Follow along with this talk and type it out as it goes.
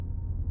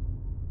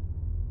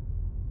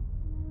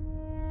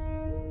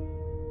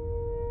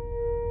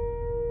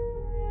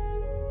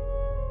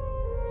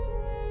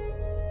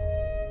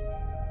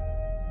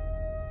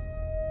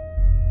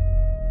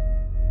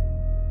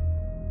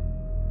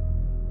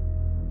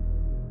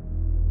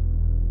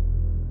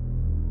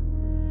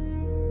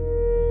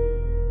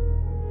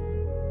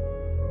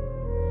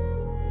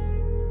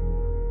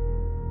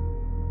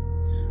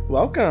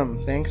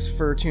Welcome. Thanks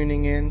for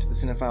tuning in to the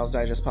Cinephiles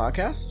Digest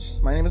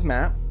podcast. My name is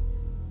Matt.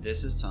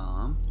 This is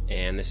Tom.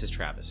 And this is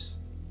Travis.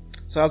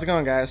 So how's it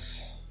going,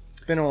 guys?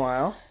 It's been a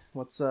while.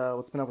 What's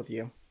been up with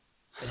you?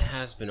 It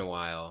has been a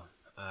while.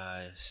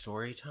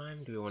 Story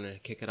time? Do we want to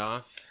kick it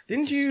off?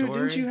 Didn't you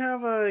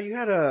have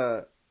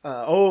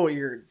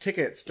your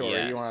ticket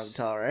story you wanted to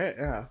tell, right?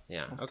 Yeah.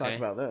 Yeah. Let's talk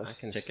about this. I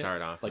can Ticket?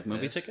 start off Like with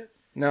movie this. ticket?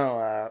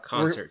 No,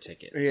 Concert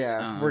tickets.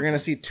 Yeah, Oh, we're gonna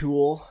okay. see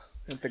Tool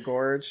at the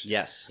Gorge.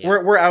 Yes. Yeah.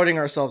 We're outing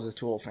ourselves as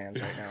Tool fans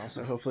right now,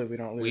 so hopefully we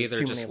don't lose We either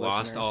too just many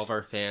lost listeners. all of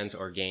our fans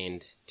or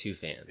gained 2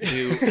 fans.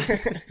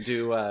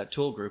 Do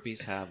Tool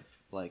groupies have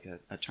like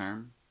a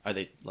term? Are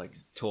they like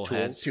Tool Tools?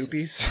 heads.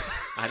 Two-piece.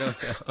 I don't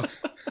know.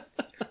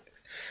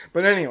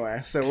 But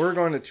anyway, so we're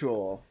going to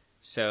Tool.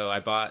 So I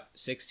bought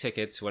 6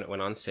 tickets when it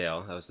went on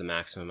sale. That was the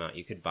maximum amount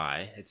you could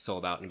buy. It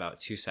sold out in about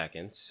 2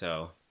 seconds,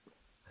 so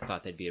I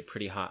thought they'd be a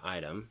pretty hot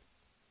item.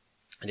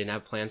 I didn't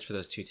have plans for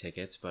those 2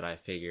 tickets, but I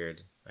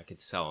figured I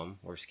could sell them,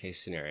 worst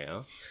case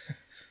scenario.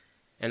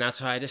 And that's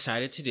what I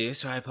decided to do.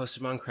 So I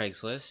posted them on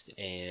Craigslist,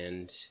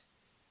 and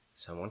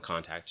someone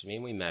contacted me,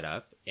 and we met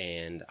up,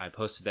 and I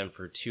posted them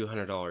for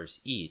 $200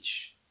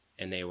 each,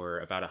 and they were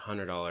about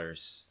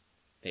 $100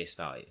 face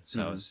value.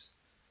 So I was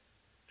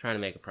trying to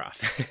make a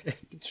profit.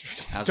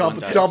 As one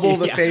does. Double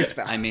the Yeah. face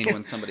value. I mean,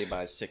 when somebody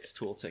buys 6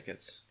 Tool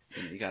tickets,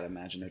 you gotta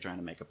imagine they're trying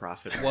to make a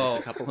profit. on Well, just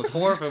a couple of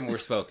 4 of them were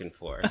spoken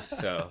for,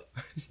 so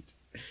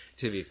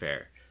to be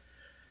fair.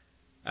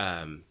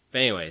 But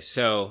anyway,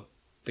 so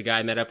the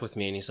guy met up with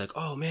me and he's like,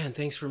 "Oh man,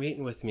 thanks for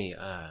meeting with me.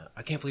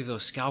 I can't believe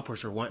those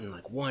scalpers are wanting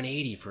like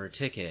 $180 for a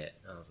ticket."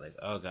 And I was like,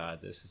 "Oh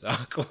god, this is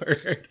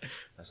awkward."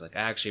 I was like,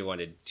 "I actually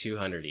wanted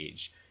 $200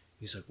 each."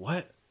 He's like,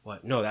 "What?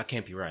 What? No, that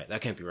can't be right.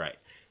 That can't be right."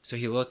 So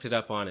he looked it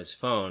up on his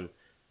phone.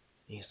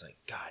 And he's like,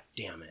 "God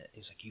damn it."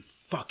 He's like, "You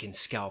fucking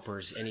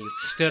scalpers." And he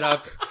stood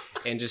up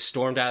and just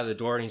stormed out of the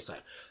door. And he's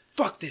like,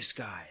 "Fuck this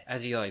guy,"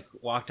 as he like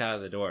walked out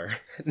of the door.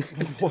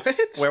 What?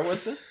 Where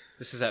was this?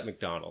 This is at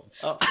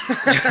McDonald's. Oh.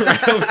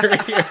 Right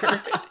over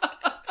here.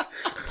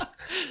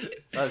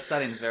 The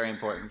setting's very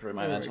important for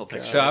my Oh my mental God.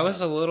 picture. So I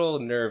was a little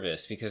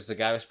nervous because the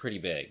guy was pretty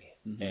big.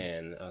 Mhm.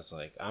 And I was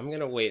like, I'm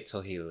going to wait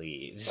till he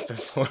leaves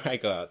before I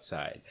go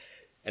outside.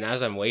 And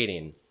as I'm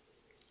waiting,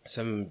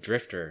 some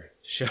drifter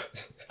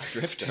shows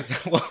Drifter.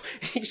 Well,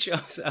 he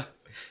shows up.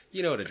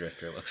 You know what a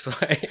drifter looks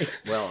like.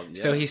 Well, yeah.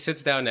 So he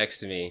sits down next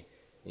to me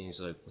and he's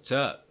like, "What's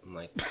up?" I'm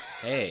like,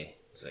 "Hey."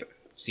 He's like,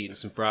 "Just eating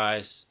some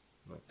fries."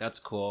 I'm like, "That's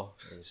cool."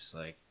 And he's just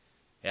like,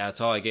 "Yeah,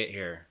 that's all I get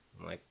here."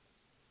 I'm like,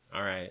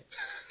 "All right."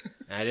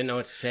 And I didn't know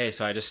what to say,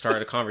 so I just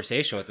started a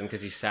conversation with him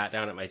because he sat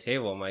down at my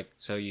table. I'm like,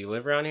 "So you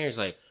live around here?" He's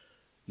like,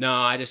 "No,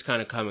 I just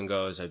kind of come and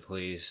go as I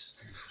please."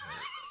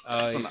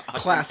 That's an Oh,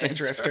 awesome Classic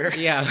answer. drifter.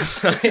 yeah. I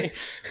was like,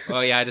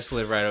 "Well, yeah, I just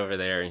live right over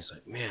there." And he's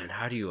like, "Man,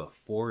 how do you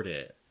afford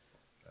it?"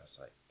 I was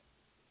like,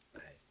 "I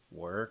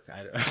work.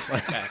 I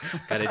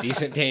got a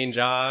decent paying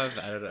job.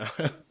 I don't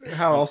know."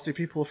 How else do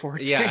people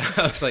afford Yeah, things?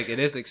 I was like, it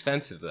is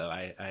expensive though.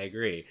 I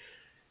agree.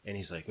 And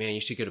he's like, "Man,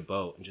 you should get a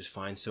boat and just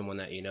find someone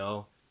that you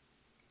know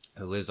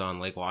who lives on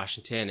Lake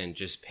Washington and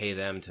just pay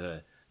them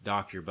to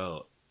dock your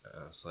boat."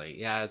 And I was like,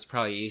 "Yeah, it's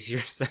probably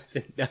easier said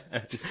than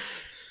done."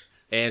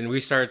 And we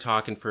started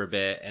talking for a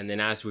bit, and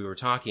then as we were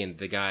talking,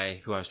 the guy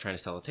who I was trying to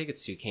sell the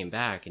tickets to came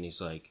back, and he's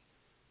like,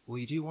 "Will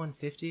you do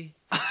 150?"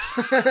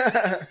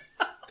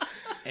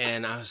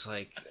 And I was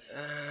like,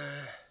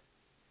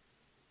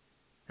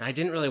 And I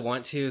didn't really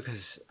want to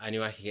because I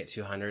knew I could get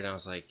 200. And I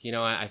was like,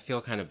 I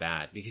feel kind of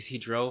bad because he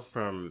drove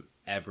from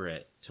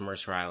Everett to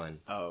Mercer Island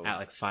Oh. at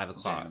like 5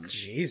 o'clock. Damn.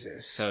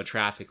 Jesus. So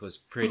traffic was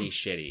pretty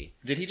shitty.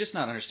 Did he just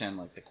not understand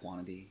like the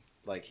quantity?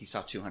 Like he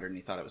saw 200 and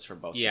he thought it was for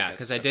both Yeah, tickets?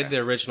 because I did Okay.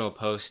 the original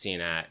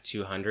posting at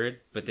 200,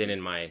 but then in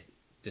my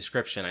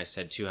description I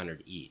said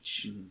 200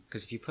 each. Mhm.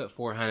 Because if you put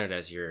 400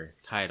 as your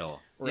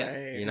title,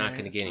 right, you're not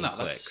going to get any No,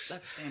 clicks.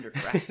 that's standard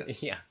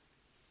practice. Yeah.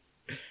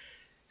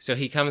 So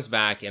he comes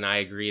back and I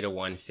agree to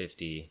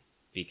 150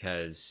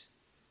 because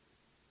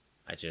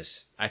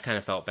I kind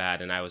of felt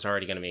bad and I was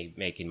already going to be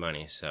making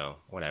money, so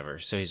whatever.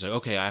 So he's like,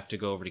 "Okay, I have to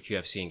go over to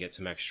QFC and get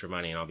some extra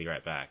money and I'll be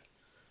right back."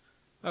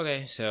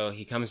 Okay, so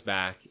he comes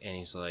back and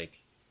he's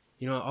like,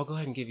 "I'll go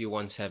ahead and give you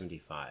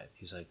 175.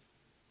 He's like,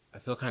 "I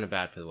feel kind of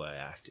bad for the way I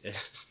acted."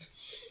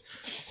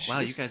 Wow,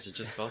 you guys are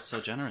just both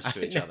so generous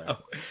to I each other. know.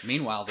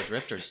 Meanwhile, the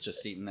drifter's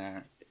just eating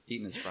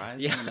his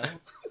fries. Yeah. You know?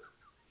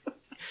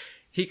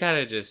 He kind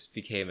of just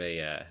became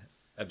a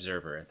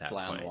observer at that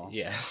Fly on the point. wall.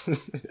 Yes.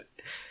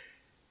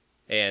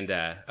 And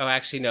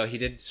actually no, he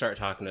did start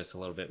talking to us a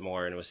little bit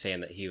more and was saying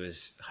that he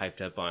was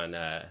hyped up on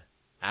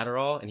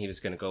Adderall and he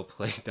was going to go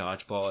play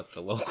dodgeball at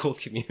the local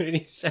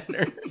community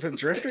center. The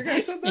drifter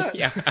guy said that?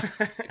 Yeah.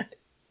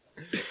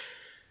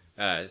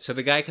 So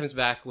the guy comes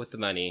back with the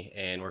money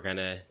and we're going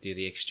to do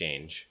the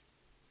exchange.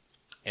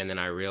 And then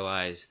I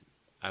realized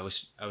I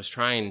was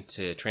trying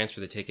to transfer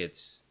the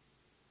tickets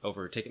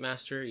over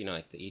Ticketmaster,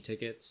 like the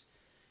e-tickets,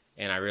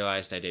 and I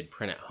realized I did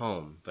print at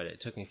home, but it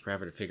took me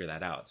forever to figure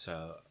that out.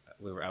 So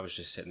I was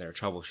just sitting there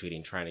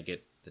troubleshooting, trying to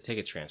get the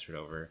tickets transferred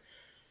over.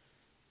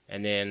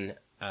 And then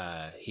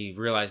he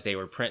realized they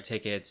were print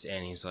tickets,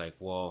 and he's like,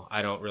 well,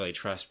 I don't really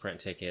trust print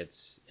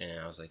tickets. And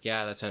I was like,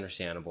 yeah, that's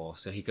understandable.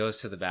 So he goes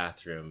to the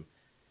bathroom,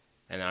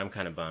 and I'm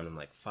kind of bummed. I'm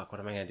like, fuck, what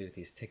am I going to do with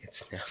these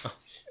tickets now?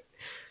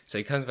 So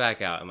he comes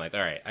back out. I'm like, all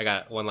right, I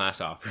got one last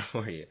offer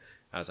for you.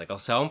 I was like, I'll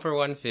sell them for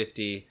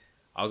 $150.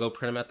 I'll go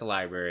print them at the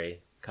library,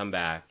 come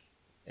back,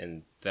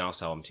 and then I'll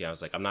sell them to you. I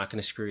was like, I'm not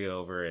going to screw you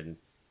over and,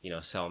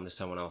 sell them to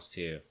someone else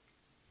too.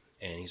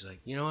 And he's like,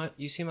 you know what?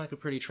 You seem like a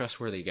pretty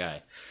trustworthy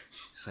guy.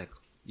 It's like,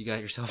 you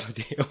got yourself a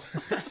deal.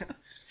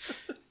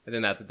 And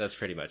then that's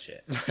pretty much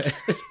it.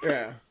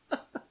 Yeah.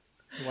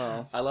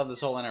 Well, I love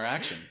this whole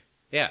interaction.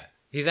 Yeah.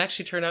 He's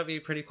actually turned out to be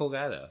a pretty cool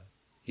guy, though.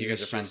 You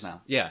guys are friends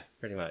now? Yeah,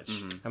 pretty much.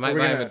 Mm-hmm. I might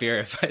buy him a beer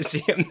if I see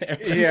him there.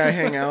 Yeah,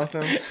 hang out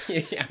with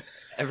him. Yeah.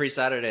 Every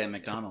Saturday at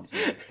McDonald's.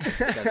 Man. You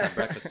guys have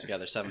breakfast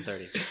together,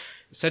 7:30.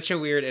 Such a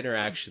weird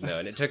interaction, though,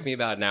 and it took me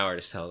about an hour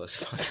to sell those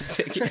fucking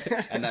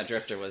tickets. And that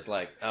drifter was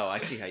like, oh, I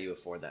see how you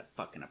afford that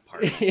fucking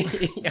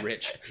apartment. Yeah.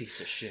 Rich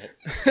piece of shit.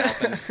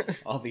 Scalping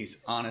all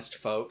these honest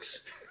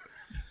folks.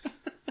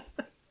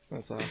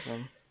 That's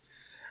awesome.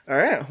 All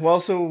right. Well,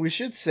 so we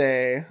should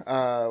say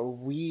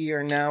we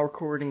are now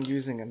recording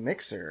using a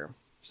mixer.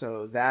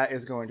 So that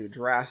is going to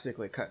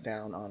drastically cut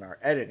down on our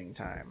editing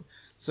time.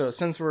 So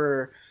since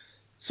we're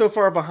so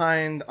far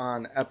behind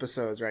on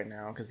episodes right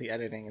now, because the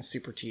editing is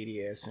super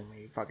tedious and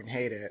we fucking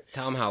hate it.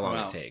 Tell them how long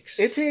Wow. it takes.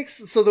 It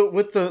takes, so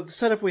with the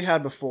setup we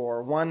had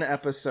before, one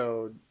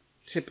episode,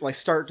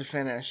 start to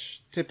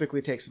finish,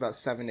 typically takes about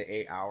 7 to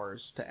 8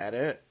 hours to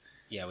edit.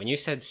 Yeah, when you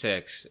said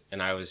 6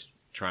 and I was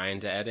trying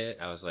to edit,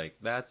 I was like,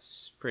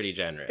 that's pretty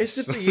generous.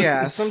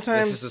 Yeah,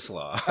 sometimes This is a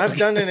slog. I've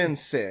done it in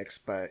 6,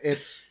 but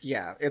it's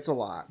a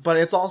lot. But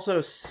it's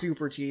also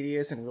super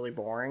tedious and really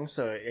boring.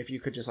 So if you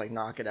could just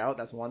knock it out,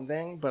 that's one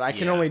thing. But I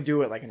can only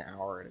do it an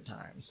hour at a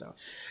time. So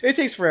it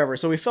takes forever.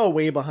 So we fell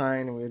way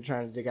behind and we were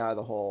trying to dig out of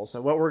the hole.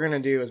 So what we're going to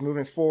do is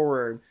moving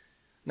forward,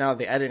 now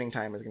the editing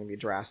time is going to be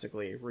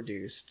drastically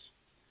reduced.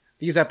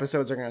 These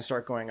episodes are going to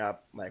start going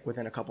up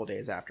within a couple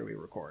days after we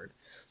record.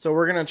 So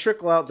we're going to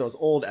trickle out those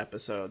old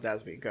episodes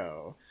as we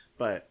go.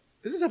 But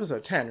this is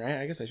episode 10, right?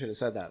 I guess I should have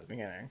said that at the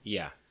beginning.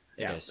 Yeah,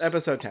 it Yeah, is.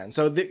 episode 10.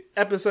 So the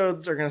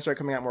episodes are going to start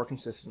coming out more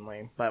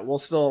consistently, but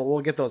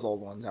we'll get those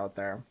old ones out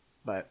there.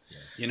 But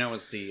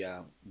Was the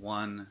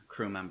one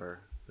crew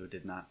member who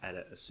did not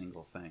edit a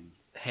single thing.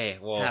 Hey,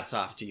 well, Hats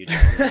off to you,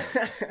 gentlemen.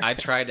 I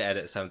tried to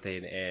edit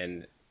something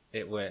and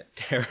it went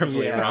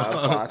terribly yeah, I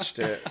wrong. botched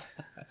it.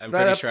 I'm That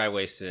pretty ep- sure I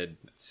wasted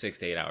 6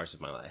 to 8 hours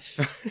of my life.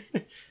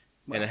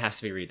 And it has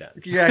to be redone.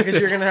 Yeah, because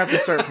you're going to have to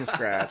start from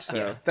scratch. So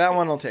Yeah. that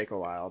one will take a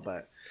while.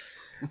 But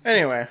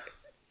anyway,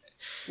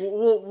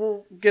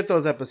 we'll get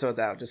those episodes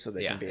out just so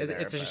they Yeah, can be there.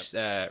 it's but- just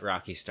a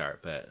rocky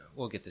start, but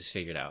we'll get this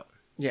figured out.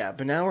 Yeah,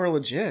 but now we're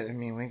legit. I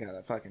mean, we got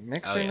a fucking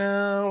mixer Oh, yeah.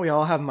 now. We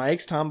all have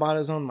mics. Tom bought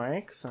his own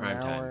mic. So Prime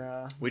now time.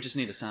 we're... We just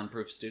need a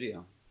soundproof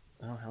studio.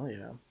 Oh, hell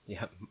yeah.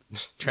 Yep.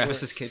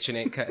 Travis's kitchen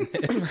ain't cutting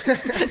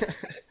it.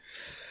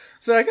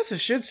 So I guess I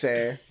should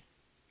say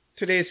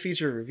today's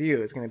feature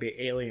review is going to be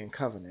Alien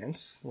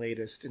Covenant,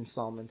 latest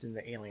installment in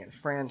the Alien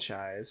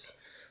franchise.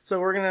 So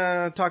we're going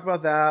to talk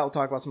about that. We'll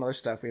talk about some other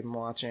stuff we've been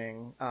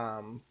watching.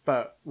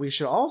 But we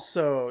should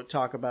also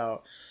talk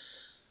about,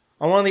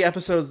 on one of the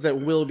episodes that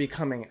will be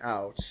coming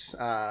out,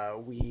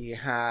 we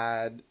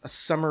had a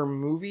summer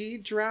movie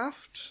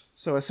draft.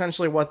 So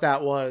essentially what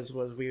that was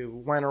we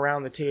went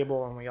around the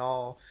table and we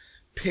all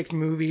picked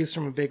movies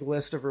from a big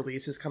list of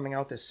releases coming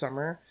out this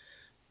summer.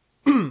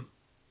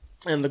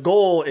 And the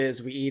goal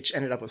is we each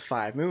ended up with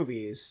 5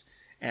 movies,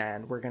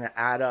 and we're going to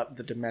add up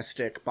the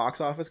domestic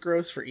box office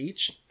gross for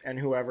each, and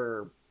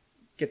whoever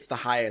gets the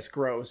highest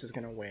gross is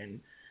going to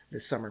win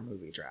this summer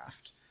movie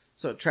draft.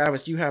 So,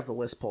 Travis, you have the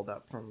list pulled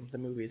up from the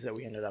movies that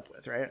we ended up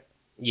with, right?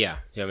 Yeah.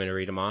 You want me to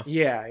read them off?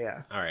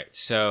 Yeah. All right.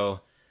 So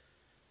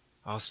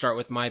I'll start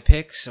with my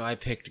picks. So I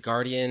picked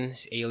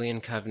Guardians, Alien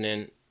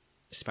Covenant,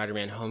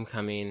 Spider-Man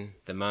Homecoming,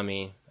 The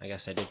Mummy. I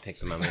guess I did pick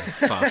The Mummy.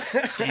 Fuck.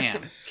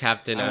 Damn.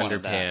 Captain I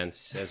wanted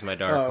Underpants as my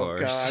dark Oh,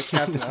 horse. God,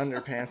 Captain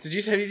Underpants.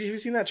 Have you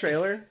seen that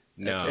trailer?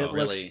 No. It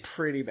really- looks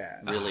pretty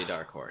bad. Really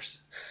dark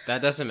horse.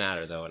 That doesn't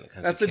matter, though, when it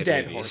comes That's to a kid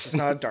dead movies. horse. It's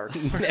not a dark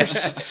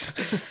horse.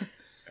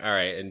 All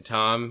right. And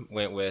Tom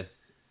went with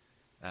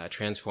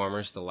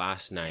Transformers The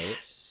Last Night,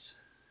 Yes.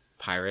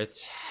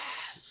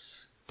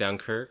 Pirates,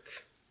 Dunkirk,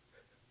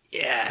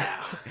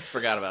 Yeah.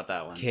 Forgot about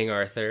that one. King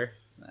Arthur,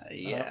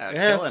 Yeah,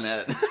 yeah, killing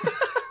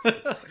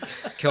it.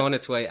 killing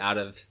its way out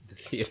of the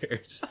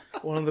theaters.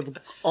 One of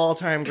the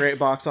all-time great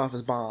box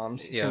office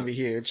bombs. It's Yeah. going to be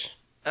huge.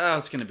 Oh,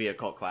 it's going to be a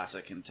cult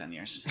classic in 10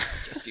 years.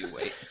 Just you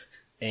wait.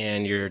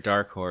 And your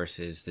dark horse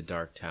is The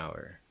Dark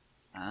Tower.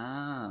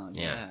 Oh,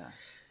 yeah. Yeah.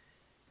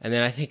 And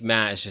then I think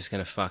Matt is just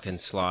going to fucking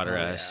slaughter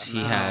Oh, us.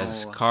 yeah. He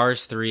has No.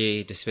 Cars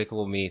 3,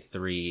 Despicable Me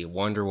 3,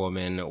 Wonder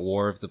Woman,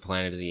 War of the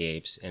Planet of the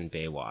Apes, and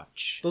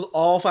Baywatch.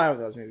 All 5 of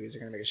those movies are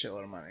going to make a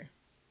shitload of money.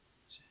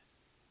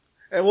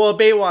 Well,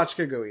 Baywatch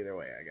could go either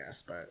way, I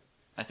guess, but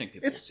I think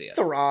people will it's see it.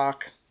 The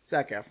Rock,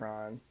 Zac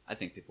Efron. I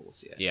think people will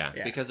see it. Yeah.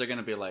 Yeah. Because they're going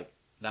to be like,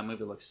 That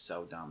movie looks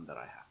so dumb that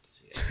I have to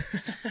see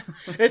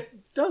it.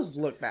 It does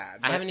look bad.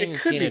 I but haven't it even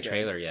could seen be a good.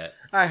 trailer yet.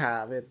 I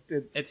have. It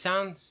It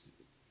sounds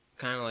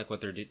kind of like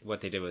what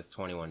they did with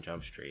 21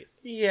 Jump Street.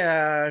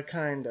 yeah,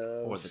 kind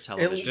of. Or the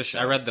television Just show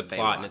I read the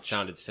plot and it Baywatch.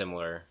 sounded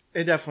similar.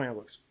 It definitely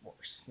looks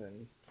worse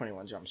than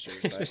 21 Jump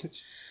Street. But,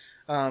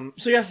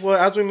 so yeah, well,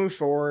 as we move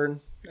forward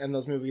and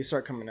those movies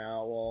start coming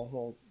out,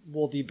 we'll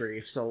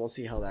debrief. So we'll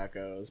see how that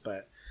goes.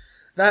 But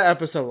that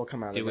episode will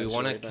come out. Do we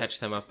want to eventually, catch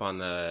them up on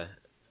the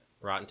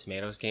Rotten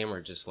Tomatoes game,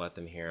 or just let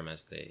them hear them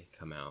as they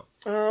come out?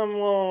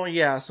 Well,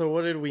 yeah. So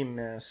what did we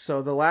miss?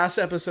 So the last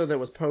episode that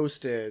was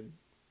posted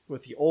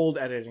with the old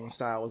editing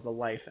style was the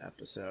Life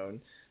episode.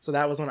 So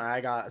that was when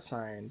I got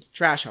assigned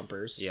Trash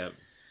Humpers. Yep.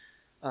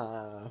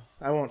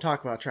 I won't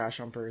talk about Trash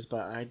Humpers,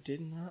 but I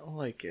did not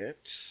like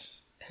it.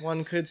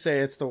 One could say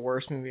it's the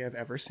worst movie I've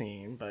ever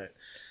seen, but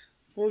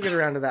we'll get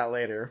around to that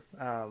later.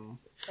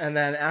 And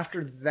then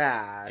after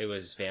that, It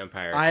was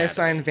Vampire I Academy.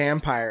 assigned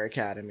Vampire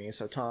Academy,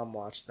 so Tom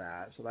watched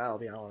that. So that'll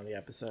be on one of the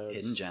episodes.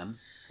 Hidden gem.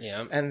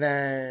 Yeah. And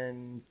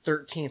then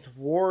 13th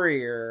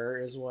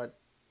Warrior is what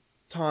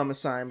Tom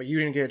assigned, but you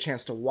didn't get a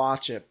chance to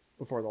watch it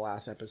before the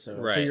last episode.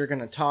 So Right. you're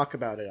going to talk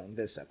about it on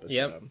this episode.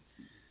 Yep.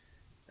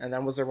 And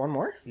then was there one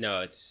more?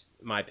 No, it's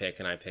my pick,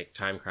 and I picked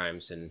Time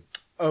Crimes, and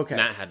Okay.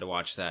 Matt had to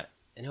watch that,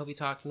 and he'll be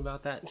talking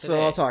about that today.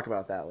 So I'll talk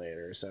about that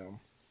later. So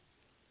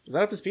is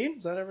that up to speed?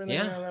 Is that everything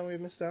Yeah. that we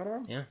missed out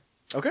on? Yeah.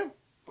 Okay,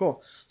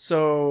 cool.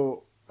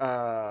 So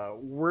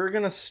we're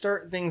going to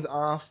start things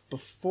off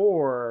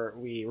before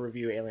we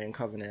review Alien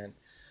Covenant.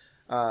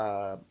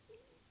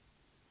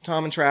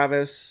 Tom and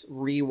Travis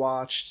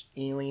rewatched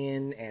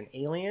Alien and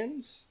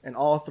Aliens, and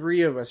all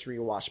three of us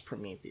rewatched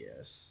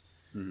Prometheus.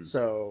 Mhm.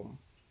 So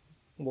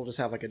we'll just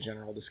have like a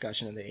general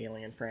discussion of the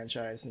Alien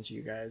franchise since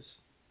you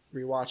guys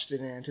rewatched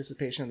it in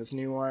anticipation of this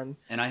new one.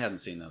 And I hadn't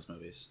seen those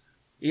movies.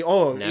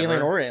 Oh, Never?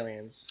 Alien or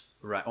Aliens.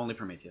 Right, only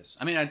Prometheus.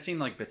 I mean, I'd seen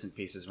like bits and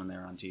pieces when they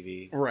were on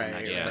TV. Right, And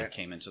I just yeah. like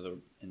came into the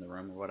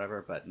room or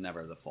whatever, but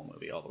never the full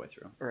movie all the way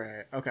through.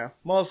 Right. Okay.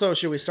 Well, so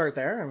should we start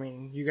there? I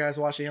mean, you guys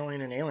watched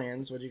Alien and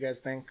Aliens. What do you guys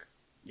think?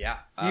 Yeah.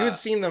 You had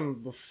seen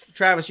them,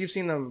 Travis. You've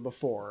seen them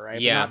before, right?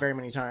 Yeah. But not very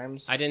many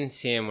times. I didn't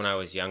see him when I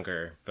was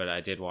younger, but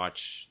I did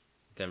watch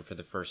them for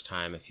the first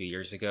time a few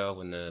years ago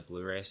when the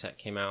Blu-ray set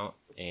came out,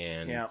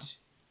 and Yeah.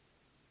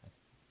 I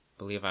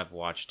believe I've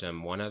watched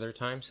them one other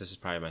time, so this is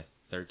probably my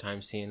third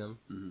time seeing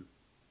them.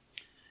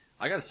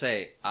 I gotta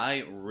say,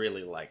 I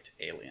really liked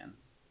Alien.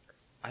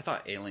 I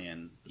thought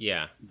Alien,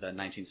 Yeah. the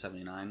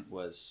 1979,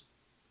 was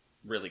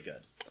really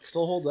good. It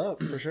still holds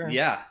up for sure.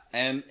 Yeah,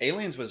 and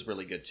Aliens was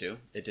really good too.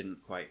 It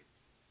didn't quite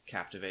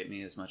captivate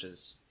me as much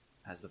as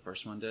the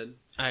first one did.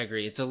 I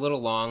agree. It's a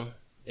little long,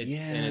 Yeah.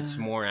 and it's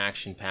more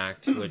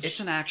action-packed, which It's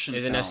an action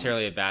isn't film.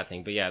 necessarily a bad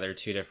thing, but yeah, they're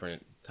two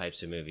different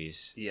types of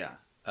movies. Yeah.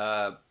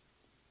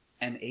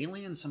 And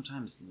Alien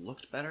sometimes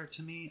looked better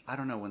to me. I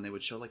don't know, when they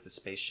would show like the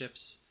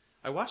spaceships.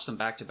 I watched them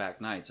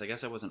back-to-back nights. I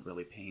guess I wasn't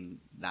really paying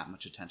that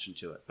much attention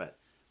to it, but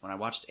when I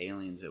watched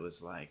Aliens, it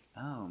was like,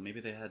 oh, maybe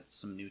they had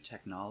some new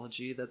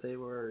technology that they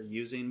were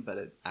using, but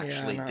it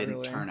actually not didn't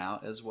really. turn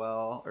out as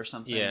well or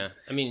something. Yeah,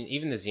 I mean,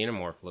 even the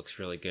xenomorph looks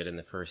really good in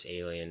the first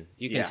Alien.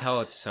 You can Yeah. tell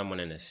it's someone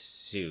in a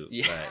suit,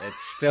 Yeah. but it's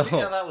still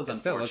Yeah, that was it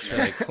still looks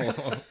really unfortunate.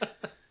 cool.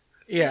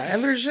 Yeah,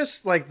 and there's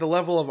just like the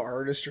level of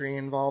artistry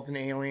involved in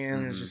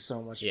Alien is Mhm. just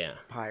so much Yeah.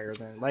 higher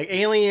than like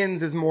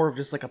Aliens is more of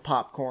just like a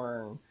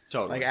popcorn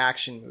Totally. like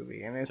action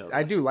movie, and it's Totally.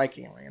 I do like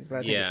Aliens, but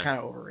I think it's Yeah. kind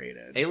of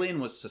overrated.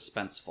 Alien was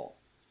suspenseful,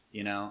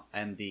 you know,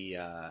 and the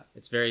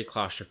It's very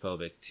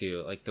claustrophobic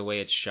too. Like the way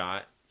it's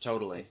shot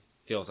totally.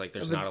 feels like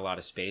there's The- not a lot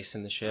of space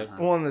in the ship. Uh-huh.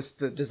 Well, and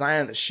the design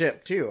of the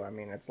ship too. I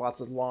mean, it's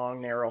lots of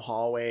long, narrow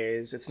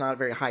hallways. It's not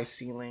very high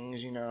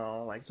ceilings, you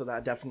know. Like, so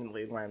that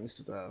definitely lends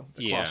to the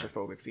Yeah.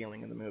 claustrophobic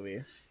feeling in the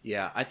movie.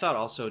 Yeah, I thought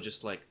also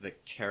just like the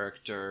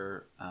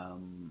character,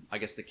 I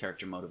guess the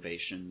character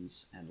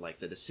motivations and like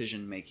the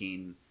decision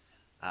making,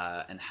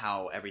 and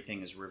how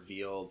everything is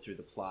revealed through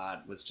the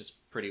plot was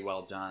just pretty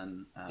well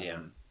done.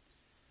 Yeah.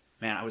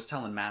 Man, I was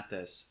telling Matt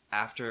this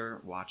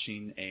after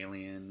watching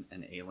Alien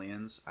and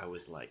Aliens. I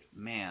was like,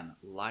 man,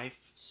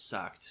 life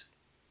sucked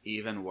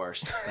even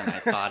worse than I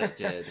thought it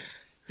did.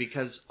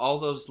 Because all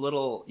those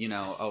little, you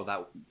know,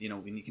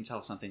 when you can tell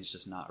something's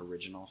just not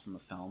original from a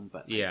film,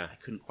 but Yeah. I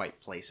couldn't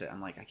quite place it. I'm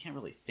like, I can't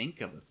really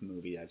think of a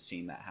movie I've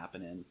seen that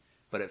happen in,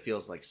 but it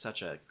feels like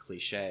such a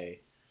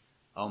cliche.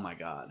 Oh my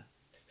God.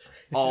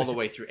 All the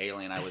way through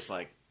Alien, I was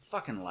like,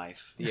 fucking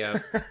life. Yeah.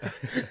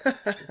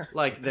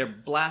 Like they're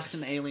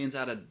blasting aliens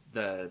out of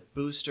the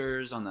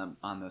boosters on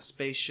the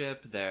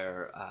spaceship.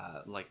 They're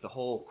like the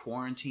whole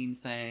quarantine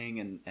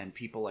thing and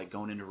people like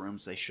going into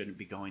rooms they shouldn't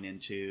be going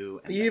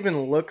into. And It even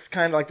looks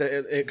kind of like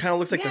it kind of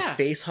looks like the Yeah.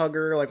 face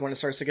hugger, like when it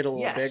starts to get a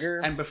little yes. bigger.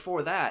 And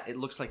before that, it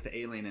looks like the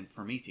alien in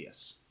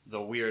Prometheus,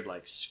 the weird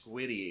like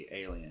squiddy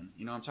alien.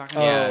 You know what I'm talking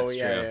oh about? Yeah, it's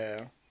yeah,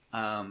 true.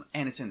 yeah.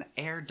 And it's in the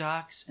air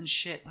ducts and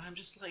shit. And I'm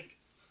just like,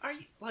 are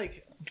you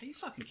fucking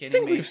I kidding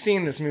think me? we've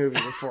seen this movie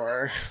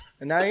before,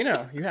 and now you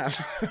know you have.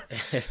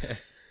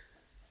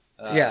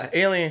 Yeah,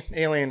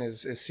 Alien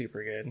is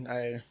super good.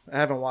 I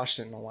haven't watched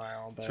it in a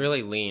while, but It's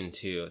really lean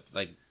too,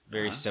 like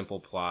very Uh-huh. simple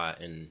plot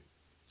and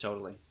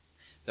Totally.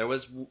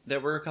 There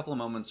were a couple of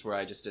moments where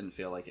I just didn't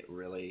feel like it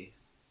really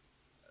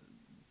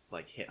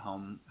like hit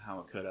home how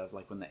it could have,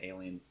 like when the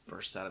alien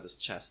bursts out of his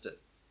chest at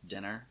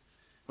dinner,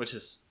 which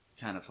is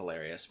kind of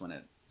hilarious when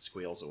it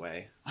squeals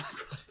away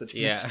across the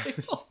dinner Yeah.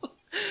 table.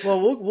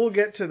 well, we'll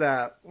get to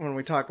that when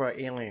we talk about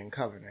Alien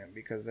Covenant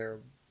because there are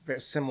very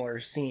similar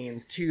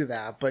scenes to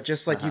that, but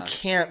just like you Uh-huh.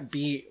 can't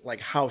beat like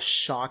how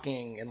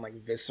shocking and like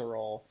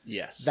visceral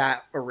Yes.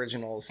 that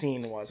original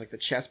scene was. Like the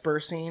chest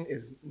burst scene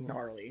is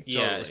gnarly.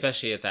 yeah, Totally.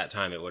 especially at that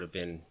time, it would have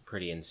been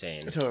pretty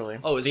insane. Totally.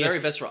 Oh, it's The- very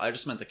visceral. I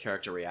just meant the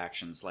character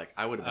reactions. Like,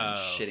 I would have been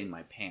Oh. shitting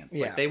my pants.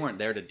 Yeah. Like, they weren't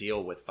there to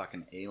deal with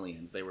fucking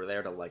aliens. They were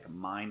there to, like,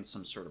 mine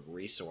some sort of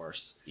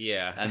resource.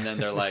 Yeah, And then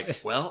they're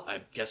like, well, I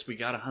guess we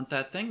gotta hunt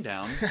that thing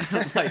down.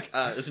 Like,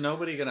 is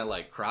nobody gonna,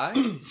 like, cry?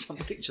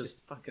 Somebody just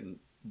fucking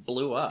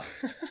blew up.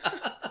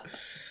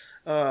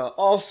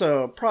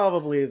 Also,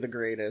 probably the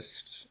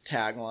greatest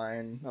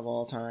tagline of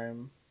all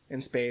time. In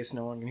space,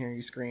 no one can hear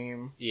you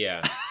scream.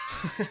 yeah.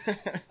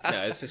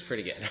 No, it's just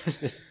pretty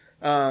good.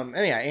 And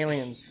yeah,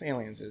 Aliens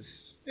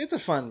it's a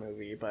fun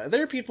movie, but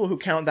there are people who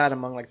count that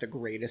among like the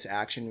greatest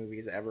action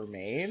movies ever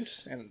made,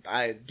 and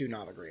I do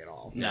not agree at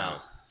all. No.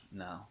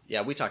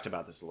 Yeah, we talked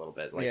about this a little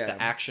bit. Like, Yeah.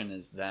 the action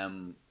is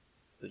them,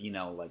 you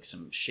know, like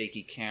some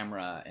shaky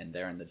camera, and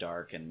they're in the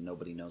dark, and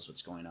nobody knows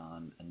what's going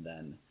on, and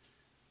then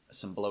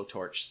some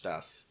blowtorch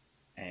stuff,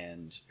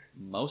 and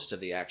most of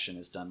the action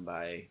is done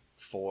by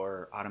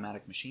 4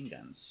 automatic machine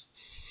guns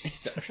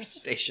that are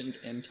stationed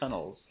in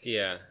tunnels.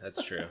 Yeah,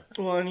 that's true.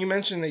 Well, and you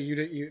mentioned that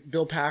you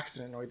Bill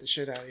Paxton annoyed the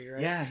shit out of you,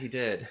 right? Yeah, he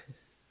did.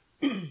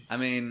 I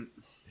mean,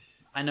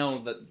 I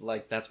know that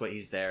like that's what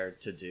he's there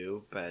to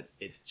do, but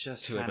it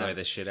just To kind annoy of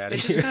the shit out it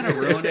of you. just kind of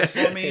ruined it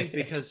for me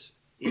because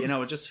you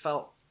know it just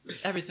felt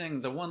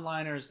everything, the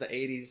one-liners, the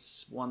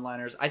 80s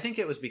one-liners. I think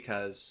it was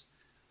because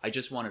I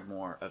just wanted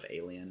more of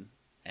Alien,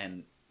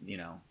 and you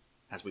know,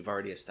 as we've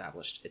already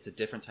established, it's a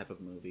different type of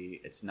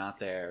movie. It's not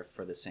there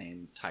for the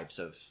same types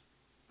of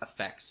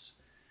effects.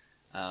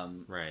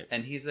 Right.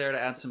 And he's there to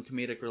add some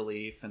comedic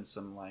relief and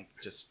some like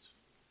just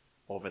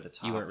over the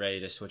top. You weren't ready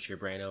to switch your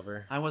brain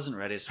over. I wasn't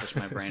ready to switch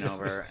my brain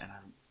over, and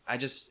I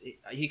just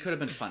he could have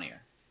been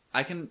funnier.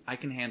 I can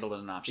handle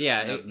an option.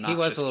 Yeah, an he obnoxious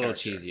was a little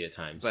character. cheesy at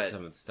times. But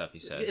some of the stuff he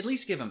says. At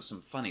least give him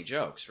some funny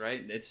jokes,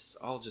 right? It's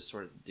all just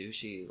sort of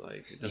douchey.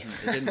 Like it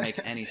didn't make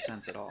any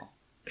sense at all.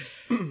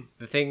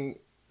 The thing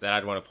that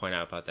I'd want to point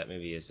out about that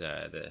movie is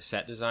the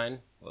set design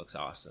looks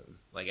awesome.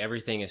 Like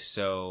everything is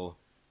so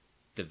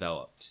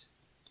developed.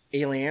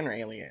 Alien or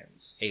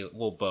Aliens?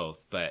 Well,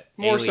 both, but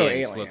More Aliens so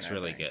Alien, looks I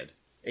really think. good.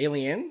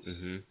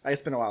 Aliens? hmm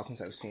It's been a while since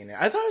I've seen it.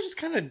 I thought it was just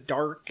kind of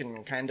dark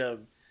and kind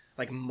of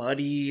like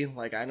muddy.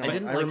 Like I I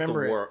remember like the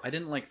it. war. I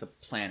didn't like the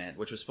planet,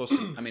 which was supposed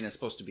to. I mean, it's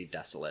supposed to be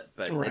desolate,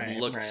 but Right, it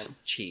looked right.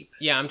 cheap.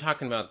 Yeah, I'm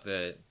talking about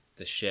the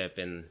ship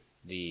and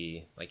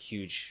the like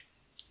huge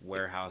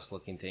warehouse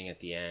looking thing at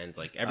the end.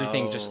 Like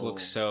everything just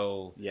looks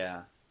so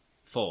Yeah.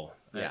 full.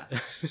 Yeah.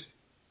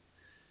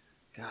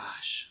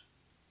 Gosh,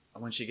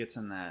 when she gets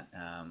in that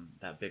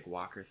that big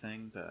walker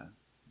thing, the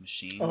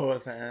machine. Oh,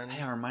 at the end.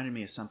 Hey, it reminded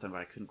me of something, but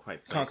I couldn't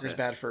quite place Conqueror's it.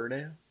 Bad Fur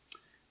Day.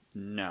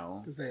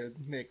 No. Because they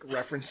make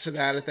reference to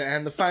that at the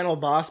end. The final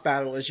boss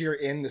battle is you're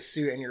in the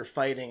suit and you're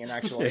fighting an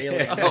actual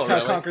alien. Oh, That's how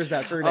really? Conqueror's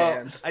Bad Fur Day Oh,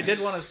 ends. I did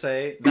want to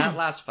say that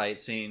last fight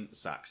scene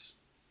sucks.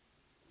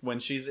 When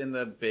she's in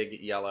the big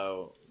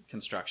yellow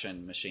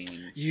construction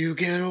machine. You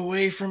get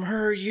away from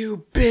her,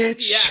 you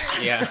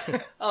bitch! Yeah.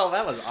 Oh,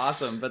 that was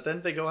awesome. But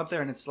then they go up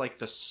there and it's like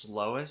the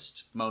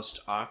slowest,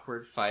 most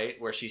awkward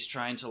fight where she's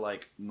trying to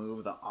like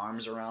move the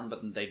arms around,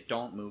 but they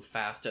don't move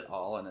fast at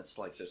all. And it's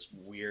like this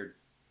weird,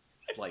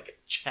 like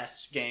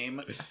chess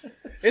game.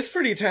 It's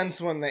pretty tense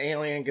when the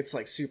alien gets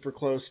like super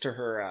close to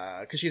her,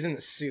 because she's in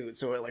the suit,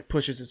 so it like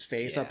pushes his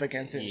face Yeah. up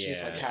against it and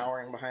she's like Yeah.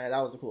 cowering behind it.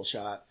 That was a cool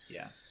shot.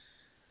 Yeah.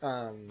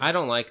 I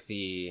don't like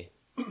the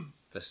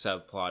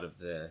subplot of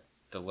the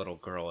little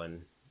girl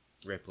and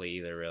Ripley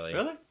either. Really.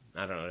 Really?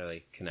 I don't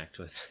really connect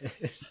with.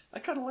 I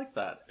kind of like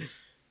that.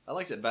 I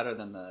liked it better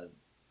than the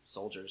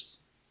soldiers.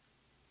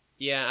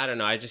 Yeah, I don't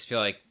know. I just feel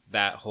like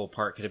that whole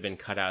part could have been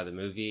cut out of the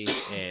movie,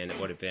 and it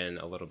would have been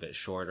a little bit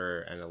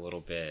shorter and a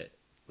little bit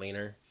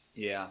leaner.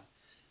 Yeah.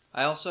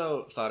 I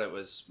also thought it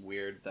was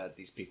weird that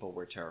these people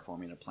were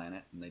terraforming a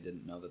planet and they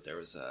didn't know that there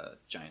was a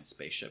giant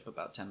spaceship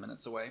about 10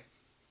 minutes away.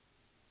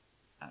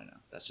 I don't know.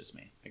 That's just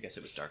me. I guess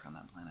it was dark on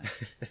that planet.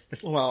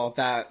 Well,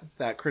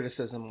 that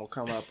criticism will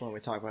come up when we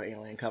talk about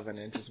Alien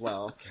Covenant as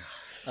well.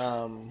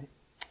 All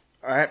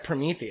right,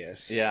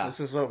 Prometheus. Yeah. This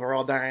is what we're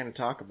all dying to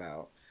talk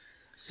about.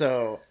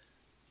 So,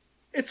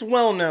 it's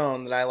well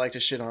known that I like to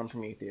shit on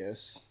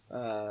Prometheus.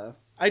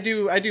 I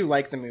do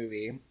like the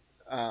movie,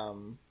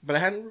 but I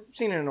hadn't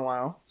seen it in a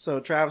while. So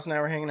Travis and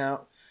I were hanging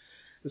out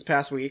this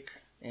past week,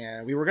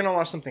 and we were gonna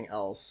watch something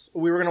else.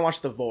 We were gonna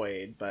watch The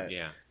Void, but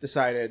Yeah.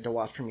 decided to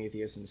watch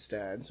Prometheus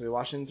instead. So we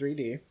watched it in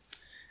 3D.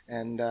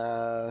 And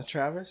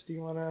Travis, do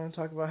you want to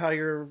talk about how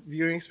your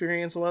viewing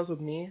experience was with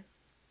me?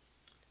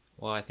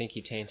 Well, I think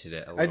you tainted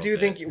it a little I do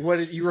bit. think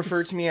what you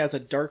referred to me as a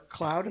dark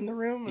cloud in the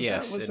room.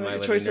 Yes, was in my your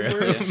living choice of room.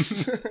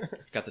 words?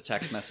 Got the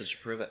text message to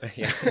prove it.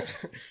 Yeah.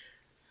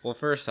 Well,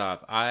 first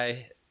off,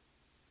 I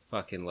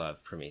fucking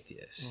love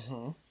Prometheus.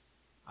 Mhm.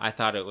 I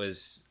thought it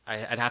was...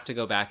 I'd have to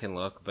go back and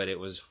look, but it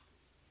was...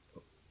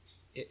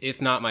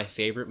 If not my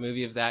favorite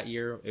movie of that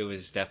year, it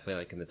was definitely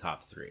like in the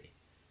top 3.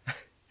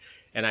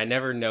 And I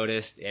never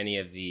noticed any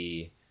of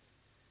the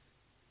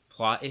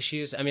plot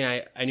issues. I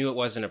mean, I knew it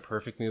wasn't a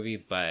perfect movie,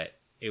 but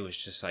it was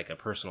just like a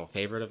personal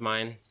favorite of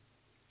mine.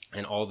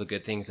 And all the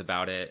good things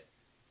about it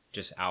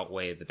just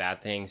outweigh the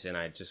bad things. And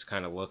I just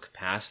kind of look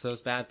past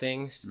those bad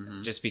things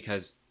just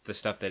because the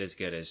stuff that is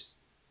good is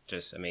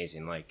just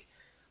amazing. Like,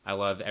 I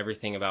love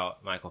everything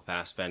about Michael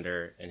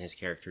Fassbender and his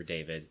character,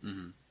 David.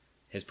 Mm-hmm.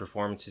 His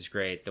performance is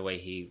great. The way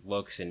he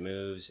looks and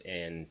moves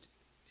and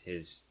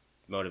his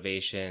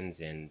motivations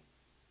and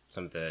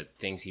some of the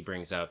things he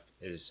brings up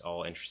is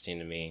all interesting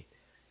to me.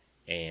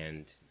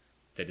 And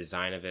the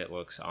design of it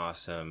looks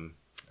awesome.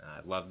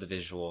 I love the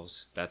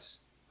visuals. That's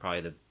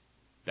probably the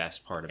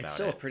best part about it. It's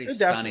still a pretty It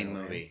stunning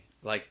definitely. movie.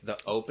 Like the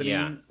opening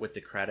Yeah. with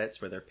the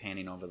credits where they're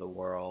painting over the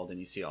world and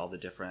you see all the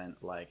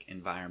different like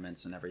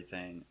environments and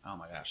everything. Oh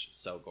my gosh, it's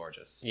so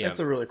gorgeous. Yeah. It's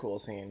a really cool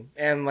scene,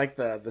 and like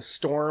the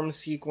storm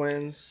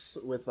sequence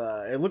with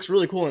it looks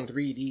really cool in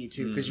 3D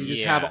too, because you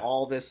just Yeah. have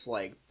all this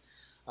like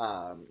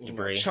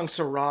Debris. chunks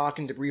of rock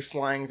and debris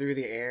flying through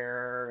the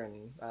air,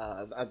 and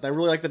I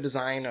really like the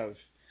design of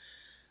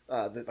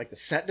the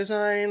set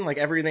design, like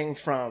everything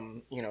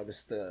from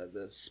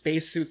the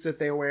space suits that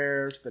they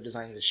wear to the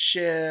design of the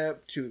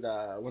ship to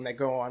the when they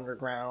go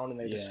underground and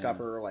they Yeah.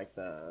 discover like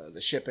the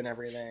ship and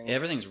everything.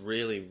 Everything's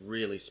really,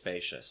 really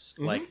spacious.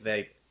 Mhm. Like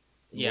they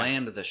Yeah.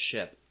 land the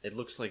ship. It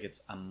looks like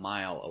it's a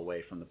mile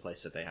away from the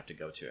place that they have to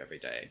go to every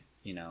day,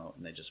 and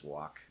they just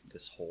walk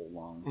this whole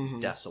long,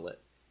 Mhm.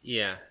 desolate.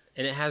 Yeah,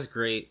 and it has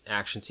great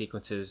action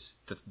sequences.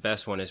 The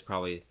best one is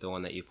probably the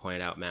one that you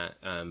pointed out, Matt.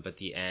 But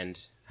the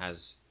end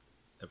has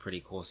a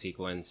pretty cool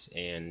sequence,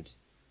 and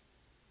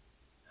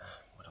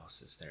what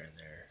else is there in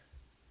there?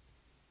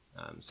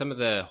 Some of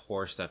the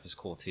horror stuff is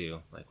cool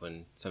too, like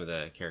when some of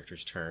the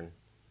characters turn.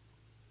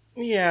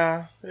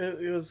 Yeah,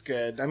 it was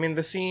good. I mean,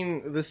 the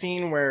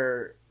scene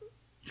where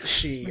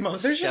she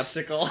there's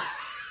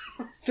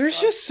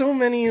just so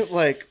many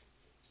like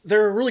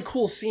there are really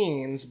cool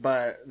scenes,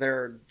 but there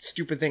are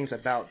stupid things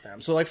about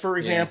them. So, like for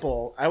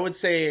example, I would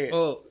say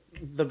Oh,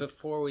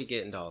 before we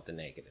get into all the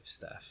negative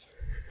stuff,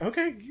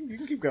 okay, you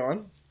can keep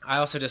going. I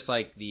also just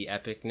like the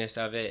epicness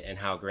of it and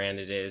how grand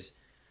it is.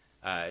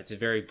 It's a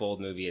very bold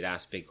movie. It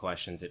asks big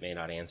questions. It may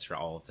not answer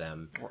all of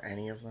them. Or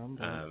any of them.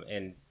 But...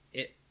 And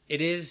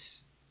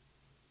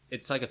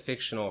it's like a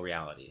fictional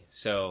reality.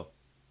 So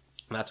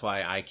that's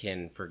why I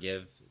can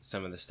forgive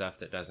some of the stuff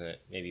that doesn't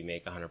maybe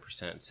make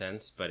 100%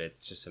 sense, but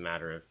it's just a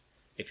matter of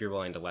if you're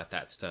willing to let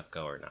that stuff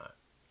go or not.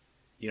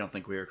 You don't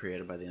think we were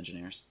created by the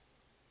engineers?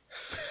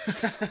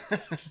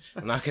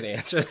 I'm not going to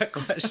answer that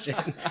question.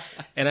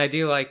 And I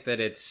do like that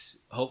it's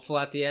hopeful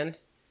at the end.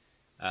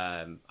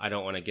 I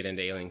don't want to get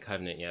into Alien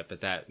Covenant yet,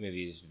 but that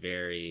movie is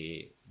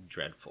very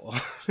dreadful.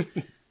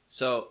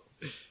 So,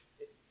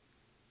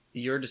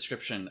 your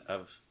description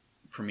of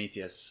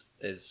Prometheus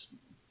is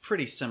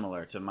pretty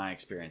similar to my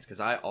experience because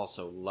I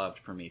also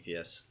loved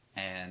Prometheus,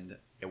 and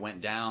it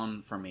went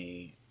down for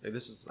me.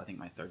 This is, I think,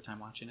 my third time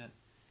watching it,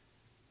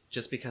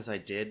 just because I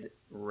did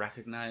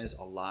recognize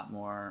a lot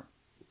more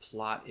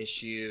plot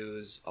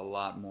issues, a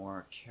lot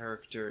more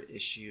character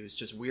issues,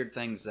 just weird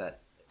things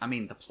that. I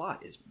mean, the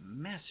plot is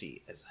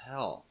messy as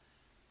hell.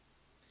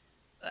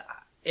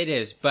 It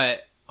is,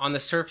 but on the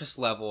surface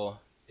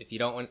level, if you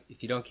don't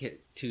get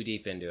too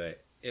deep into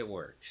it, it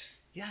works.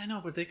 Yeah, I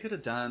know, but they could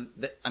have done.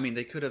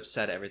 They could have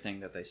said everything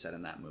that they said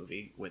in that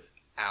movie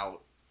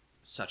without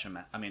such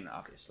a.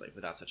 Obviously,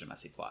 without such a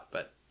messy plot,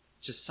 but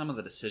just some of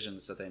the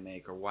decisions that they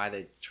make or why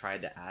they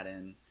tried to add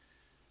in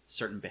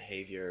certain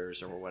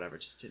behaviors or whatever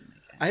just didn't make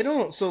any I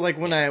don't. sense. So like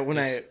when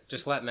I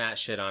just let Matt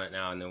shit on it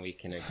now, and then we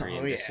can agree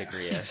and yeah.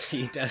 disagree as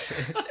he does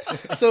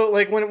it. so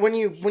like when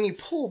you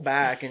pull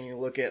back and you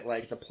look at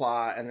like the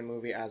plot and the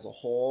movie as a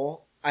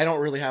whole, I don't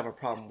really have a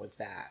problem with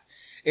that.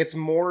 It's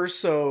more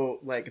so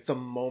like the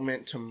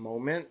moment to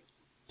moment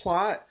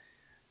plot,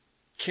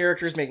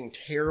 characters making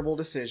terrible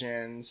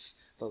decisions.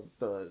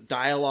 The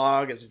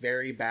dialogue is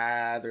very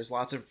bad. There's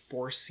lots of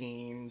forced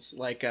scenes,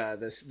 like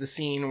the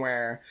scene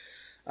where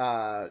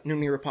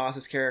Noomi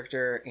Rapace's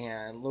character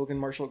and Logan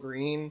Marshall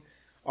Green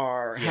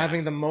are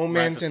having the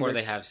moment right before and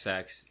they have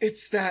sex.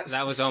 It's that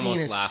was scene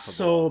almost is laughable.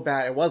 so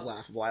bad. It was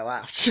laughable. I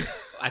laughed.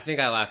 I think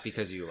I laughed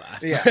because you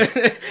laughed. Yeah,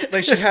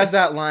 like she has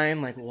that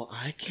line like, "Well,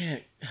 I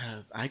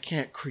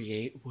can't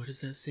create. What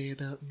does that say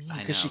about me?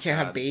 I Because she know, can't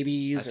have God.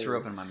 babies." I threw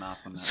up in my mouth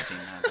when that scene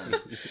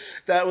happened.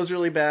 That was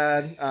really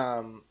bad.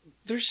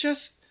 There's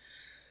just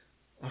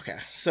okay.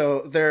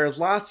 So there's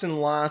lots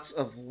and lots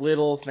of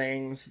little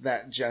things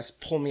that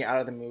just pull me out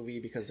of the movie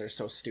because they're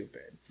so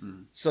stupid.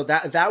 Mm. So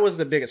that was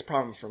the biggest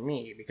problem for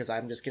me because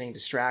I'm just getting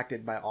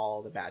distracted by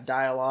all the bad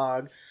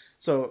dialogue.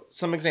 So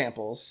some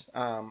examples.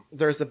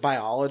 There's the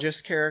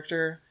biologist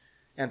character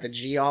and the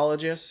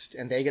geologist,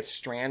 and they get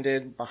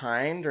stranded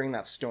behind during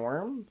that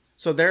storm.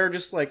 So they're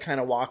just like kind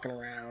of walking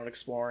around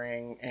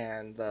exploring,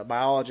 and the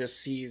biologist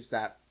sees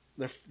that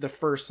the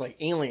first like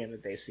alien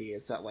that they see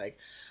is that like,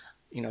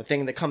 you know,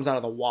 thing that comes out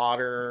of the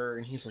water,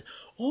 and he's like,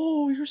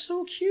 "Oh, you're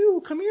so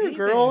cute. Come here, Hey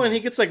girl." there. And he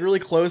gets like really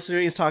close to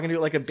it. He's talking to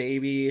it like a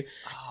baby.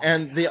 Oh,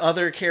 And the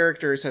other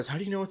character says, "How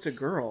do you know it's a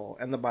girl?"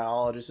 And the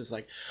biologist is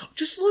like,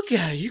 "Just look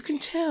at it. You can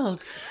tell.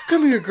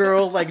 Come here,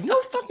 girl." Like, no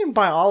fucking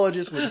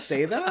biologist would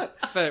say that.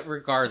 But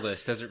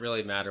regardless, does it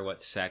really matter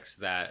what sex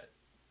that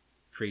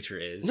creature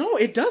is? No,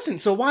 it doesn't.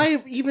 So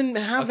why even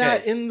have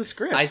that in the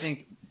script? I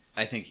think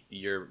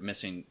you're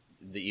missing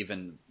the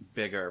even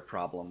bigger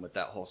problem with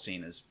that whole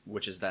scene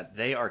which is that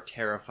they are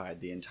terrified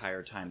the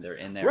entire time they're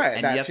in there, Right,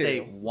 and that yet too. they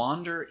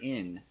wander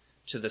in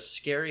to the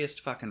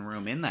scariest fucking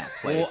room in that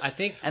place. Well, I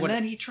think and what-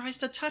 then he tries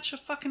to touch a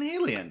fucking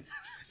alien.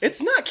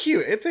 It's not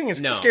cute. That thing is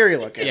No. scary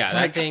looking. Yeah,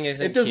 Like, that thing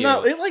isn't It does cute.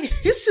 not. It like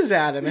hisses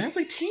at him. It has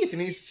like teeth,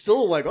 and he's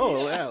still like,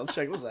 "Oh yeah, let's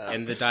check this out."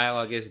 And the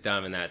dialogue is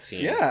dumb in that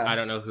scene. Yeah. I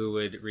don't know who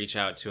would reach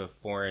out to a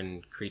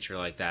foreign creature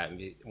like that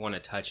and want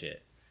to touch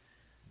it.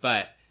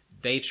 But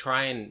they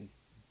try and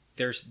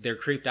they're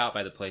creeped out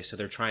by the place, so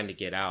they're trying to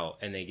get out,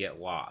 and they get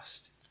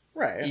lost.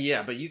 Right.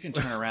 Yeah, but you can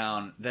turn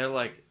around.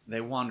 They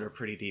wander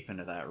pretty deep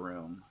into that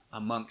room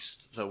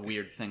amongst the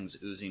weird things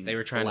oozing. They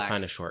were trying to black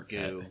find a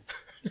shortcut. goo.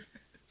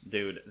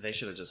 Dude, they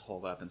should have just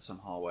holed up in some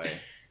hallway.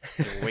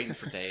 They were waiting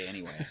for day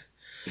anyway.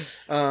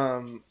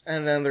 And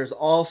then there's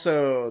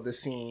also the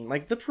scene,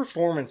 like the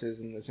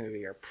performances in this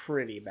movie are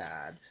pretty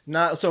bad.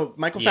 Not so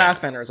Michael Yeah.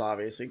 Fassbender is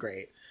obviously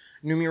great.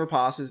 Noomi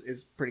Rapace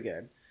is pretty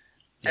good.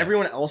 Yeah.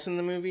 Everyone else in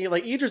the movie,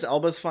 like Idris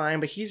Elba's fine,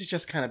 but he's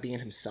just kind of being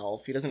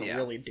himself. He doesn't Yeah.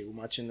 really do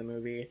much in the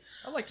movie.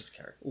 I liked his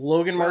character.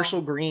 Logan Well-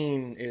 Marshall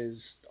Green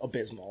is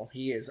abysmal.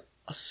 He is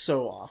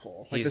so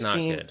awful. Like He's the not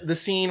scene, good. the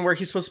scene where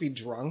he's supposed to be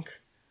drunk,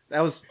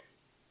 that was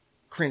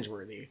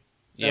cringeworthy.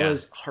 That Yeah.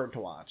 was hard to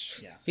watch.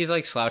 Yeah. He's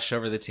like slouched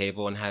over the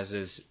table and has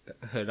his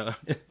hood on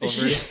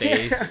over his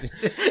face.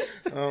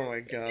 Oh my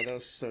god, that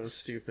was so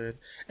stupid.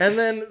 And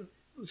then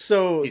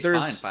so He's there's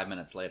fine 5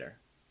 minutes later.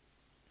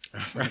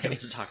 He Right.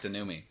 goes to talk to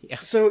Numi.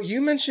 so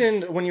you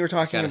mentioned when you were He's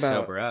talking gotta about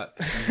sober up.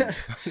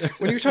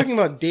 when you were talking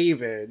about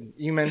David,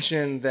 you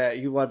mentioned that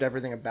you loved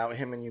everything about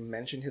him, and you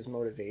mentioned his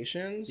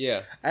motivations.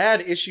 Yeah. I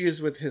had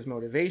issues with his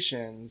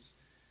motivations.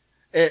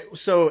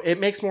 So it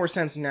makes more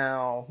sense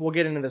now. We'll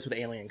get into this with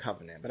Alien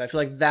Covenant, but I feel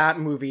like that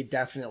movie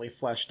definitely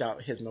fleshed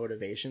out his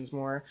motivations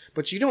more.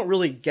 But you don't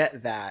really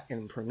get that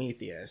in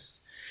Prometheus.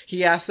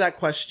 He asked that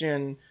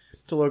question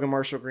to Logan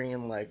Marshall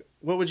Green, like,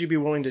 "What would you be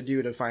willing to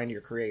do to find your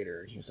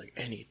creator?" And he was like,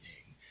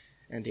 "Anything."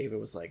 And David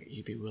was like,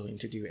 "You'd be willing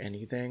to do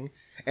anything?"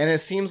 And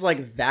it seems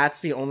like that's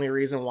the only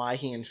reason why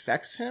he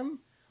infects him.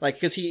 Like,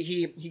 because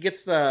he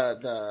gets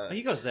the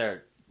He goes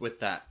there with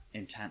that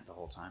intent the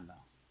whole time, though.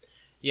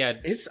 Yeah.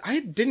 I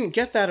didn't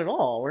get that at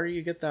all. Where do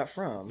you get that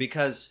from?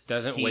 Because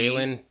Doesn't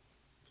Waylon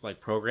like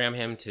program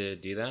him to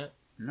do that?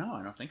 No,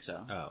 I don't think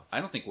so. Oh.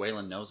 I don't think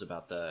Waylon knows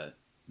about the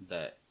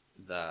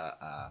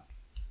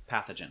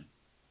pathogen.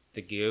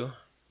 The goo?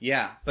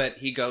 Yeah, but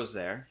he goes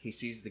there. He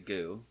sees the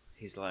goo.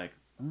 He's like,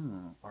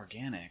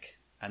 organic.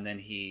 And then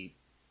he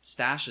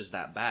stashes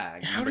that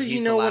bag. How Remember, did he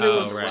he's know the what last it one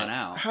was? to Right. run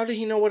out. How did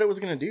he know what it was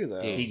going to do,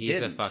 though? Dude, He he's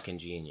didn't. a fucking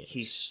genius.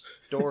 He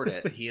stored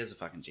it. He is a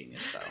fucking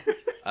genius,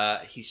 though.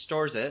 He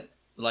stores it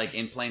like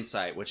in plain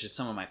sight, which is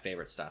some of my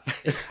favorite stuff.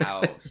 It's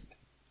how,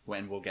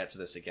 when we'll get to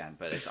this again,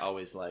 but it's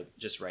always like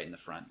just right in the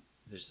front.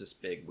 There's this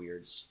big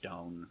weird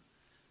stone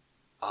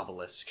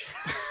obelisk.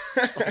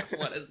 It's like,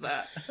 what is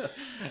that?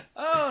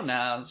 Oh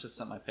no, it's just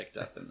something I picked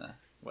up in the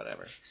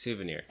whatever.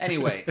 Souvenir.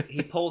 Anyway,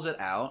 he pulls it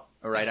out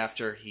right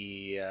after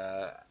he,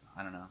 I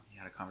don't know, he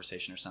had a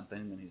conversation or something,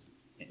 and then he's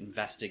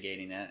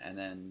investigating it, and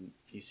then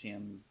you see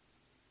him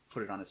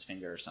put it on his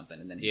finger or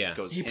something, and then he Yeah.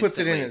 goes He puts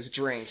it in instantly- his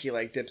drink. He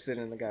like dips it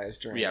in the guy's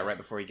drink. Yeah, right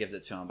before he gives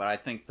it to him. But I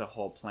think the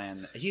whole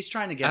plan, he's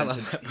trying to get I him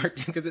love to... that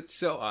part because it's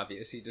so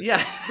obvious. He just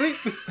Yeah.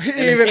 He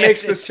even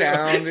makes the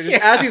sound. It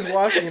just, as he's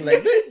walking,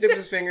 like dips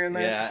his finger in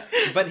there.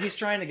 Yeah, but he's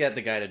trying to get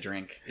the guy to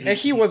drink. And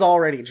he was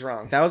already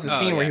drunk. That was the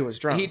scene where he was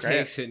drunk. He right?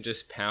 takes it and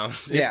just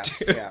pounds it. Yeah,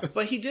 too. yeah.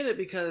 But he did it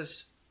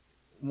because,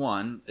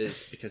 one,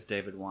 is because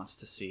David wants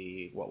to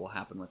see what will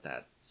happen with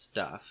that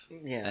stuff.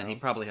 Yeah. And he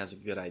probably has a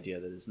good idea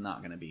that it's not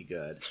going to be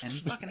good. And he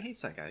fucking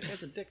hates that guy. He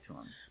has a dick to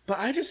him. But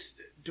I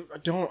just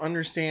don't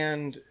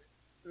understand.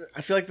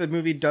 I feel like the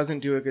movie doesn't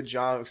do a good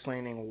job of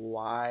explaining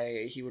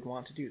why he would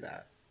want to do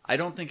that. I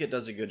don't think it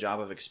does a good job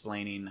of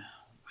explaining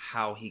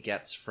how he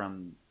gets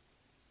from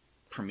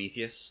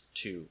Prometheus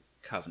to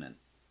Covenant.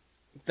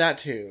 That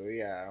too,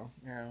 yeah.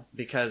 Yeah.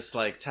 Because,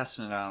 like,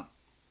 testing it out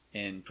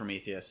in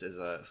Prometheus is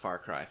a far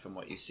cry from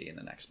what you see in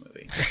the next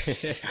movie.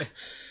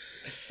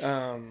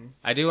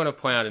 I do want to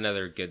point out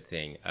another good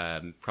thing.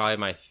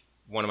 Probably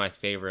one of my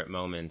favorite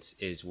moments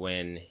is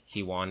when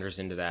he wanders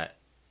into that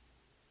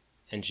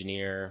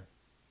engineer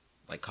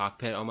like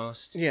cockpit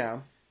almost,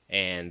 Yeah.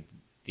 and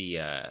the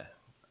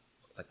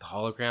like the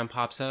hologram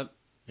pops up.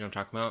 You know what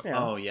I'm talking about?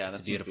 Yeah. Oh, yeah, It's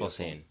that's a beautiful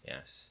scene.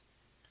 Yes.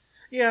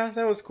 Yeah,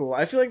 that was cool.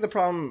 I feel like the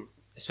problem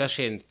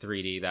especially in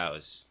 3D,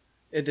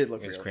 It did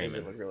look It was it creaming.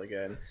 did look really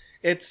good.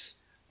 It's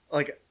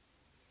like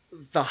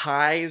the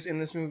highs in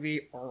this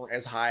movie aren't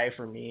as high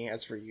for me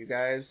as for you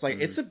guys. Like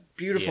it's a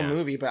beautiful Yeah.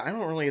 movie, but I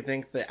don't really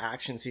think the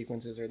action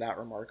sequences are that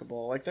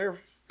remarkable. Like they're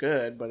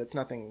good, but it's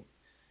nothing.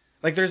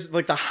 Like there's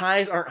like the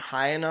highs aren't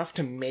high enough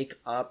to make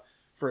up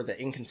for the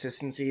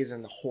inconsistencies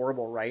and the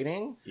horrible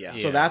writing. Yeah.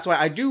 Yeah. So that's why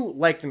I do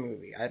like the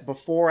movie.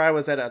 Before I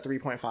was at a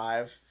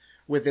 3.5.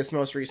 With this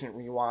most recent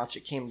rewatch,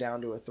 it came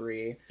down to a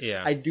 3.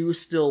 yeah. I do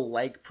still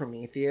like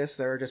Prometheus.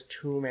 There are just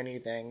too many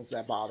things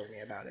that bother me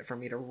about it for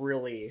me to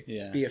really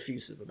Yeah. be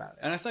effusive about it.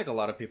 And I think a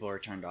lot of people are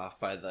turned off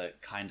by the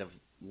kind of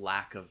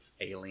lack of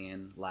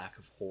alien, lack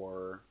of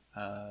horror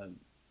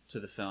to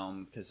the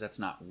film, because that's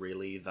not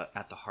really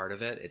at the heart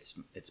of it.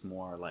 It's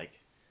more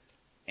like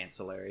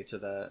ancillary to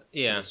the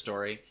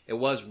story. It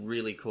was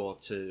really cool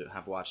to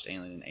have watched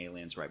Alien and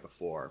Aliens right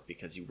before,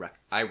 because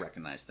I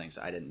recognized things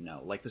I didn't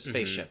know, like the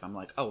spaceship. I'm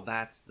like, oh,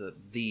 that's the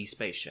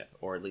spaceship,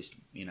 or at least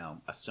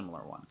a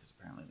similar one, because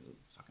apparently there's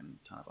a fucking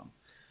ton of them.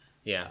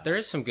 Yeah, there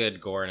is some good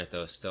gore in it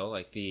though. Still,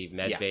 like the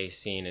med bay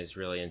scene is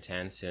really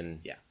intense, and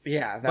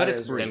Yeah, But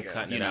it's is brief, really them good.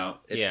 cutting it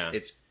out.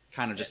 It's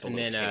kind of just a and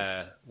little then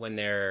taste. when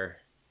they're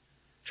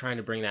trying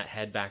to bring that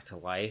head back to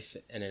life,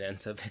 and it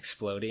ends up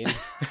exploding.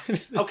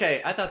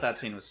 Okay, I thought that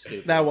scene was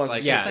stupid. That It's was a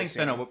like, stupid this thing's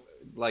scene.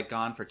 been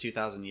gone for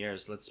 2,000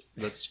 years. Let's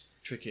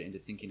trick it into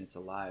thinking it's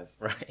alive.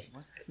 Right.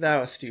 What? That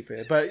was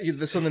stupid. But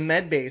so the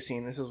med bay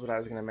scene, this is what I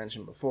was going to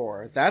mention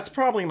before. That's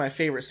probably my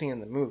favorite scene in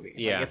the movie.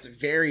 Yeah. Like, it's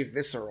very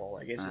visceral.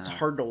 Like it's Uh-huh.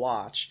 hard to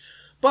watch.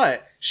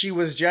 But she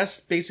was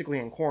just basically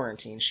in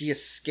quarantine. She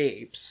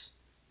escapes.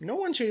 No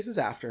one chases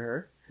after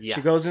her. Yeah.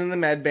 She goes into the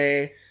med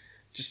bay,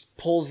 just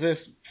pulls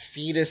this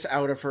fetus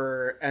out of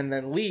her, and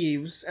then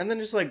leaves, and then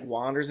just like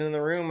wanders into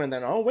the room, and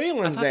then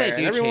Wayland's I thought there, they and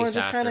do everyone's chase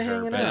just after kind of her,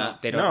 hanging but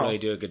out. they don't No. really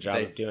do a good job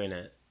They- of doing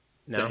it.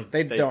 No,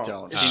 They They don't.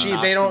 don't. She She they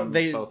knocks don't. them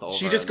They both over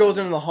she just and goes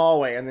then- into the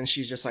hallway, and then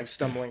she's just like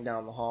stumbling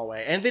down the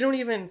hallway, and they don't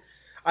even.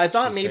 I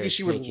thought She's maybe very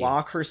she would sneaky.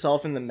 lock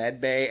herself in the med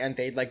bay, and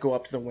they'd like go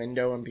up to the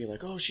window and be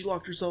like, "Oh, she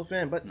locked herself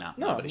in," but No,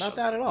 no, nobody not shows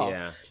that up. at all.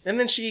 yeah, And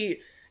then she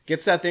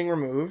gets that thing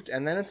removed,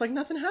 and then it's like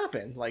nothing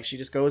happened. Like she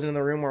just goes into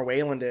the room where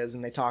Wayland is,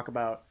 and they talk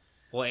about.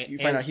 well, You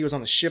find and- out he was on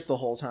the ship the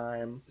whole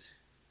time.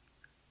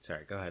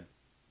 sorry, go ahead.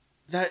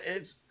 That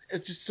it's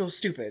just so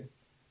stupid.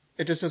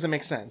 It just doesn't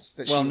make sense.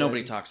 That Well, she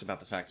nobody would- talks about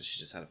the fact that she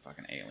just had a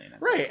fucking alien.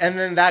 Right, and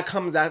then that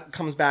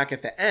comes back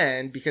at the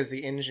end because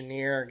the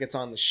engineer gets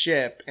on the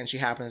ship and she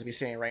happens to be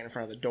standing right in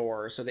front of the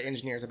door. So the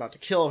engineer is about to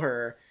kill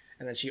her,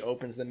 and then she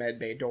opens the med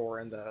bay door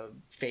and the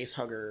face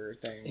hugger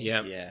thing.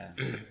 Yep. Yeah.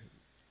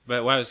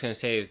 But what I was going to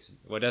say is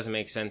what doesn't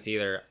make sense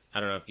either. I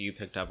don't know if you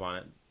picked up on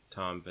it,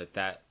 Tom, but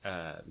that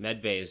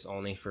med bay is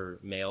only for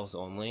males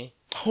only.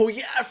 Oh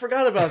yeah, I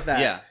forgot about that.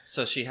 Yeah.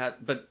 So she had,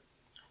 but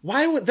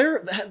Why would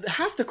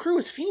half the crew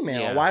is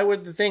female? Yeah. Why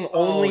would the thing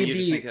oh, only you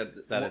just be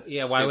think that it's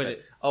yeah, why would stupid.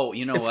 it- Oh,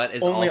 you know it's what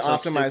is only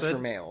also optimized stupid?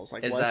 for males?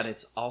 Like Is what? that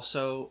it's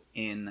also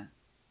in.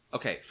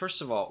 Okay,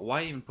 first of all,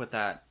 why even put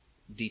that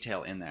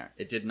detail in there?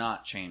 It did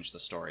not change the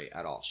story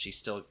at all. She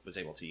still was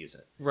able to use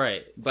it.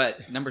 Right.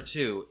 But number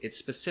two, it's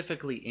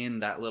specifically in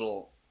that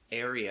little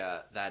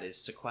area that is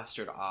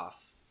sequestered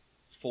off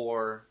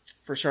for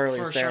for Charlize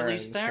for Charlize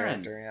Theron's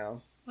Theron. character? Yeah.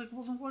 like.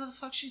 Well, then what the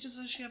fuck? Does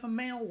she have a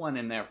male one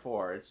in there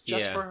for? It's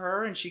just Yeah. for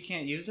her, and she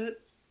can't use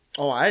it.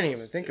 Oh, I didn't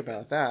even think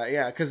about that.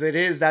 Yeah, because it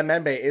is that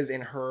med bay is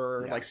in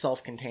her Yeah. like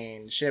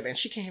self-contained ship, and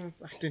she can't even.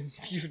 I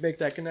didn't even make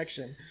that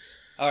connection.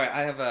 All right,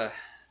 I have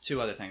two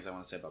other things I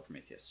want to say about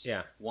Prometheus.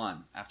 Yeah.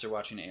 One, after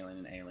watching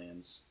Alien and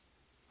Aliens,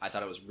 I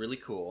thought it was really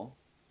cool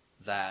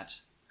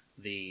that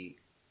the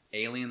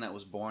alien that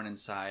was born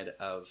inside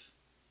of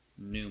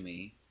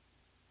Numi,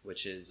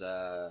 which is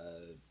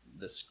the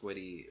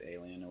squiddy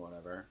alien or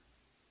whatever,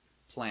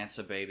 plants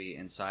a baby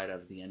inside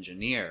of the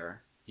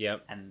engineer,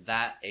 Yep. and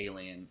that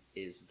alien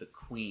is the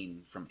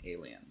queen from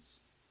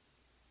Aliens.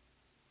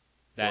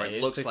 That or it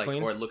is looks the like,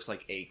 queen? or it looks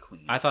like a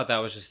queen. I thought that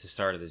was just the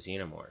start of the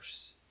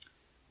xenomorphs.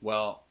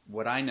 Well,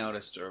 what I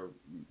noticed, or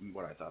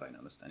what I thought I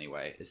noticed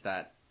anyway, is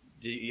that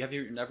have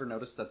you never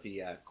noticed that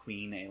the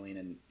queen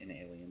alien in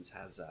Aliens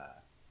has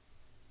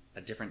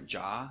a different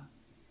jaw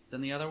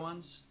than the other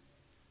ones?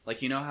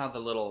 Like, you know how the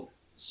little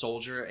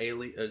soldier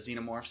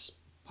xenomorphs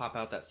pop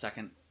out that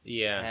second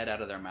Yeah. head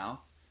out of their mouth?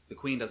 The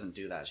queen doesn't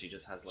do that. She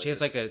just has like She has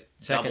this- like a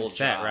second double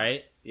set, jaw.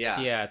 right?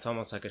 yeah. Yeah, it's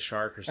almost like a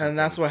shark or something. And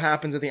that's what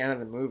happens at the end of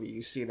the movie.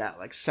 You see that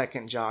like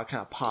second jaw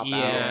kind of pop Yeah.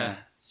 out. Yeah.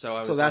 So I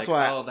was So that's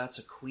like, why- oh, that's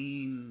a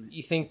queen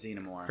You think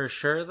xenomorph. for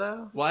sure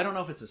though? Well, I don't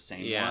know if it's the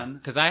same Yeah, one.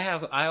 because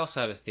I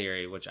also have a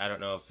theory, which I don't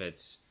know if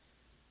it's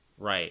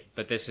right,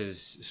 but this is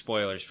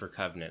spoilers for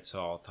Covenant, so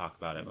I'll talk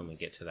about it when we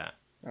get to that.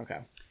 Okay.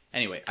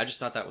 Anyway, I just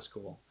thought that was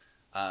cool.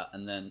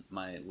 And then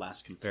my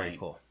last Very complaint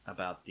cool.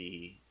 about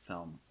the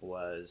film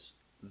was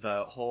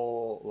the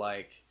whole,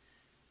 like,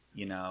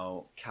 you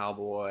know,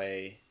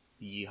 cowboy,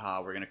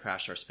 yeehaw, we're going to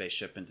crash our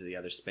spaceship into the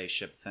other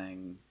spaceship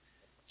thing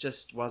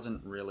just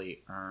wasn't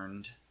really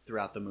earned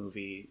throughout the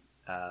movie.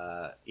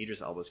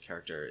 Idris Elba's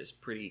character is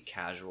pretty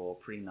casual,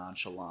 pretty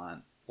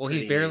nonchalant. Well,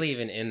 he's barely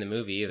even in the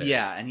movie either.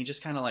 Yeah, and he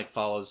just kind of like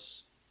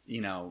follows,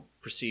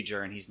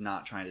 procedure, and he's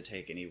not trying to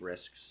take any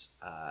risks.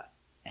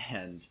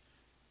 And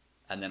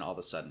then all of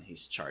a sudden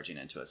he's charging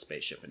into a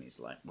spaceship, and he's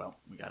like, "Well,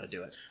 we got to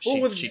do it."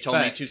 She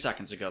told me 2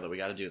 seconds ago that we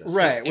got to do this.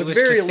 Right, with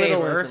very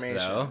little information.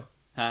 Though.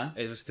 Huh?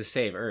 It was to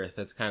save Earth.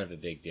 That's kind of a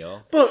big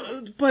deal.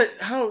 But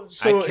how?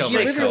 So he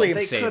literally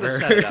they could have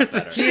set it up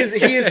better. he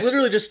is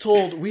literally just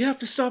told, we have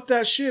to stop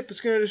that ship. It's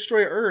going to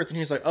destroy Earth. And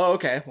he's like, oh,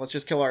 okay, let's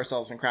just kill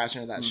ourselves and crash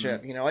into that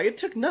ship. Like it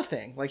took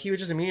nothing. Like he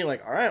was just immediately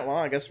like, all right, well,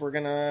 I guess we're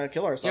gonna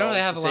kill ourselves. You don't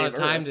really have a lot of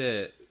time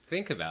to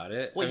think about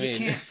it. Well, you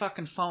can't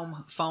fucking phone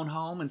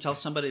home and tell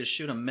somebody to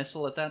shoot a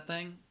missile at that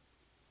thing,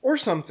 or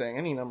something.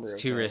 Any number. It's of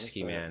too things,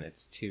 risky, man.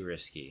 It's too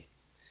risky.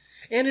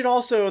 And it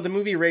also, the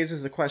movie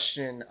raises the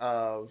question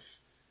of,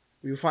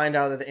 we find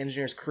out that the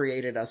engineers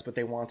created us, but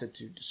they wanted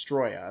to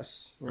destroy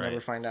us. We never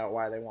find out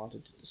why they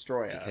wanted to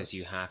destroy us. Because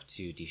you have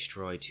to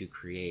destroy to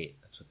create.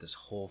 That's what this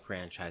whole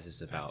franchise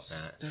is about,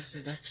 Matt.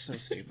 That's so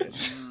stupid.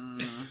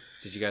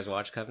 Did you guys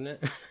watch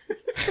Covenant?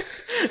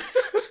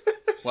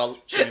 Well,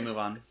 should we move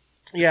on?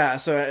 Yeah,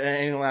 so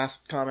any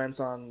last comments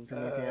on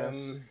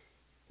Prometheus? It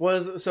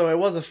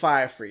was a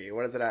 5 for you.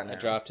 What is it at now? I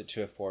dropped it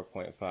to a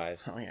 4.5.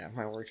 Oh yeah,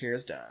 my work here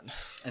is done.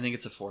 I think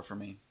it's a 4 for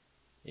me.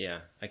 Yeah,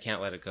 I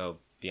can't let it go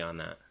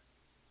beyond that.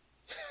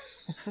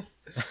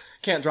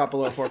 Can't drop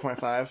below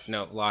 4.5.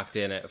 No, locked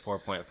in at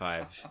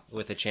 4.5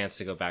 with a chance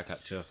to go back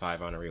up to a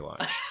 5 on a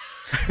rewatch.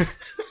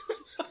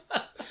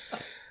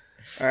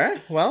 All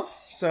right, well,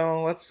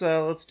 so let's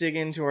dig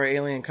into our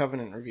Alien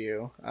Covenant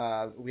review.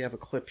 We have a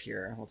clip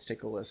here. Let's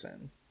take a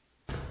listen.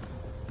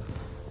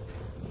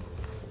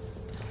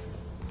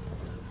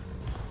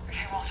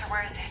 Okay, Walter,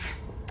 where is it?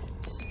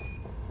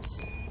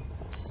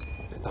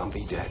 It's on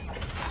B deck,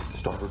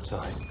 starboard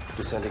side,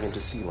 descending into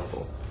sea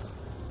level.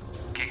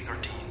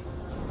 K-13.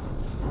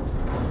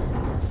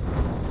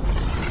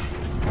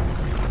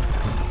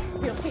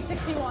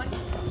 COC-61.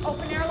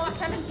 Open airlock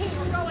 17.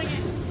 We're going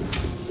in.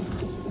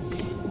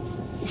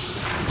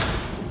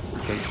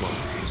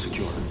 K-12,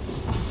 secure.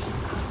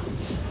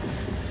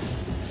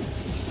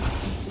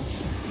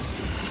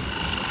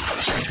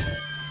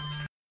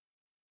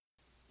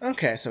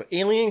 Okay, so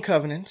Alien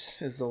Covenant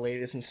is the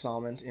latest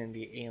installment in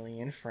the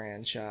Alien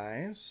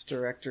franchise.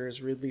 Director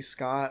is Ridley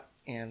Scott,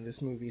 and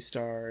this movie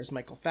stars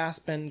Michael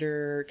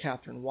Fassbender,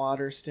 Catherine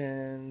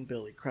Waterston,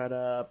 Billy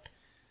Crudup,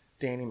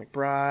 Danny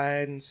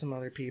McBride, and some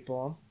other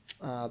people.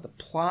 The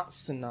plot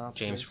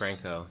synopsis... James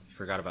Franco. You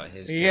forgot about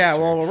his character. Yeah,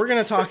 well, we're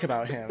going to talk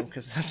about him,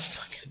 because that's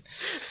fucking...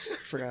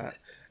 forgot.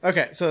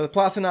 Okay, so the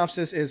plot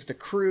synopsis is the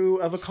crew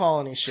of a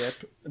colony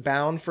ship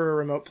bound for a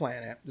remote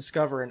planet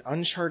discover an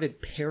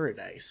uncharted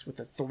paradise with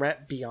a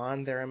threat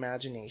beyond their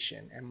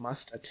imagination and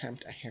must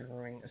attempt a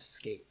harrowing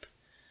escape.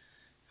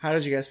 How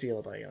did you guys feel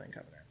about Alien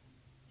Covenant?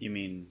 You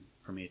mean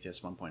Prometheus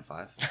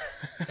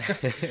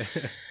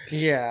 1.5?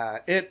 Yeah,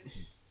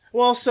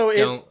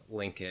 don't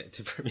link it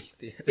to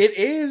Prometheus. It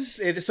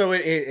is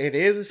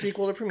a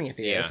sequel to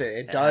Prometheus. Yeah.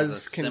 It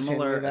does continue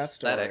that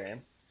aesthetic.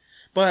 story.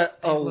 But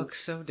it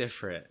looks so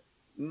different.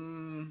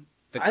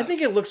 I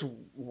think it looks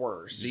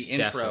worse. The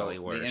Definitely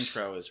worse. The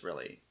intro is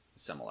really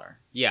similar.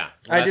 Yeah,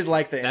 I did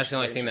like the intro. That's the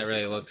only thing that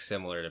really sequence. looks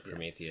similar to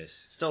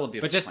Prometheus. Still a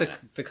beautiful But just planet.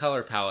 the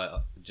color palette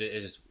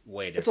is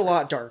way different. It's a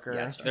lot darker.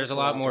 Yeah, it's dark. There's a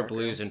lot more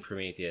blues in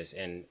Prometheus,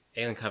 and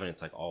Alien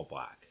Covenant's like all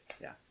black.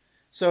 Yeah.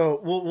 So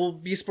we'll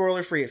be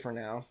spoiler free for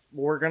now.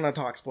 We're gonna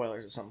talk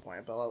spoilers at some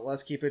point, but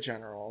let's keep it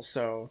general.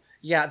 So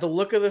yeah, the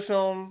look of the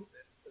film,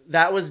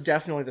 that was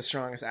definitely the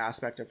strongest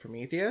aspect of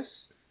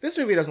Prometheus. This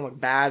movie doesn't look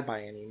bad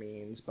by any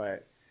means,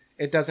 but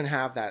it doesn't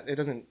have that. It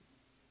doesn't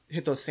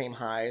hit those same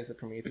highs that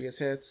Prometheus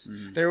hits.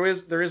 Mm-hmm. There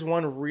is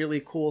one really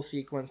cool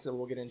sequence that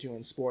we'll get into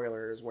in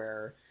spoilers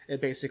where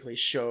it basically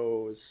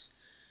shows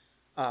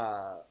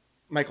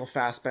Michael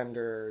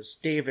Fassbender's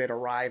David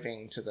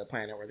arriving to the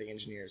planet where the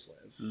engineers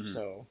live. Mm-hmm.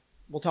 So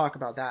we'll talk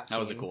about that scene. That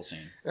was a cool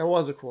scene. That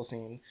was a cool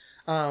scene.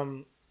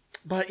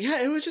 But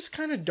yeah, it was just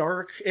kind of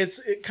dark.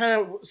 It's kind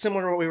of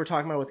similar to what we were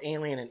talking about with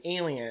Alien and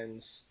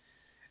Aliens.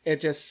 It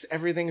just,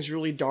 everything's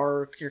really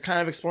dark. You're kind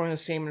of exploring the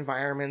same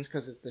environments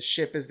because the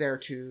ship is there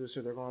too,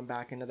 so they're going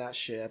back into that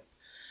ship.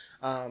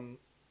 The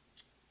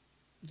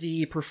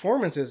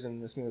performances in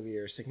this movie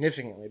are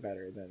significantly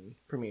better than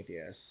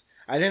Prometheus.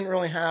 I didn't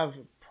really have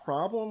a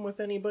problem with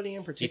anybody in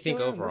Do you particular.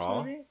 think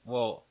overall?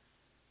 Well,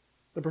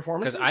 the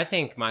performances? because I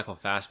think Michael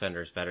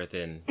Fassbender is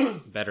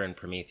better in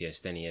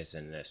Prometheus than he is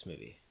in this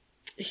movie.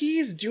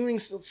 He's doing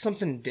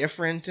something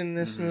different in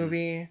this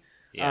movie.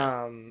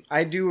 Yeah.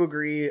 I do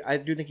agree. I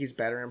do think he's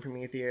better in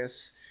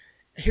Prometheus.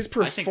 His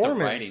performance... I think the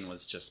writing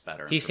was just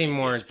better. He seemed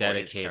more Prometheus for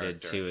his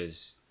dedicated character. to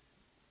his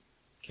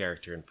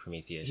character in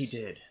Prometheus. He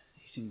did.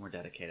 He seemed more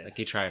dedicated. Like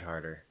he tried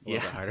harder. A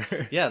little bit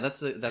harder. Yeah,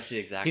 that's the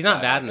exact. He's not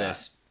vibe bad in I got.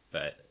 this,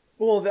 but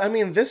Well, I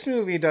mean, this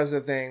movie does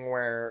a thing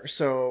where...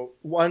 So,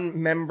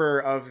 one member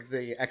of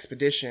the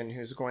expedition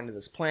who's going to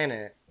this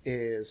planet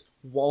is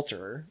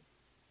Walter,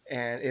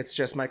 and it's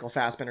just Michael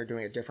Fassbender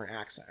doing a different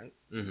accent.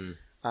 mm-hmm.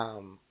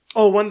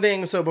 Oh, one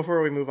thing. So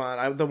before we move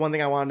on, the one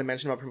thing I wanted to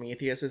mention about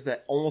Prometheus is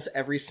that almost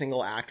every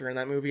single actor in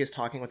that movie is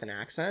talking with an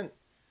accent.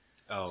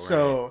 Oh, right.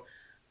 So,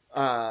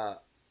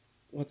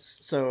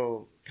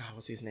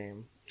 what's his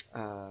name?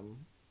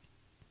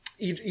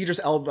 Idris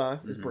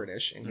Elba is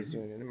British, and he's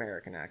doing an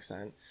American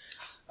accent.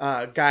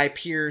 Guy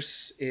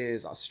Pearce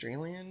is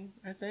Australian,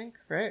 I think.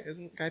 Right?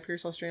 Isn't Guy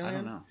Pearce Australian? I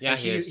don't know. Yeah,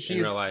 he is in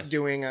real life. He's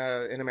doing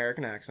an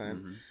American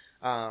accent.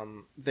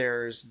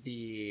 There's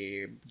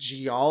the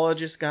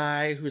geologist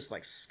guy who's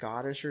like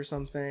Scottish or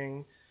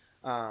something.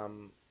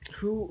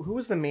 Who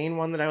was the main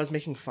one that I was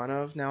making fun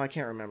of? Now I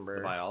can't remember.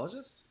 The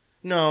biologist?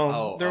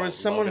 No, there was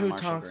someone Logan who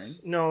Marshall talks.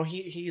 Green? No,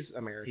 he's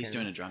American. He's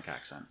doing a drunk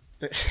accent.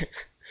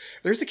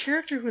 There's a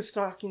character who is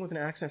talking with an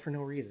accent for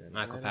no reason.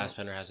 Michael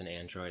Fassbender has an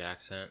android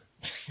accent.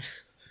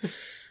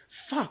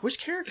 Fuck, which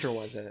character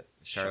was it?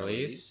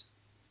 Charlize?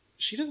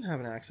 She doesn't have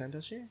an accent,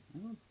 does she? I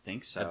don't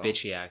think so. A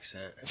bitchy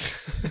accent.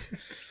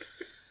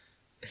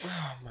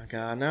 Oh my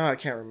god, now I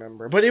can't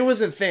remember. But it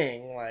was a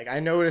thing. Like, I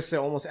noticed that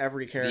almost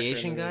every character. The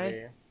Asian in the guy?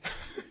 movie.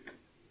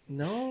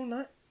 No,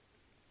 not.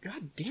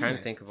 God damn Trying it.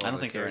 to think of all I don't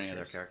the think there are any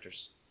other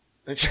characters.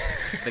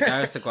 characters. The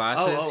guy with the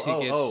glasses.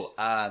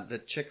 The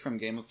chick from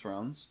Game of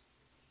Thrones.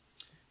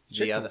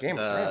 Chick from Game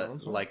of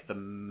Thrones? What? Like the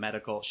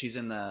medical. She's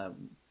in the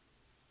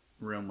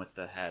room with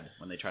the head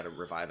when they try to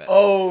revive it.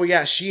 Oh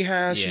yeah, she's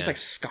like Yeah.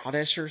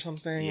 Scottish or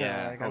something.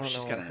 yeah. Like, I don't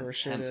She's know got what an her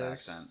shit intense is.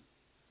 accent.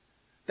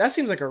 That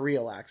seems like a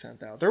real accent,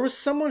 though. There was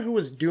someone who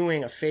was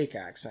doing a fake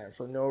accent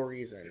for no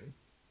reason.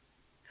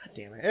 God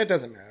damn it. It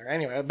doesn't matter.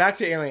 Anyway, back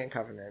to Alien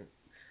Covenant.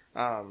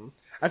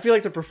 I feel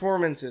like the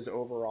performances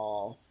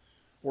overall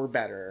were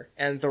better.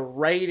 And the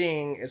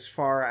writing, as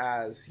far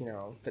as,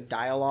 the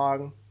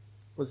dialogue,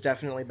 was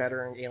definitely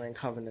better in Alien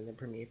Covenant than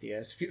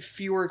Prometheus.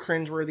 Fewer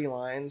cringeworthy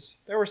lines.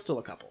 There were still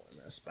a couple in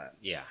this, but...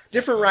 Yeah.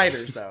 Different definitely.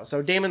 writers, though.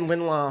 So Damon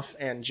Lindelof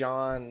and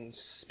John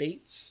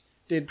Spates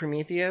did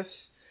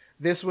Prometheus.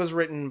 This was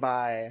written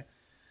by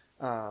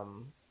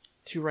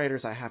two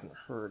writers I haven't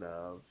heard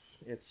of.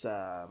 It's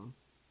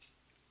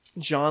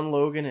John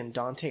Logan and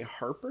Dante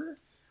Harper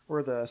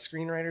were the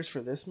screenwriters for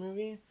this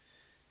movie.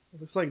 It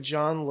looks like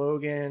John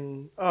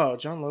Logan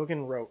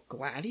wrote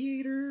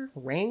Gladiator,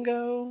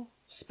 Rango,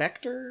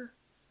 Spectre,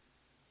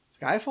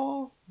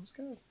 Skyfall. That's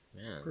got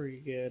Man, pretty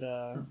good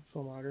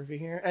filmography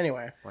here.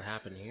 Anyway. what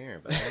happened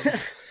here? But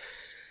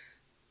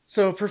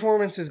So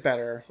performance is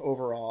better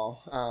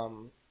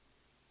overall.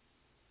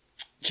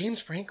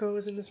 James Franco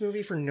is in this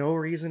movie for no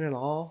reason at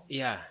all.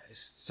 yeah, it's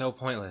so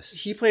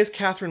pointless. He plays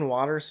Catherine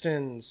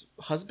Waterston's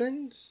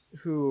husband,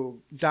 who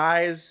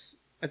dies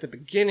at the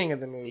beginning of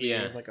the movie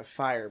Yeah. as like a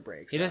fire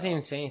breaks He doesn't out.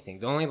 even say anything.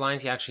 The only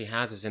lines he actually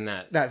has is in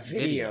that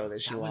video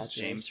that she That was watches.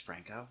 James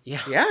Franco.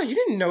 Yeah. Yeah, you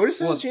didn't notice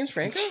that Well, was James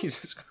Franco?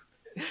 Jesus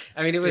Christ.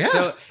 I mean, it was Yeah.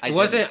 so. I It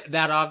wasn't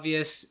that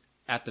obvious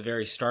at the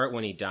very start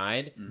when he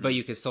died, but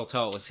you could still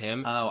tell it was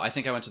him. Oh, I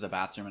think I went to the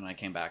bathroom and I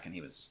came back and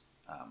he was.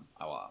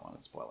 I wanted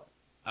to spoil it.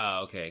 Oh,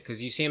 okay.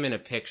 Because you see him in a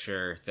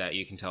picture that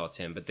you can tell it's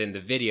him, but then the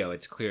video,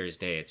 it's clear as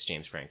day. It's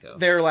James Franco.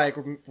 They're like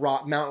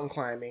mountain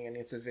climbing, and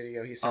it's a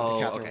video he sent to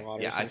Catherine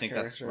Waterston's Yeah, I think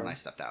that's character. when I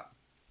stepped out.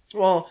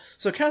 Well,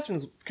 so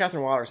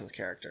Catherine Waterston's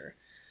character,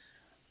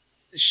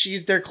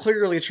 they're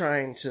clearly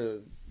trying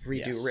to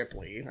redo Yes.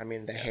 Ripley. I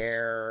mean, the Yes.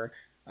 hair.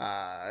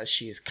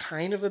 She's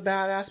kind of a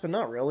badass, but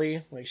not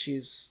really. Like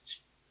She's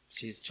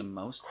the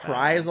most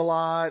cries badass. a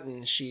lot,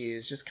 and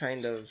she's just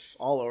kind of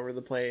all over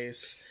the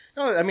place.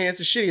 No, I mean, it's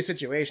a shitty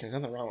situation.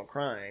 There's nothing wrong with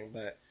crying,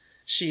 but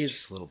she's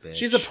Just a little bitch.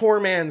 she's a poor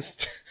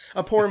man's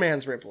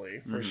Ripley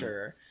for Mhm.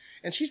 sure.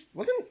 And she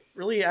wasn't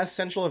really as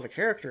central of a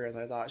character as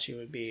I thought she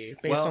would be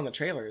based Well, on the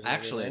trailers. and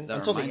Actually, everything, that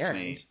until the reminds end.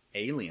 me,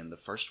 Alien, the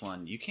first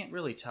one, you can't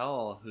really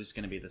tell who's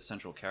going to be the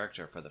central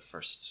character for the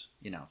first,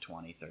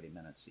 20, 30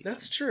 minutes. Even.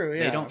 That's true.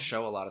 Yeah, They don't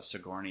show a lot of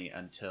Sigourney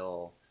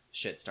until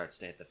shit starts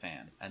to hit the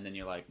fan. And then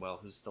you're like, well,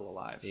 who's still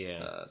alive?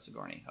 Yeah.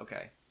 Sigourney.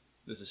 Okay.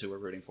 This is who we're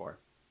rooting for.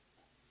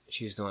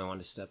 She was the only one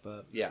to step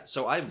up. Yeah,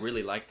 so I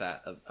really like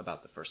that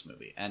about the first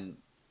movie. And,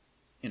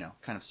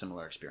 kind of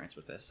similar experience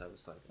with this. I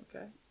was like,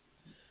 okay,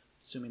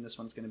 assuming this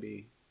one's going to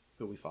be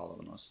who we follow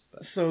the most.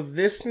 But So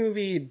this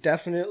movie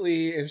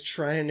definitely is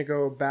trying to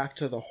go back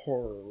to the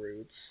horror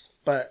roots,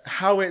 but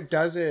how it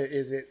does it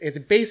is it's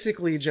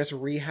basically just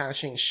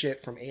rehashing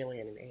shit from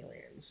Alien and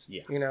Aliens.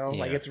 Yeah.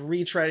 Like Yeah. it's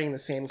retreading the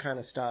same kind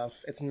of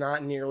stuff. It's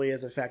not nearly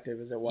as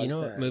effective as it was. You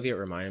know then. what movie it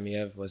reminded me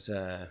of was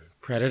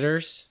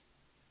Predators.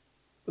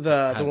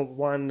 The How-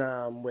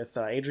 one with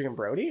Adrian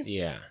Brody.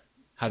 Yeah,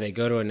 how they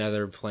go to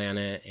another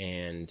planet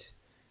and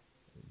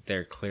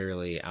they're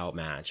clearly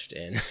outmatched.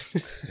 And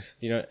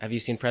have you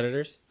seen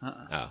Predators?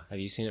 uh-uh. Oh, have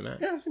you seen it, Matt?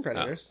 Yeah, I've seen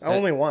Predators. Oh,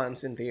 Only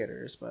once in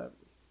theaters, but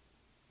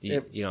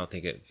You don't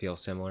think it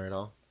feels similar at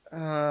all?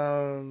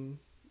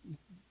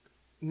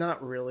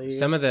 not really.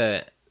 Some of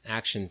the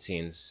action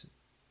scenes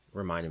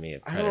reminded me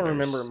of I Predators. don't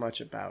remember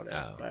much about it,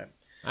 Oh. but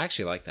I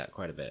actually like that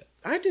quite a bit.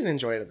 I did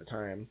enjoy it at the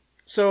time.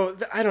 So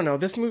I don't know.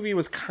 This movie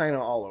was kind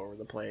of all over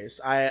the place.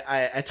 I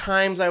at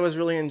times I was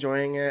really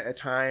enjoying it. At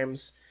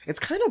times it's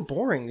kind of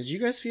boring. Did you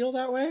guys feel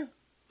that way?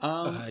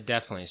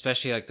 Definitely,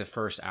 especially like the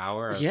first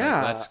hour. I was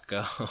Yeah. like, let's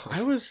go.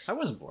 I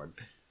wasn't bored.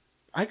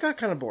 I got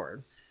kind of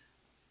bored.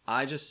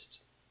 I don't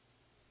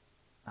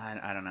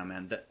know,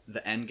 man.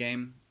 The end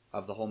game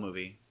of the whole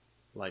movie,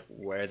 like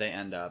where they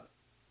end up,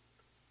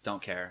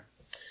 don't care.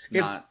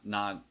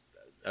 Not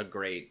a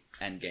great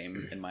end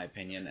game in my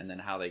opinion, and then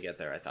how they get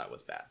there I thought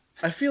was bad.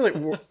 I feel like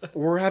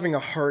we're having a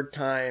hard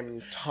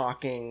time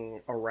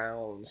talking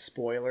around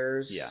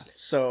spoilers. Yeah.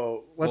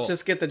 So let's Well,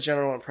 just get the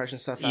general impression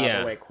stuff out of yeah.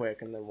 the way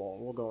quick, and then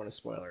we'll go into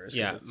spoilers. 'cause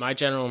Yeah, my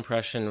general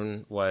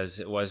impression was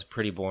it was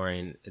pretty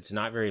boring. It's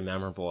not very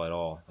memorable at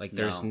all. Like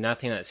there's No.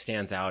 nothing that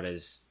stands out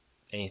as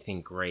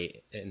anything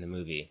great in the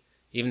movie.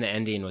 Even the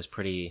ending was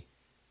pretty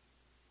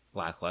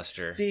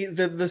lackluster.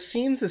 the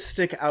scenes that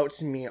stick out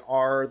to me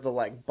are the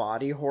like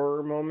body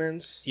horror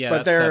moments. Yeah,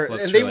 but that stuff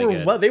looks and they really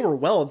were good. they were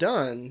well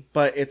done,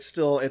 but it's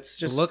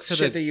just looks of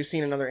shit the- that you've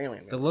seen in other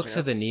Alien movies. The looks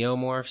of the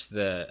neomorphs,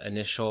 the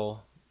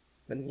initial,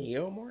 the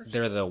neomorphs.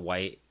 they're the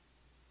white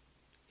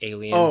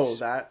aliens. Oh,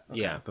 that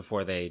okay. Yeah,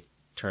 before they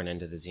turn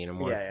into the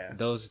xenomorph. Yeah.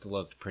 Those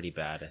looked pretty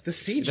bad. The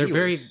CG They're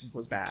very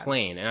was bad.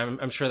 plain,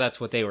 and I'm sure that's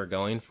what they were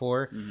going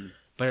for. Mm-hmm.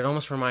 But it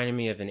almost reminded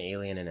me of an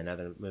alien in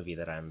another movie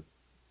that I'm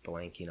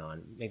blanking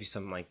on. Maybe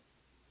something like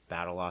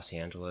Battle Los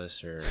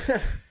Angeles or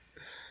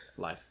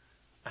Life.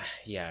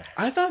 yeah.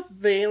 I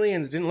thought the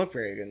aliens didn't look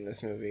very good in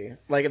this movie.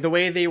 Like the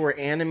way they were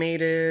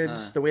animated,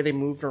 the way they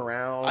moved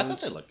around. I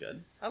thought they looked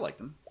good. I liked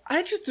them.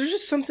 There's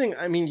just something.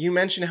 I mean, you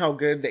mentioned how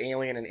good the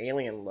alien in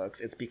Alien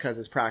looks. It's because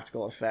it's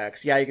practical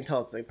effects. Yeah, you can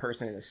tell it's a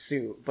person in a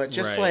suit, but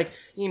just Right. like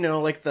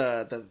like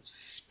the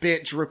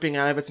spit dripping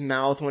out of its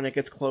mouth when it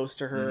gets close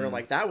to her,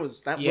 like that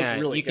looked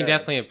really you can good.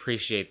 definitely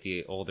appreciate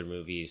the older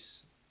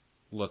movies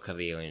look of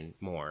the alien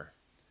more.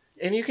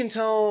 And you can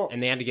tell.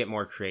 And they had to get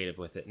more creative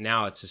with it.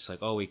 Now it's just like,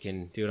 oh, we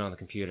can do it on the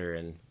computer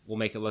and we'll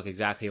make it look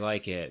exactly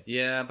like it.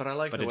 Yeah, but I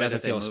like But the it way doesn't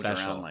that they feel moved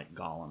special. around like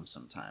Gollum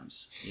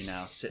sometimes.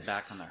 Sit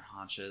back on their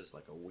haunches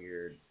like a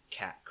weird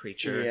cat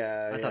creature.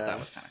 Yeah, I thought yeah. that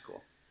was kind of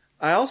cool.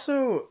 I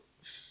also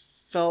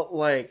felt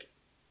like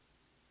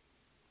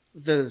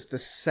the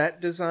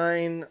set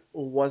design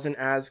wasn't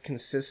as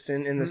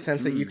consistent in the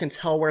sense that you can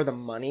tell where the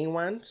money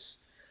went.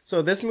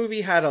 So this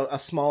movie had a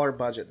smaller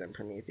budget than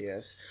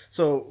Prometheus.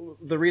 So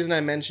the reason I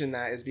mention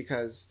that is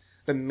because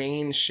the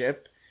main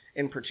ship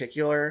in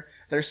particular,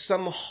 there's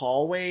some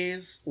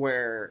hallways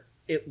where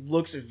it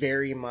looks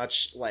very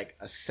much like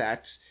a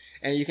set,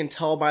 and you can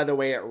tell by the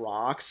way it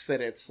rocks that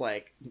it's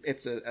like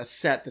it's a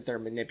set that they're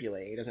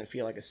manipulating. It doesn't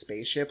feel like a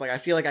spaceship. Like I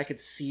feel like I could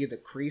see the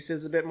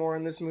creases a bit more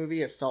in this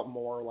movie. It felt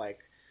more like,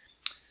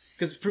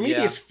 because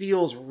Prometheus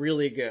feels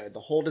really good. The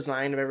whole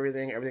design of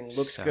everything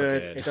looks So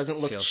good. good. It doesn't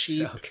look Feels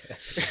cheap.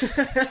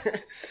 so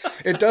good.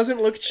 It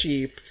doesn't look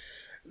cheap.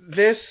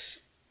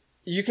 This,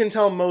 you can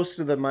tell most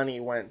of the money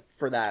went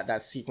for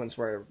that sequence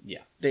where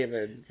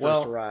David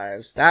first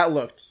arrives. That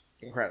looked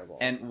incredible.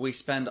 And we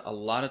spend a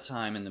lot of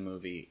time in the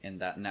movie in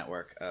that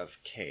network of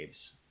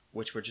caves,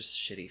 which were just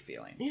shitty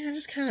feeling. Yeah,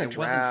 just kind of It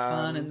wasn't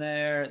fun in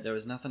there. There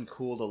was nothing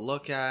cool to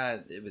look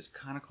at. It was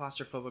kind of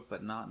claustrophobic,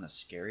 but not in a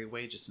scary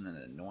way, just in an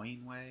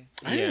annoying way.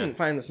 I didn't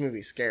find this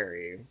movie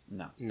scary.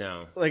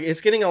 No. Like,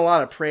 it's getting a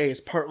lot of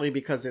praise, partly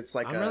because it's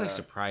like I'm really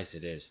surprised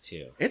it is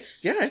too.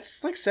 It's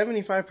like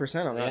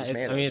 75% on Rotten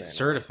Tomatoes. It's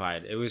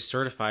certified. It was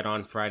certified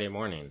on Friday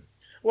morning.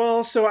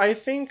 Well, so I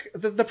think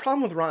the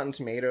problem with Rotten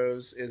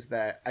Tomatoes is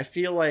that I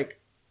feel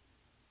like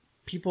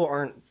people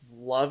aren't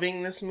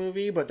loving this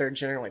movie, but they're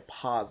generally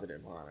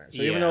positive on it.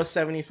 So even though it's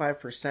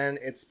 75%,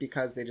 it's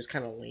because they just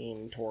kind of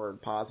lean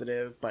toward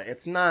positive, but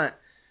it's not.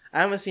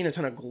 I haven't seen a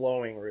ton of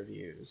glowing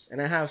reviews,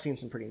 and I have seen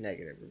some pretty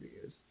negative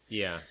reviews.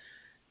 Yeah.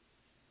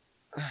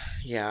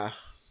 Yeah.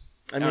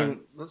 I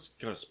mean, let's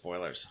go to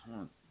spoilers.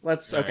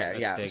 let's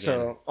dig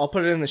so in. I'll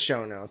put it in the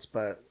show notes,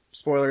 but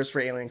spoilers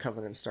for Alien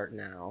Covenant start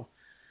now.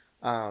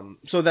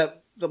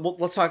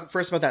 Let's talk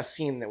first about that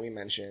scene that we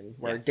mentioned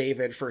where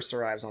David first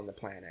arrives on the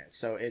planet.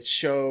 So it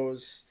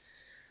shows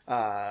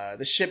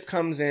the ship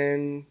comes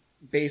in.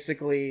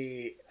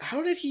 Basically,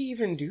 how did he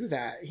even do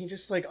that? He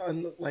just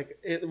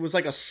it was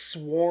like a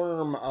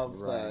swarm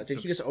of did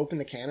he just open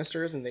the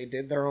canisters and they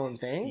did their own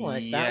thing?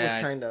 Like that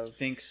was kind of. I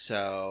think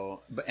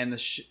so. But and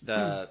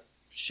the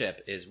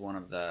ship is one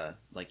of the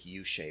like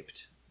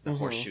U-shaped, the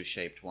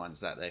horseshoe-shaped ones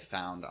that they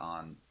found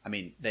on. I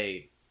mean,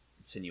 they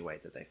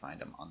insinuate that they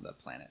find them on the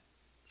planet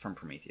from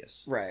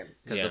Prometheus, Right?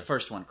 Because the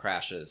first one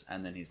crashes,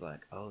 and then he's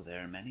like, "Oh,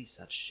 there are many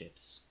such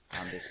ships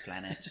on this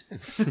planet."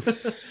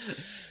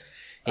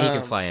 And he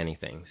can fly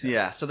anything. So.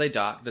 Yeah, so they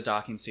dock. The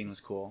docking scene was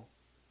cool.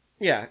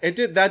 Yeah, it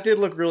did. That did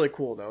look really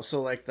cool though. So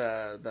like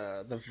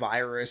the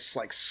virus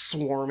like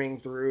swarming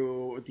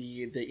through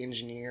the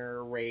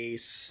engineer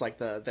race, like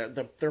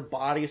their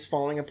bodies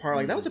falling apart.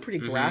 Like that was a pretty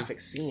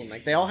graphic scene.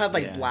 Like they all had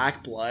like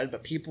black blood,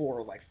 but people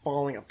were like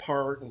falling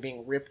apart and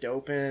being ripped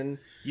open.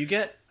 You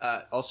get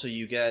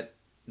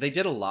they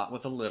did a lot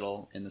with a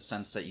little, in the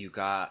sense that you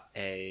got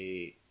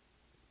a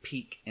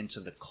peek into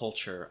the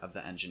culture of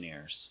the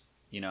engineers.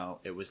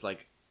 It was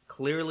like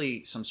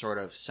clearly some sort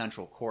of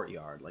central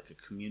courtyard, like a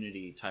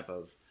community type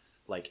of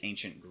like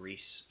ancient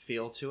Greece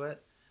feel to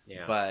it.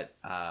 Yeah. but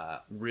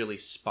really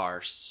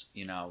sparse,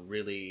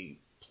 really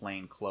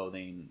plain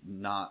clothing.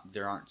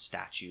 There aren't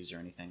statues or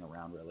anything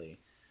around really.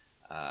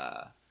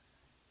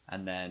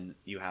 And then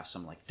you have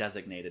some like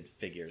designated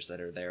figures that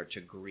are there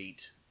to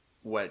greet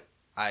what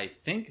I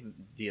think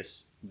the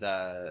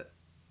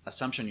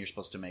assumption you're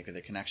supposed to make, or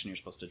the connection you're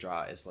supposed to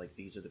draw, is like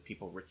these are the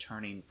people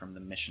returning from the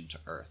mission to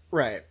Earth.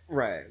 Right.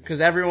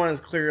 Because everyone is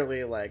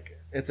clearly like,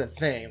 it's a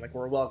thing. Like,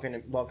 we're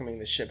welcoming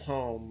the ship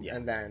home, Yeah.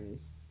 and then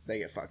they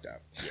get fucked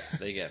up. Yeah,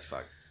 they get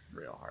fucked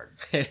real hard.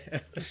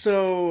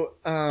 So,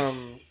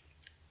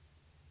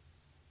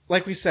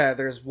 like we said,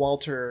 there's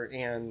Walter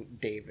and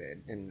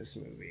David in this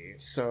movie.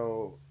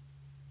 So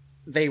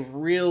they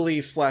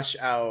really flesh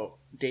out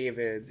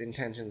David's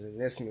intentions in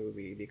this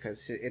movie,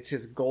 because it's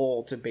his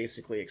goal to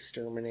basically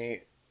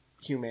exterminate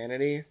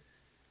humanity,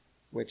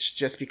 which,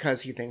 just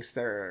because he thinks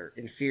they're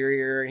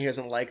inferior and he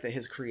doesn't like that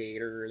his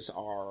creators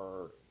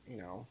are,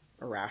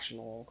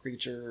 irrational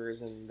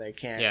creatures and they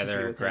can't Yeah, compete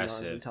they're with him on his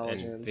aggressive,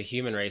 intelligence. and the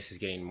human race is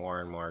getting more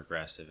and more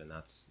aggressive, and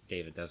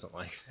David doesn't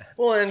like that.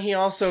 Well, and he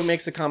also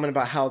makes a comment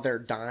about how they're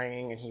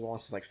dying and he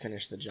wants to like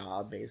finish the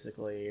job,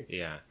 basically.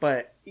 Yeah,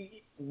 But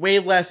way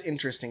less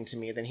interesting to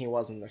me than he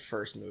was in the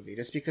first movie,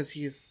 just because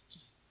he's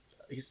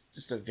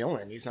just a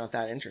villain. He's not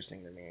that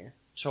interesting to me.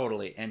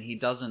 Totally, and he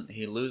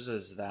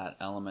loses that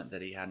element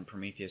that he had in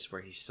Prometheus,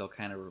 where he still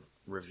kind of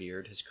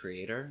revered his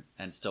creator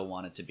and still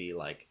wanted to be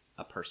like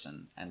a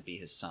person and be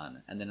his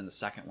son. And then in the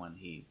second one,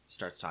 he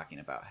starts talking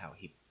about how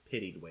he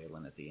pitied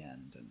Waylon at the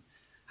end, and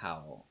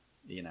how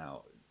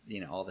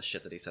all the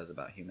shit that he says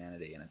about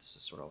humanity, and it's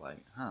just sort of like,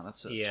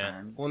 that's a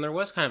turn. Well, and there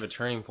was kind of a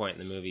turning point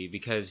in the movie,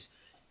 because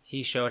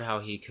he showed how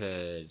he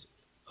could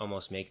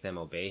almost make them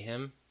obey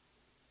him,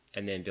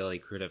 and then Billy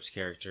Crudup's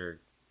character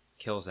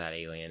kills that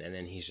alien, and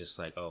then he's just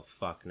like, oh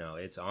fuck no,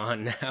 it's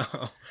on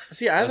now.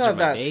 See, I Those are thought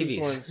my that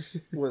babies. sequence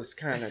was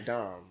kind of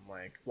dumb.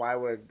 Like, why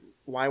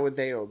would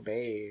they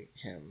obey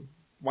him?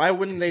 Why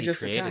wouldn't they He just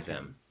created attack them.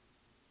 him?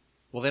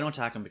 Well, they don't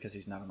attack him because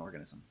he's not an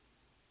organism.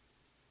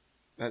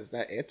 Is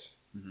that it?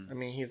 Mhm. I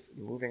mean, he's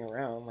moving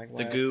around. Like,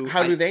 The why- goo-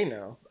 How do I- they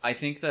know? I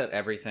think that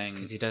everything.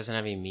 Because he doesn't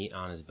have any meat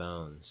on his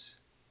bones.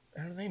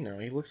 How do they know?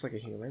 He looks like a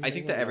human. I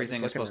think They that don't know, everything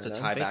just is supposed to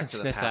looking tie at him. They back can to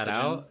the sniff that pathogen.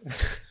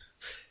 out.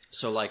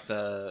 So like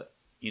the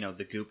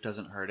goop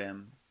doesn't hurt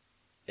him.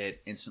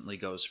 It instantly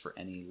goes for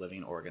any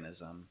living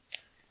organism.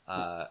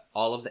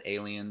 All of the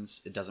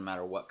aliens, it doesn't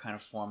matter what kind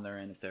of form they're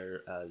in, if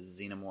they're a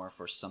xenomorph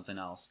or something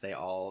else, they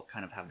all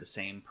kind of have the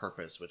same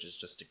purpose, which is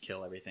just to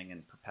kill everything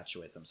and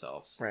perpetuate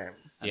themselves. Right.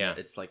 And Yeah.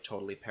 it's like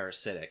totally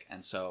parasitic,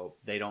 and so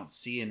they don't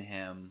see in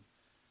him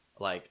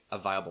like a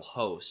viable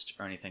host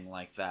or anything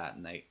like that,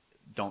 and they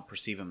don't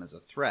perceive him as a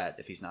threat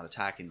if he's not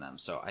attacking them.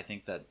 So I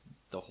think that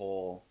the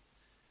whole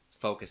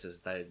focus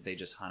is that they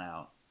just hunt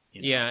out.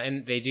 Yeah,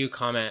 and they do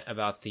comment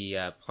about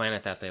the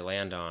planet that they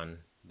land on,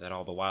 that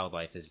all the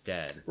wildlife is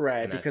dead. Right,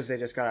 And because they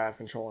that's- just got out of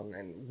control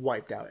and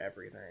wiped out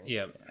everything.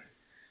 Yep.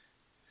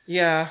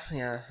 Yeah.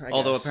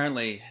 Although guess.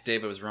 apparently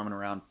David was roaming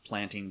around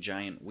planting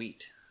giant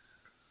wheat.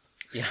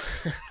 Yeah.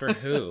 For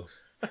who?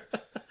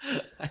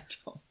 I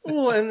don't.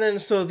 Well, and then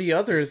so the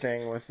other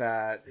thing with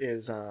that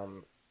is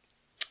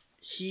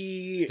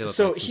he They look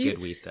so like some he good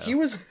wheat, though. he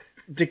was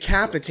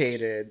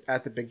decapitated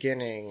at the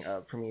beginning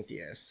of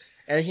Prometheus,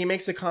 and he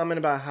makes a comment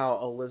about how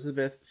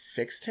Elizabeth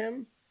fixed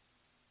him.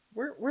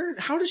 Where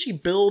how did she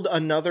build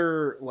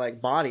another like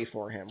body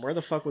for him? Where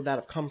the fuck would that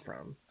have come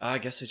from? I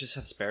guess they just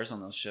have spares on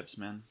those ships,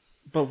 man.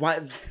 But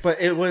why? But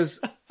it was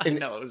an,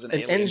 No, it was an an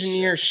alien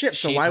engineer ship,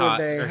 so She why taught-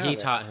 would they? Or have he it?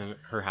 taught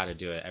her how to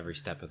do it every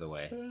step of the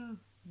way.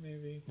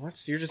 Maybe. What?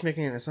 You're just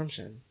making an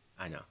assumption.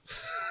 I know.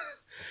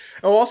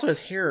 Oh, also his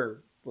hair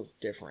was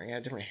different. He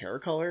had a different hair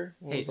color.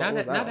 What Hey, was- what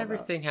was that not all about?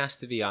 everything has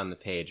to be on the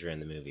page or in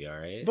the movie, all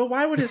right? But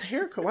why would his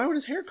hair? Why would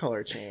his hair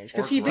color change?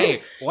 Because Or he grow.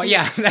 did. Well,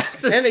 yeah, that's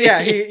the And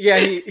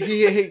thing.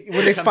 he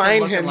when they Comes in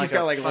find looking him, like he's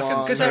got a like fucking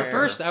long. Because Hair. at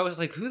first I was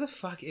like, who the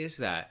fuck is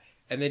that?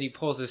 And then he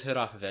pulls his hood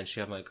off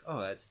eventually. I'm like,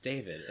 oh, that's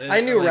David. And I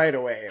knew I'm like, right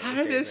away. It How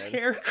was did his David.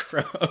 hair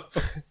grow?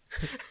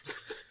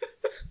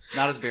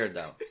 Not his beard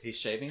though. He's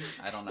shaving.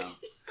 I don't know.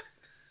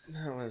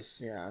 That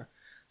was yeah.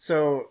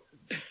 So,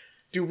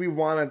 do we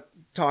want to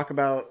talk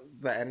about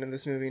the end of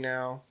this movie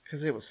now?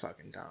 Because it was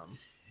fucking dumb.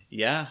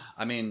 Yeah,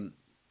 I mean,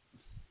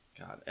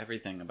 God,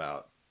 everything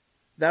about.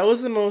 That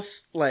was the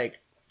most like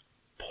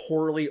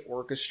poorly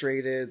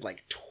orchestrated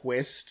like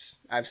twist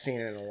I've seen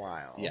in a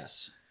while.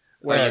 Yes.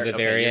 Where the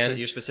very you're, end?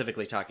 you're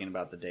specifically talking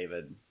about the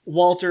David.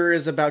 Walter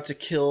is about to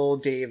kill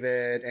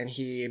David, and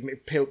he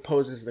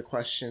poses the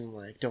question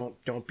like,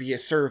 "Don't be a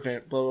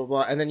servant," blah blah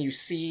blah. And then you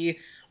see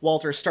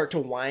Walter start to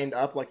wind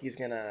up like he's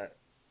gonna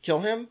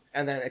kill him,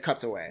 and then it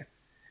cuts away.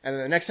 And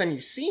then the next time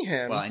you see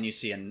him, Well, and you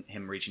see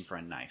him reaching for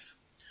a knife.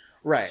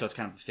 right, So it's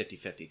kind of a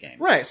 50-50 game.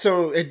 right.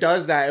 So it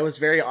does that. It was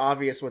very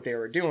obvious what they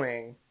were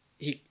doing.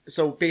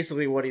 So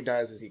basically what he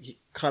does is he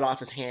cut off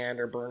his hand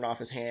or burned off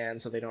his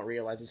hand so they don't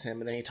realize it's him,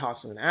 and then he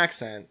talks with an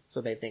accent so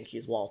they think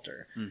he's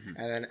Walter. Mhm.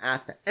 And then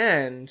at the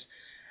end,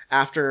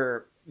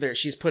 after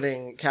he's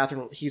putting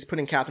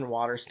Catherine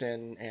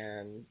Waterston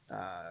and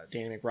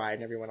Danny McBride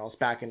and everyone else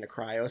back into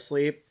cryo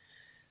sleep.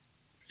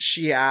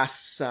 She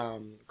asks,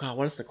 God,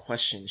 what is the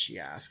question she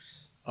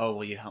asks? Oh,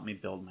 will you help me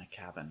build my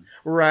cabin?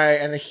 Right,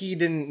 and he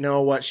didn't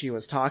know what she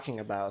was talking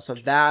about, so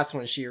that's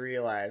when she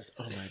realized,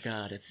 oh my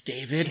God, it's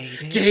David,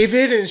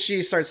 and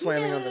she starts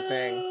slamming on the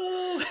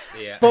thing.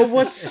 Yeah. But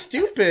what's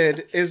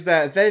stupid is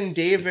that then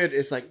David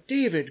is like,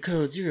 David,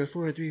 code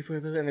 0434,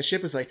 and the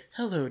ship is like,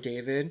 hello,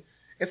 David.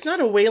 It's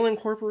not a Wayland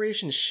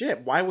Corporation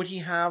ship. Why would he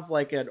have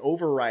like an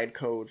override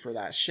code for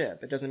that ship?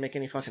 It doesn't make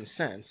any fucking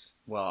sense.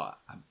 Well,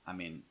 I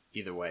mean,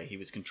 either way, he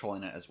was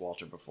controlling it as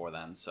Walter before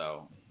then,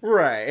 so...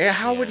 Right. Yeah,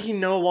 how would Yeah. he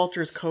know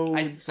Walter's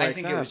codes I like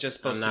think that? it was just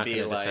I'm supposed not to be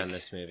going to like... defend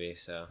this movie,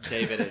 so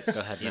David is,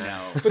 Go ahead, you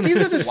Matt. know... But these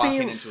are the walking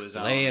same- into his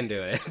own. lay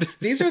into it.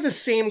 These are the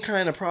same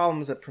kind of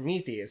problems that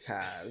Prometheus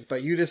has,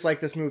 but you just like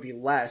this movie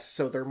less,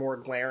 so they're more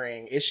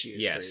glaring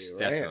issues Yes, for you,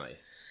 right? definitely.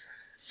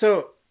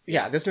 So,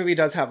 yeah, this movie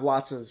does have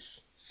lots of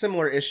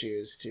similar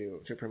issues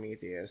to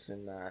Prometheus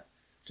in that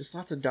just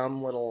lots of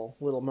dumb little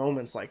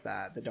moments like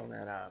that don't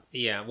add up.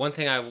 Yeah, one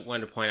thing I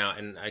wanted to point out,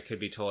 and I could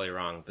be totally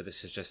wrong, but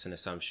this is just an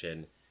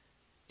assumption.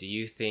 Do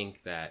you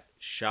think that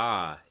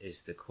Shaw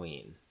is the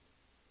queen?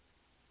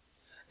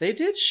 They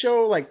did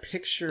show like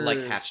pictures Like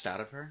hatched out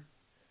of her?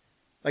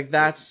 like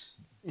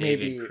that's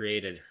David maybe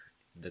created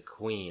the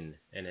queen,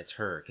 and it's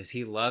her, because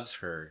he loves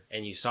her,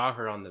 and you saw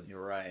her on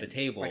You're right. the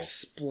table. like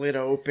split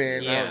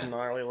open. Yeah. That was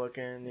gnarly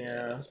looking. Yeah,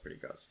 Yeah. that was pretty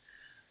gross.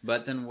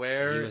 But then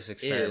where He was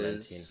experimenting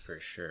is for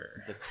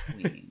sure. the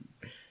queen?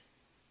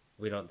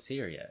 We don't see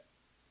her yet.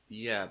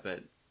 Yeah,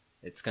 but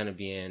It's going to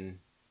be in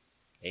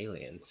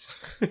Aliens.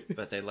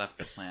 they left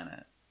the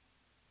planet.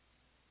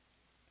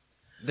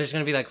 There's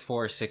going to be like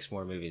 4 or 6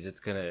 more movies. It's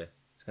going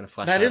to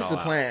flesh That that is all the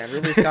out. plan.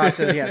 Ridley Scott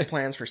said he has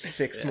plans for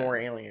 6 Yeah. more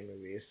Alien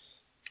movies.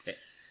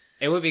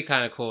 It would be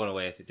kind of cool in a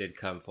way if it did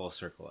come full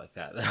circle like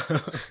that,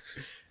 though.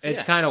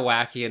 It's Yeah. kind of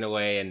wacky in a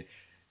way and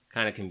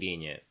kind of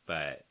convenient,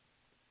 but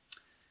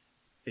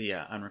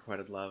Yeah,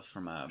 unrequited love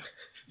from a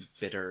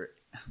bitter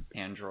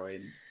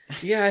android.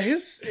 Yeah,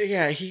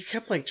 he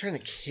kept like trying to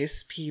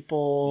kiss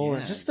people,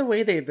 and Yeah. just the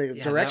way the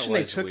Yeah, direction that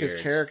they was took his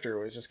weird. character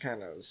was just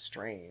kind of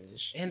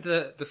strange. and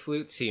the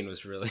flute scene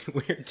was really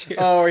weird too.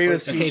 Oh, he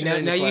was Okay, teaching now, him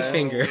to now you play.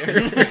 finger.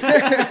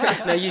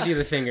 Now you do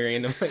the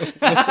fingering.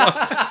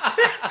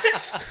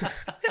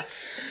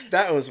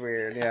 That was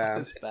weird. That Yeah.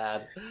 was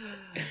bad.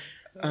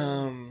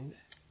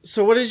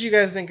 So what did you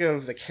guys think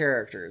of the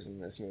characters in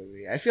this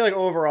movie? I feel like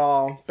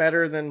overall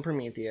better than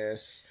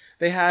Prometheus.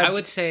 They had I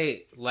would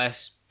say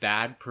less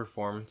bad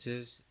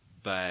performances,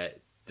 but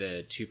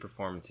the 2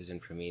 performances in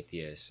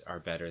Prometheus are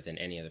better than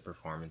any of the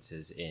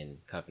performances in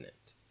Covenant.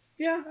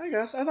 Yeah, I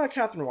guess. I thought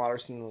Catherine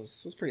Waterston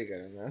was pretty good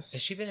in this.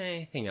 Has she been in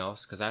anything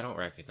else? Because I don't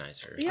recognize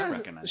her. Yeah,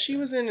 recognize she her.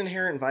 was in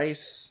Inherent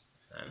Vice,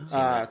 I haven't seen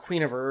that.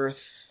 Queen of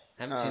Earth.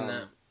 Haven't seen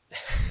that.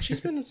 She's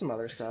been in some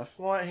other stuff.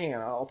 Well, hang on,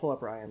 I'll pull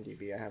up her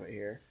IMDb. I have it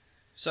here.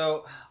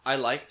 So I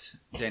liked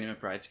Danny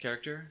McBride's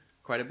character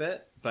quite a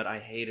bit, but I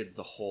hated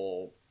the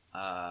whole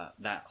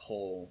that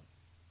whole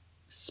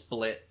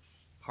split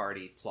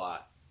party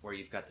plot where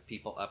you've got the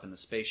people up in the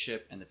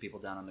spaceship and the people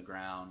down on the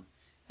ground,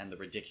 and the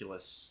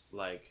ridiculous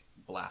like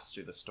blast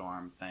through the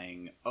storm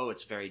thing. Oh,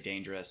 it's very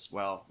dangerous.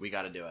 Well, we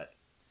got to do it.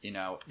 You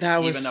know,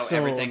 That was even though so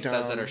everything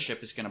says that dumb. our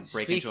ship is going to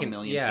break into a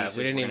million yeah, pieces.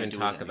 we didn't we're gonna even do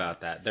talk it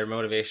about that. Their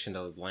motivation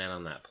to land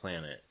on that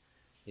planet.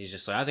 He's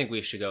just like, I think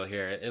we should go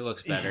here. It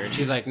looks better. And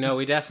she's like, no,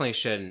 we definitely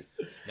shouldn't.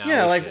 No,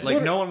 Yeah, we like- should."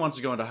 Like, no one wants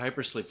to go into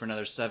hypersleep for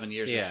another 7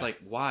 years. It's Yeah. like,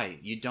 why?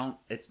 You don't...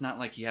 It's not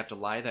like you have to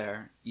lie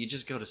there. You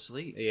just go to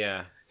sleep.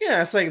 yeah.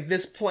 Yeah, it's like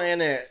this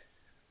planet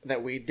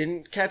that we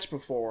didn't catch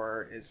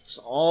before is just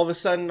all of a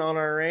sudden on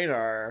our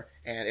radar,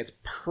 and it's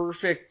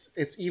perfect.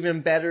 It's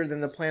even better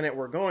than the planet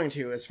we're going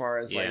to as far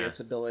as like Yeah.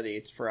 its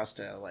ability for us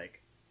to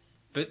like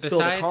But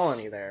build a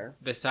colony there.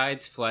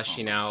 besides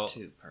fleshing out, Almost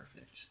too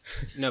perfect.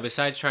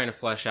 besides trying to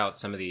flesh out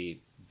some of the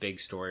big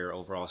story or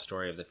overall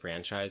story of the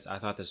franchise, I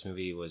thought this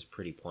movie was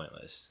pretty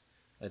pointless.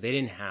 Like, they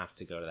didn't have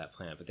to go to that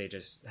planet, but they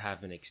just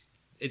have an.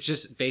 It's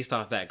just based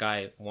off that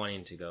guy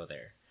wanting to go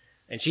there,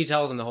 and she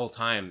tells him the whole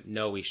time,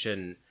 "No, we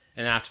shouldn't."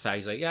 And after the fact,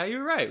 he's like, "Yeah,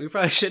 you're right. We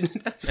probably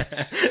shouldn't have done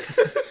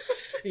that."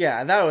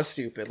 Yeah, that was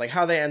stupid. Like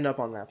how they end up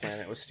on that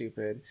planet was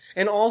stupid.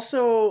 And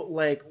also,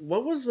 like,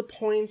 what was the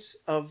point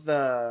of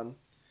the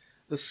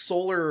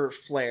solar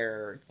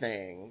flare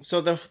thing?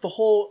 So the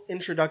whole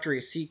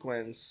introductory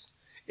sequence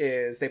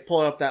is they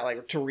pull up that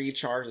like to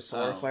recharge a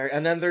solar Oh. flare,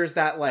 and then there's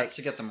that like That's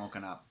to get them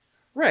woken up.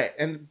 right,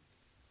 and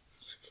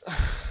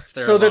It's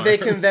their so that they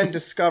alarm. can then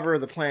discover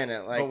the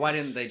planet. Like But why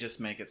didn't they just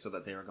make it so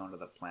that they were going to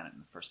the planet in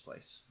the first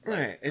place?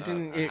 Right, it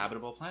didn't- A it-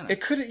 habitable planet.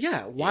 it could,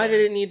 yeah. Why Yeah.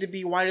 did it need to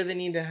be? Why did they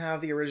need to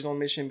have the original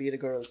mission be to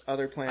go to this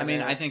other planet? I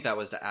mean, I think that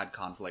was to add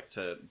conflict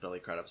to Billy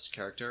Crudup's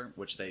character,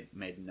 which they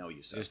made no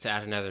use It of. was to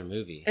add another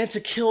movie. and to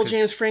kill 'Cause-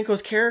 James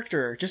Franco's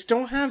character. Just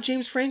don't have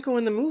James Franco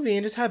in the movie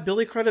and just have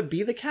Billy Crudup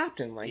be the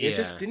captain. Like, it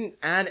just Yeah. didn't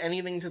add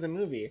anything to the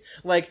movie.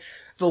 Like,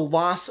 the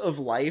loss of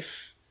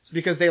life,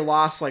 because they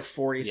lost like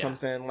 40 Yeah.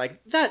 something,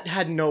 like, that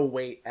had no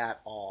weight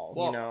at all,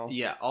 Well, you know?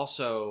 yeah.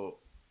 Also,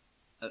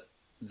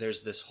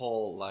 there's this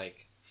whole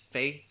like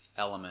faith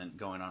element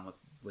going on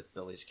with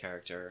Billy's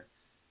character,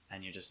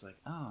 and you're just like,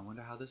 oh, I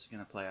wonder how this is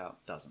gonna play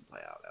out. Doesn't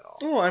play out at all.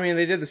 Well, I mean,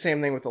 they did the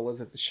same thing with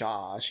Elizabeth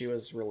Shaw. She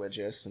was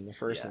religious in the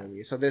first Yeah.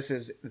 movie, so this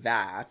is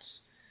that.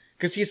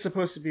 Because he's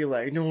supposed to be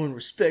like, no one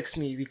respects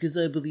me because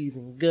I believe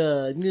in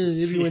God. No,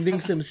 everyone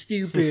thinks I'm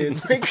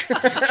stupid. Like,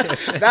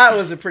 that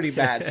was a pretty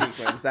bad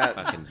sequence.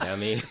 Fucking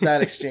dummy.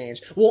 That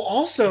exchange. Well,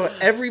 also,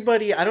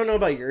 everybody, I don't know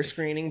about your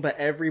screening, but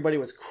everybody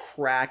was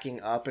cracking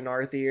up in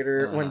our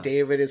theater when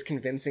David is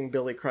convincing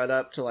Billy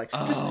Crudup to, like,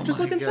 just my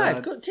look inside.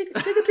 God. Go take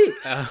a peek.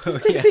 Oh,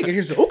 Just take a peek. And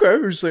he's like,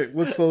 okay. He's like,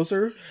 look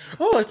closer.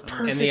 Oh, it's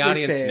perfect. And the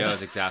audience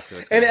knows exactly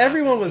what's And going on.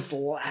 everyone was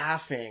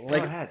laughing. Go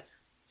Like, ahead,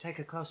 take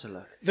a closer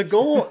look. the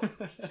goal,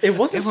 it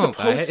wasn't They won't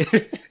buy supposed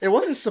it. it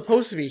wasn't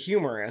supposed to be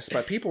humorous,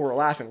 but people were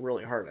laughing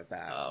really hard at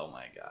that. Oh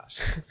my gosh,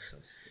 that's so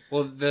stupid.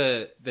 Well,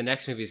 the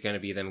next movie is going to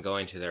be them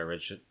going to their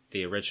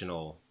the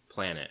original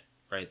planet,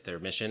 right? Their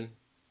mission.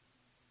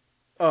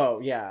 Oh,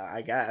 yeah,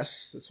 I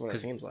guess. That's what it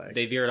 'Cause seems like.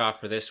 They veered off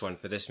for this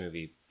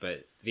movie,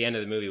 but the end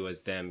of the movie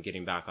was them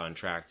getting back on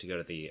track to go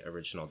to the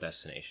original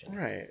destination.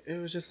 Right. It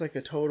was just like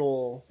a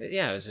total...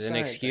 Yeah, it was an Side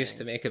excuse thing.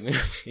 to make a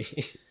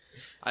movie.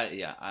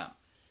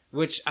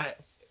 Which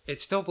it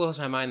still blows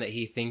my mind that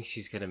he thinks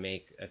he's going to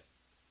make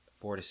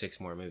 4 to 6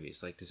 more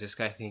movies. Like, does this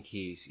guy think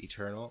he's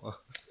eternal?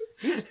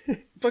 He's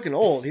fucking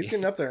old. He's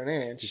getting up there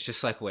in He's age.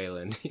 just like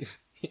Wayland.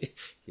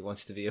 He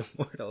wants to be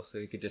immortal, so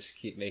he could just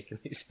keep making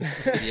these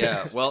movies.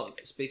 Yeah. Well,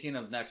 speaking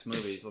of next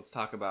movies, let's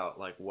talk about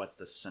like what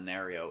the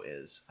scenario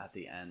is at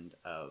the end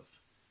of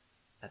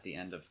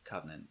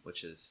Covenant,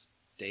 which is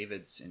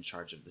David's in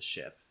charge of the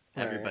ship.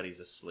 Right. Everybody's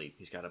asleep.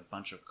 He's got a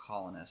bunch of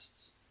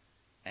colonists,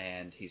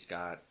 and he's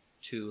got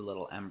 2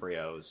 little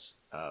embryos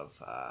of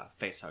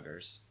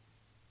facehuggers,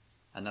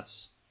 and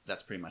that's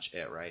pretty much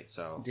it, right?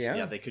 So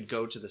Yeah. they could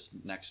go to this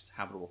next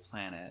habitable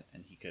planet,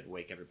 and he could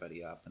wake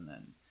everybody up, and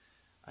then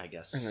I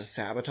guess. And then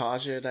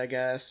sabotage it, I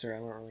guess, or I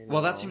don't really know.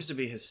 Well, that seems to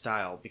be his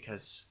style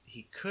because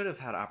he could have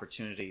had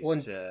opportunities Well,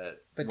 to.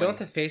 But when- don't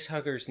the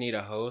facehuggers need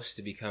a host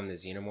to become the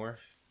xenomorph?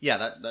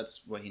 Yeah,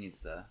 that's what he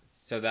needs to.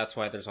 So that's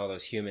why there's all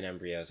those human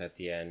embryos at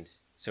the end.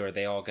 So are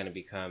they all going to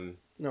become...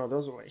 No,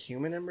 those are what,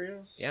 human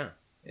embryos? Yeah.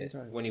 What are you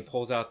talking When he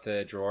pulls out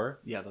the drawer...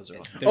 Yeah, those are.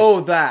 All. there's-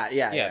 Oh, that,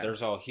 yeah. Yeah,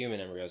 there's all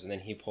human embryos, and then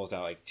he pulls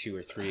out like 2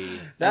 or 3. And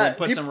then That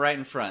puts peop- them right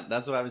in front.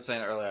 That's what I was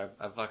saying earlier.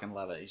 I fucking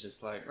love it. He's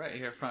just like right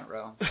here, front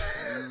row.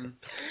 No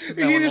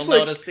He one just, will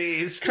like, notice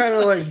these. kind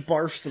of like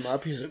barfs them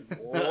up. He's like,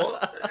 "Whoa."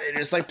 He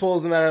just like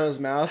pulls them out of his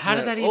mouth. How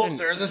and did then, that even- Oh,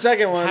 there's a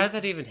second one. How did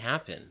that even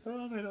happen?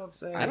 Oh, they don't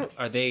say.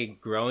 Are they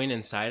growing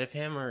inside of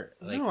him, or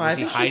like no, was I he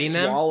think hiding he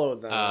them?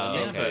 swallowed them.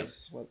 Oh, okay.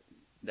 That's what-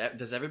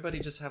 Does everybody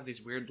just have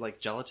these weird like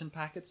gelatin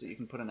packets that you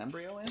can put an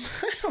embryo in?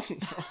 I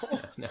don't know.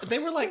 No. They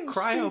were like So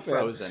cryo stupid.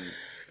 frozen.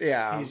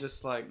 Yeah. He's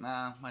just like,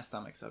 nah, my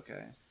stomach's okay.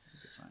 It'll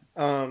be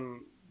fine.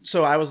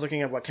 So I was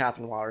looking at what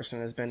Catherine Waterston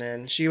has been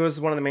in. She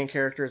was one of the main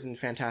characters in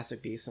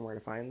Fantastic Beasts and Where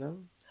to Find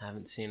Them.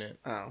 Haven't seen it.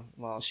 Oh,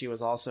 well, she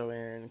was also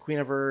in Queen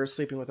of Earth,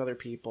 Sleeping with Other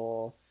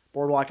People,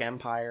 Boardwalk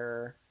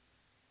Empire.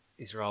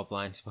 These are all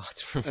blind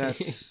spots for me.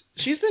 That's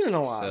she's been in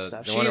a lot of So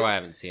stuff. no wonder why I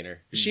haven't seen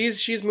her.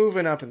 She's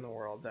moving up in the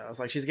world though. It's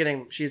like she's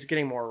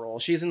getting more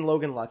roles. She's in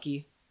Logan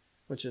Lucky,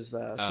 which is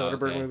the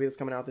Soderbergh okay. movie that's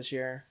coming out this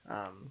year.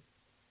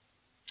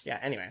 Yeah.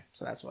 Anyway,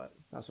 so that's what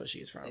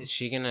she's from. Is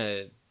she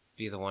gonna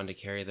be the one to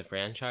carry the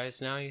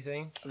franchise now? You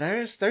think?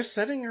 They're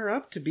setting her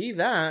up to be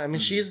that. I mean,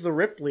 she's the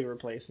Ripley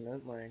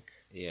replacement. Like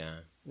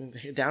Yeah.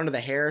 down to the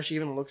hair, she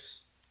even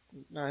looks.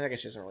 No, I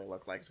guess she doesn't really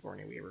look like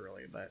Sigourney Weaver,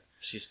 really, but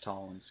She's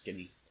tall and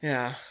skinny.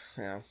 yeah.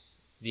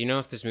 Do you know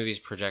if this movie's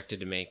projected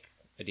to make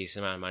a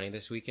decent amount of money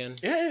this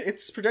weekend? Yeah,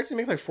 it's projected to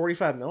make like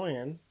 $45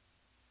 million.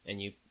 And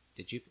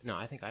did you? No,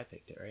 I think I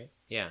picked it, right?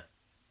 Yeah.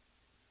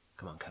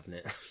 Come on,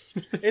 Covenant.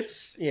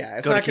 It's Go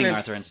to not King gonna.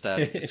 Arthur instead.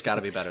 It's got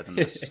to be better than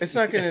this. It's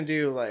not gonna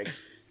do like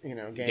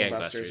gangbusters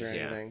Gangbusters, or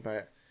yeah. anything,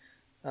 but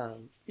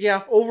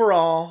yeah.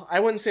 Overall, I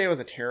wouldn't say it was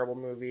a terrible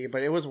movie,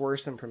 but it was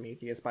worse than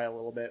Prometheus by a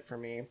little bit for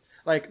me.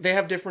 Like they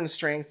have different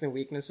strengths and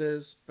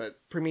weaknesses, but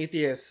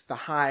Prometheus, the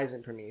highs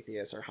in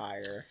Prometheus are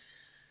higher.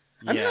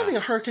 I'm Yeah. having a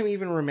hard time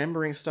even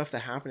remembering stuff that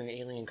happened in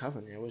Alien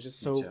Covenant. It was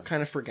just Me so too.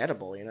 kind of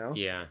forgettable, you know?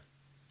 Yeah.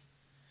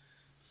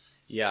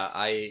 Yeah,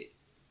 I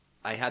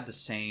had the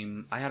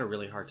same. I had a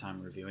really hard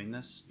time reviewing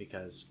this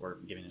or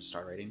giving it a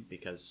star rating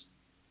because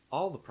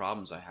all the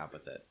problems I have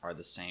with it are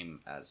the same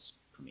as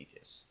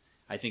Prometheus.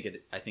 I think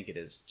it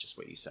is just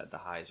what you said. The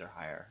highs are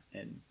higher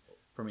in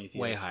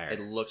Prometheus. Way higher. It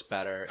looked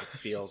better. It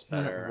feels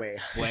better. Way.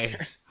 Way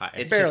higher.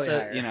 It's Barely just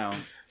higher.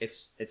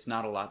 it's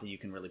not a lot that you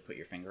can really put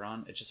your finger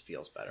on. It just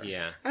feels better.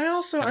 Yeah. I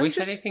also, Have I'm we just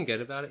said anything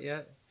good about it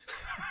yet?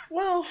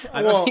 well.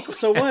 I don't Well, think we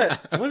so have.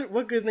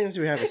 what good things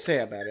do we have to say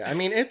about it? I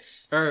mean,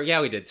 it's. Or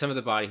yeah, we did. Some of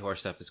the body horror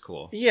stuff is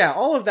cool. Yeah,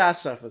 all of that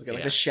stuff was good.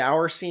 Like Yeah. the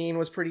shower scene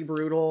was pretty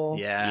brutal.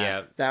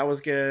 Yeah. That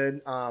was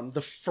good.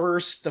 The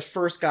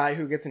first guy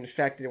who gets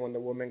infected when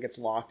the woman gets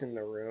locked in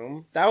the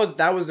room. That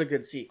was a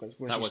good sequence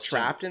when That she's was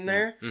trapped too. in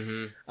there.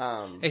 Mm-hmm.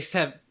 Um,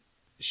 Except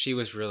she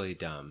was really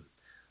dumb.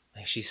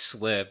 Like she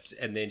slipped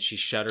and then she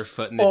shut her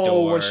foot in the Oh,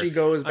 door. when she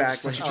goes I'm back,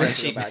 just when she like, tries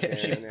to she go back in.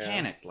 she yeah.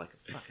 panicked like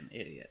a fucking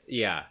idiot.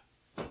 Yeah.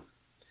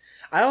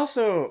 I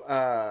also,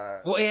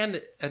 Well,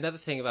 and another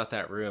thing about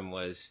that room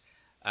was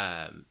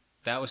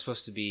that was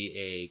supposed to be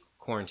a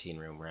quarantine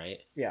room, right?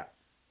 yeah.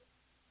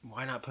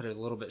 Why not put a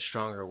little bit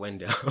stronger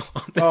window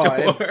on the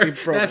Oh, door?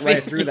 it broke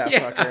right through that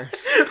yeah. fucker.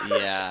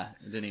 Yeah,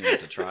 didn't even have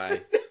to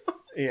try.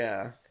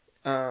 Yeah.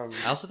 I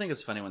also think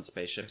it's funny when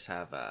spaceships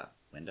have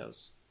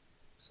windows.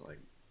 It's like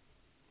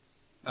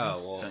Oh,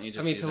 well, Don't you I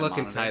just mean, use to a look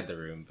monitor? inside the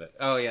room, but...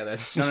 Oh, yeah,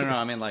 that's... no.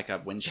 I mean like a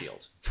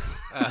windshield.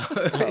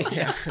 Oh,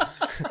 yeah.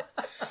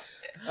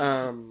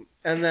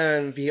 And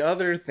then the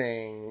other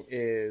thing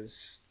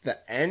is the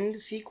end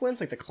sequence,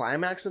 like the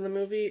climax of the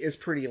movie, is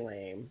pretty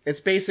lame. It's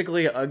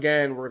basically,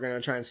 again, we're going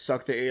to try and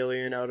suck the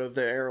alien out of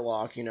the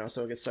airlock,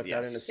 so it gets sucked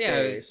out into Yes. Yeah,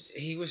 space.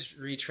 he was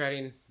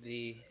retreading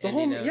the The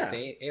ending whole- of yeah.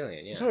 the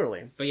alien, yeah.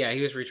 Totally. But yeah,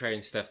 he was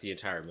retreading stuff the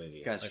entire movie.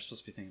 You guys are Like,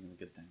 supposed to be thinking of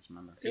the good things.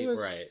 Remember? It was-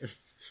 right.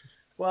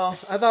 Well,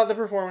 I thought the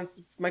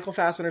performance, Michael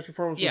Fassbender's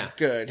performance was Yeah.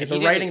 good. And The he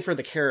did writing it- for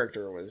the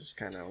character was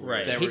kind of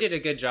Right. They He were- did a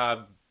good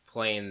job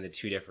playing the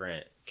two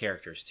different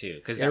characters, too.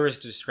 Because Yeah. there was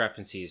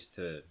discrepancies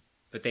to...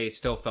 But they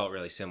still felt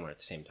really similar at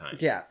the same time.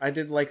 Yeah, I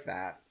did like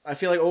that. I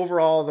feel like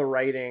overall the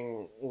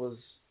writing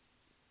was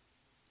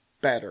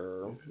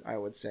better, I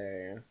would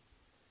say,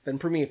 than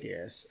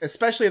Prometheus,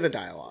 especially the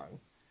dialogue.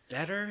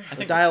 Better? I The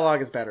think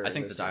dialogue is better. I in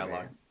think the this movie.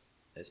 dialogue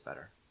is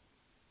better.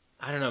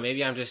 I don't know.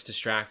 Maybe I'm just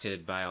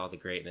distracted by all the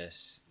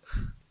greatness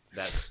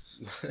that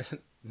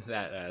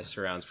that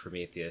surrounds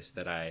Prometheus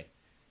that I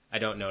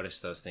don't notice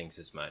those things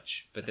as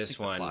much. But I this think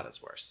the one... plot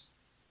is worse.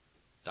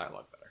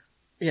 Dialogue better.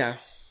 Yeah,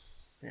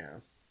 yeah.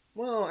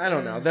 Well, I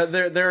don't know.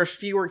 There are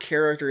fewer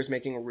characters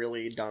making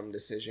really dumb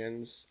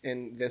decisions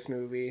in this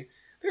movie.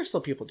 There's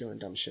still people doing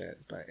dumb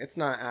shit, but it's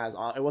not as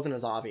it wasn't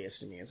as obvious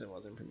to me as it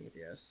was in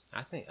Prometheus.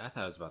 I thought it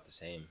was about the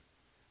same.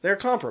 They're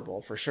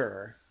comparable for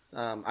sure.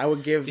 I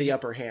would give Did the you-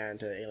 upper hand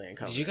to Alien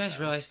Covenant. Did you guys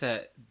though. realize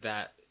that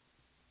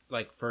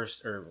like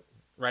first or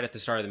right at the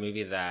start of the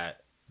movie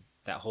that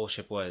whole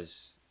ship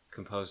was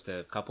composed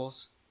of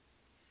couples?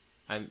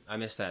 I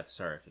missed that at the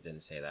start if it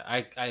didn't say that.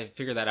 I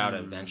figured that out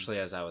eventually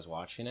as I was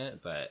watching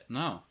it, but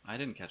No, I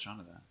didn't catch on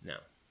to that. no.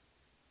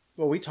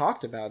 Well, we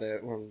talked about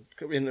it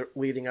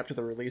leading up to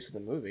the release of the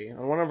movie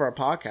on one of our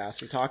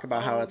podcasts. We talk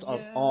about how it's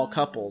all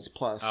couples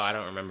plus. Oh, I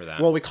don't remember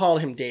that. Well, we called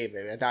him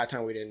David. At that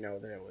time, we didn't know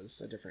that it was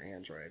a different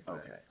android.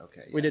 But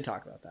Okay. we did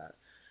talk about that.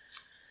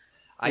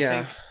 I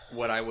Yeah. think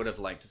what I would have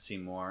liked to see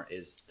more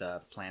is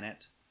the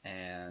planet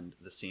and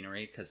the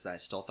scenery, because I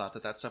still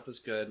thought that stuff was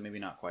good. Maybe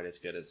not quite as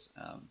good as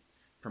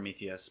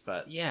Prometheus,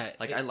 but yeah,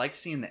 I liked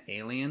seeing the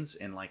aliens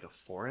in like a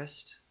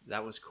forest.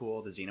 That was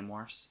cool. The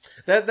xenomorphs.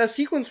 That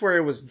sequence where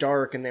it was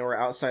dark and they were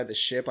outside the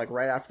ship, like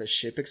right after the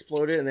ship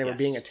exploded, and they were Yes.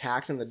 being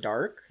attacked in the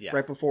dark, Yeah.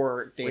 right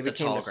before David with the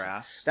came tall to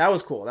grass. That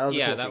was cool. That was a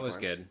yeah, cool that was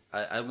sequence. good.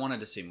 I wanted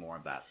to see more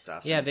of that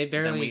stuff. Yeah, And they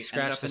then we barely ended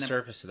scratched up the in a-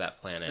 surface of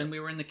that planet. Then we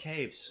were in the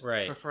caves,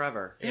 Right. for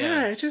forever.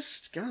 Yeah, it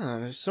just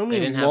God. There's so They many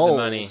didn't have lulls. the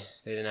money.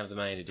 They didn't have the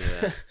money to do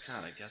that.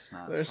 God, I guess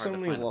not. There's It's so hard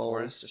to many find a lulls.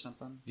 forest or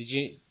something. Did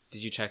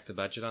you check the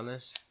budget on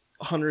this?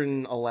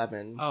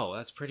 111. Oh,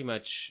 that's pretty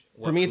much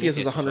what Prometheus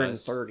was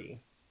 130.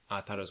 I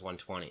thought it was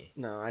 120.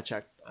 No, I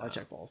checked. I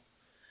checked both.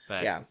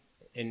 But Yeah,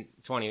 in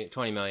 20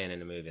 million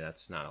in a movie,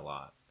 that's not a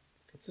lot.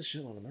 that's a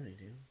shitload of money,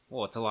 dude.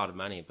 Well, it's a lot of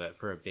money, but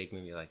for a big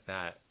movie like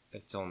that,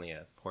 it's only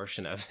a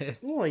portion of it.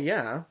 Well,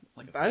 yeah,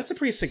 Like a that's a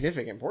pretty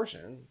significant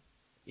portion.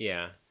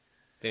 Yeah.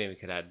 Then maybe we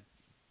could add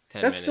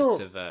 10 That's minutes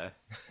still- of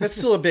That's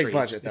still a big Trees.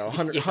 budget, though.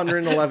 100, Yeah.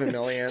 111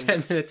 million.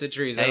 10 minutes of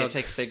trees. Hey, That'll it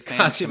takes big fans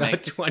cost to you about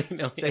make 20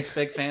 million. takes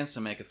big fans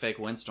to make a fake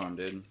windstorm,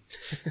 dude.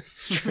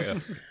 It's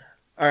true.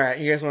 All right,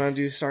 you guys want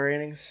to do star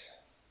ratings?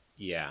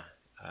 Yeah.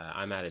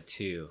 I'm at a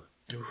 2.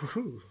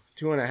 Ooh,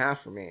 2.5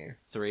 for me.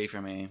 3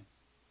 for me.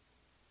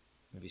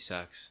 Movie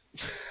sucks.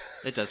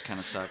 It does kind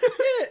of suck.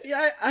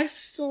 Yeah, I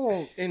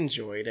still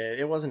enjoyed it.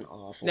 It wasn't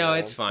awful. No,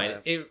 it's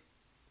fine. but-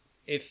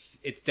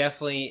 It's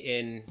definitely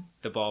in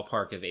the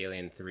ballpark of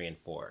Alien 3 and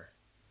 4.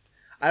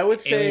 I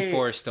would say Alien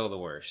 4 is still the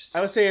worst.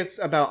 I would say it's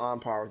about on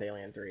par with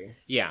Alien 3.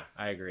 Yeah,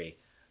 I agree.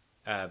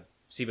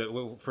 See, but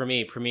for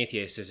me,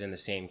 Prometheus is in the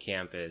same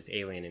camp as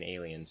Alien and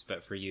Aliens,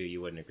 but for you,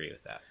 you wouldn't agree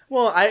with that.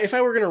 Well, if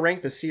I were going to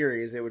rank the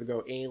series, it would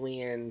go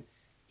Alien,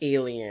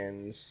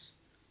 Aliens,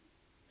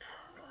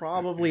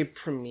 probably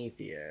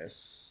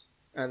Prometheus,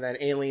 and then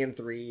Alien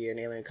 3 and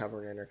Alien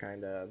Covenant are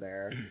kind of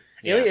there.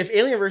 Yeah. If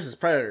Alien versus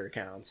Predator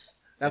counts,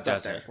 that's It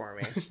up there doesn't. for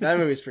me. That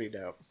movie's pretty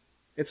dope.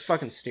 It's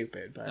fucking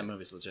stupid, That but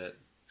movie's legit.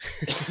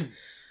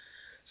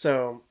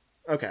 so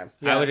okay.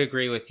 I would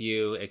agree with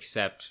you,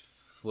 except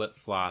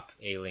flip-flop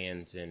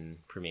Aliens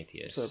and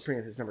Prometheus. So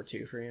Prometheus is number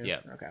 2 for you.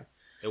 Yep. Okay.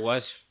 It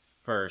was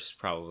first,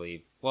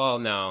 probably. Well,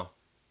 no.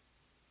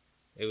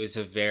 It was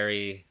a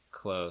very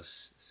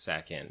close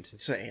second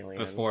So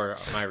Alien. before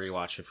my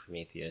rewatch of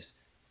Prometheus.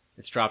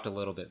 It's dropped a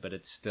little bit, but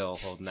it's still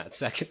holding that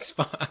second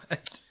spot.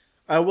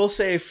 I will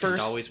say It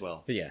first. always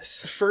will.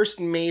 Yes. First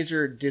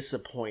major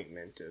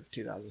disappointment of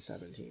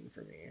 2017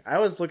 for me. I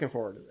was looking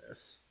forward to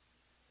this.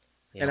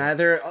 You And know?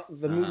 the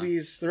Uh-huh.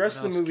 movies, the rest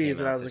What of the else movies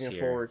came that I out was this looking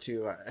year? forward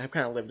to have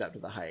kind of lived up to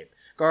the hype.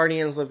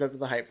 Guardians lived up to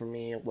the hype for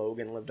me.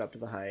 Logan lived up to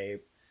the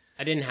hype.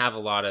 I didn't have a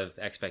lot of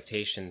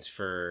expectations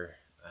for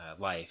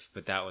Life,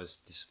 but that was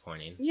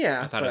disappointing.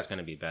 Yeah, I thought it was but going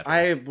to be better.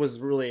 I was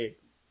really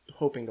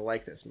hoping to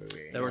like this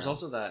movie. There was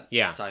also that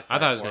yeah, sci-fi I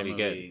thought it was horror going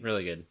to be movie good,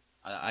 really good.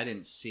 I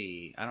didn't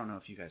see. I don't know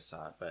if you guys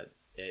saw it, but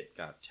it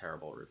got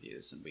terrible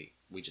reviews, and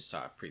we just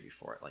saw a preview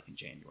for it like in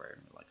January,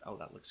 and we're like, oh,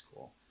 that looks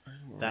cool.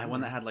 That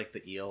one that had like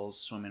the eels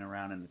swimming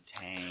around in the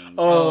tank.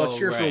 Oh, Oh, A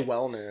Cure right. for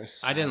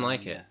Wellness. I didn't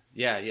like it.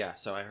 Yeah.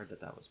 So I heard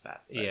that was bad.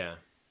 but- Yeah.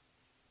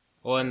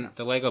 Well, and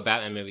the Lego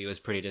Batman movie was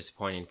pretty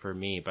disappointing for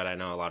me, but I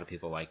know a lot of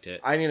people liked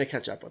it. I need to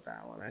catch up with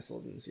that one. I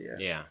still didn't see it.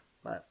 Yeah.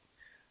 But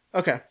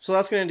okay, so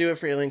that's going to do it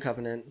for Alien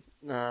Covenant.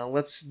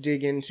 Let's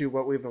dig into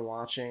what we've been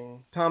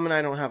watching. Tom and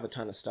I don't have a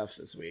ton of stuff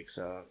this week,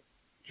 so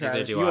Neither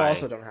Travis, do you I,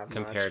 also don't have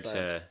compared much,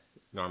 to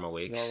normal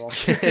weeks.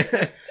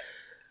 normal.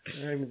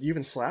 You've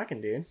been slacking,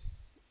 dude.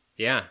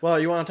 Yeah, Well,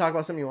 you want to talk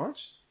about something you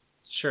watched?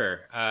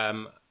 sure.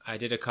 I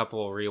did a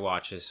couple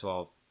rewatches, so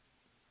I'll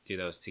do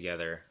those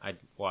together. I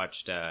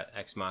watched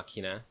Ex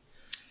Machina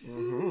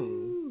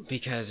Mm-hmm.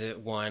 because it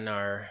won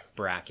our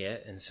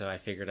bracket, and so I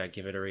figured I'd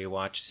give it a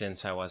rewatch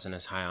since I wasn't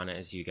as high on it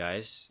as you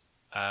guys.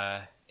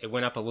 It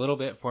went up a little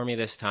bit for me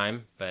this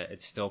time, but I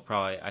still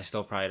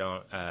probably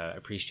don't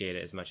appreciate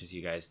it as much as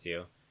you guys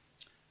do.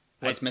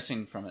 What's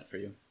missing from it for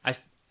you?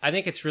 I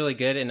think it's really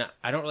good, and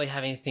I don't really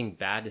have anything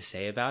bad to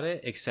say about it,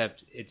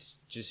 except it's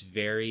just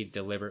very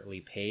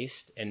deliberately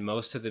paced, and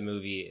most of the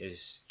movie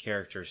is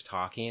characters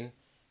talking,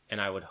 and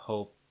I would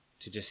hope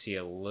to just see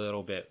a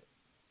little bit,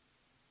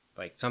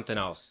 like something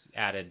else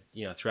added,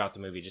 throughout the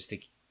movie, just to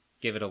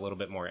give it a little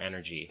bit more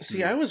energy.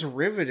 See, I was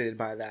riveted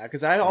by that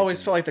because I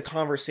always felt like the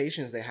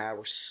conversations they had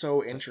were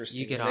so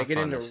interesting. You get they off get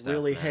on into this stuff,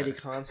 really man. heady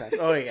concepts.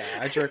 Oh yeah,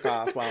 I jerk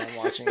off while I'm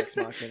watching Ex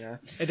Machina.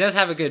 It does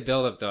have a good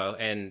build-up, though,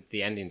 and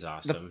the ending's The,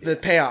 awesome. the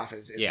payoff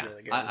is Yeah.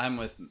 really good. I'm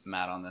with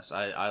Matt on this.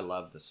 I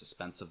love the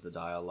suspense of the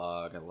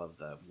dialogue. I love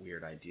the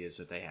weird ideas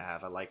that they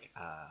have. I like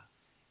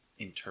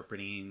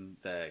interpreting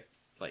the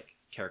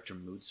character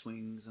mood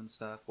swings and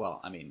stuff.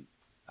 Well, I mean,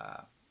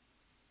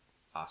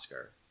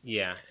 Oscar.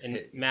 Yeah, and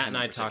Him Matt and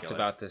in I talked particular.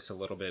 about this a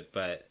little bit,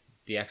 but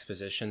the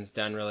exposition's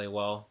done really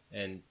well,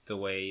 and the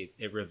way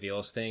it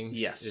reveals things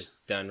Yes. is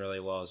done really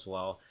well as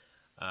well.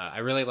 I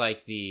really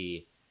like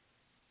the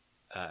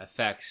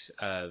effects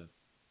of,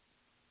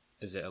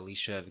 is it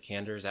Alicia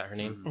Vikander? Is that her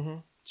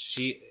name?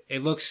 Mhm.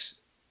 It looks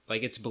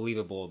like it's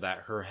believable that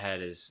her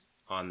head is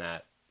on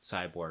that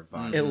cyborg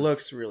body. It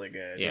looks really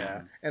good. Yeah.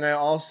 Yeah, and I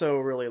also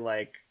really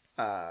like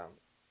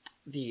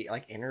the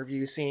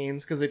interview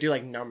scenes because they do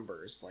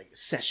numbers, like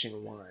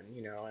session 1,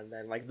 and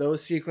then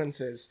those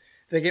sequences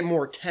they get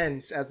more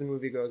tense as the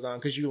movie goes on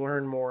because you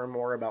learn more and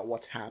more about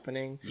what's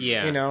happening.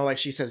 Yeah.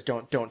 She says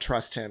don't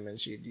trust him, and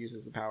she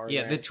uses the power.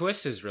 Yeah, there. the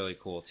twist is really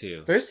cool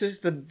too.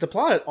 The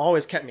plot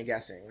always kept me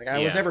guessing. I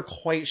was Yeah. never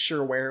quite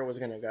sure where it was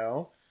going to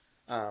go,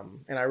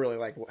 and I really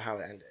like how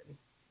it ended.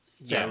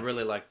 Yeah, I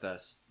really like the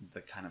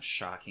kind of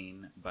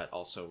shocking but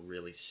also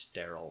really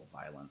sterile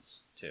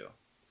violence too.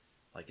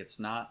 It's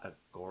not a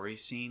gory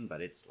scene,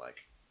 but it's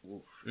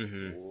oof,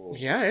 Mhm. ooh,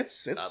 Yeah,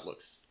 it's that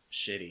looks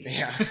shitty.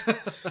 Yeah.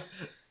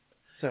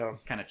 So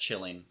kind of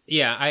chilling.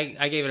 Yeah,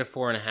 I gave it a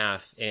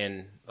 4.5,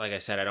 and like I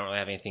said, I don't really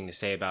have anything to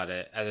say about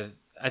it.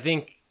 I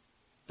think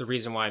the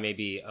reason why I may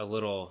be a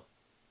little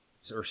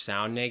or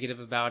sound negative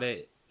about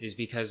it is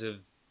because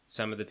of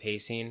some of the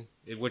pacing,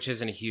 which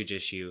isn't a huge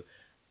issue,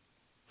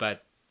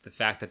 but the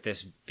fact that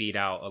this beat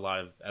out a lot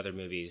of other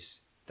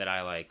movies that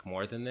I like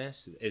more than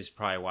this is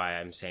probably why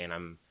I'm saying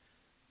I'm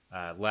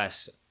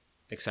less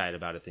excited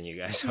about it than you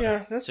guys are.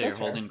 yeah, that's So you're that's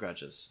fair. holding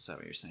grudges. Is that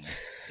what you're saying?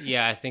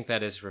 Yeah, I think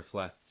that is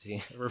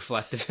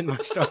reflective in my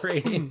star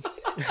rating.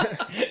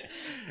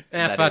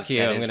 That Fuck is- you,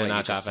 that I'm is going to what you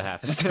knock just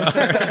off a said.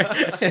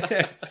 half a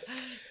star.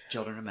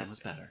 Children of Men was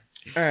better.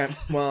 All right.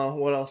 Well,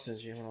 what else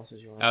did you watch?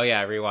 Oh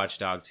yeah, I rewatched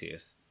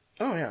Dogtooth,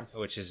 Oh yeah.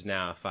 which is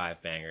now a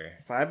 5-banger.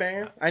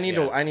 5-banger? I need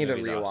Yeah, to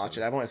movie's rewatch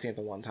awesome. it. I've only seen it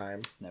the one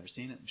time. Never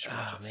seen it. We should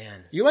watch Oh it.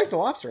 man, You like The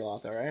Lobster a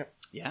lot though, right?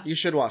 Yeah. You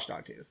should watch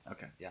Dogtooth.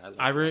 Okay. Yeah.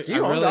 Do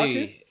you own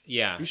Dogtooth?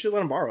 yeah, You should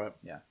let him borrow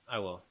it. I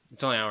will.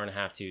 It's only an hour and a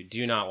half too.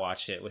 Do not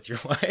watch it with your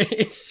wife.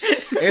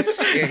 It's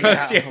No, oh my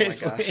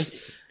seriously. gosh.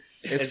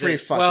 It's Is pretty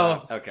it- fucked well,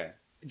 up. Okay.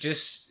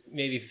 Just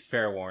maybe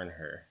fair warn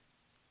her.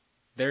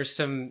 There's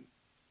some,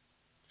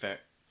 Fair.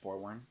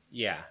 Forewarn.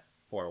 yeah,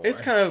 forewarn.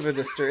 It's kind of a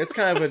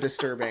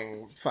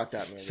disturbing, fucked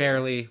up movie.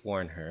 Fairly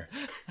warn her.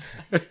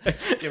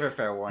 Give her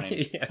fair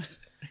warning Yes.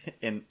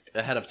 in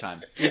ahead of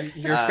time.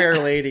 Your fair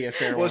lady, a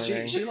fair Well,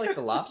 warning. she liked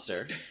the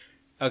lobster.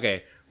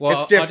 Okay. Well,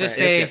 It's I'll different. just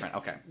It's say It's different.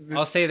 Okay.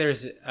 I'll say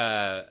there's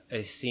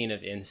a scene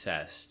of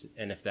incest,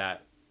 and if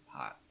that,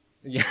 Hot.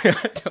 yeah,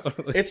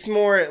 totally. It's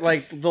more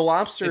like The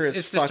Lobster It's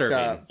is fucked disturbing.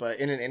 up, but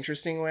in an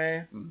interesting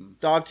way. Mhm.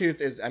 Dogtooth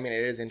is, it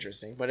is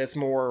interesting, but it's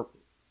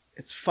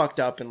fucked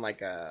up in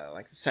like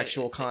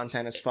sexual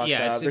content is fucked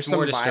yeah, up. it's There's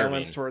more some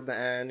violence disturbing. toward the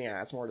end.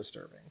 Yeah, it's more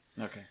disturbing.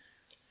 Okay.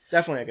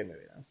 Definitely a good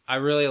movie though. I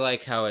really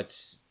like how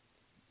it's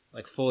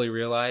fully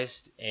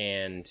realized,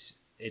 and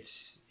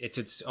it's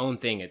its own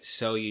thing. It's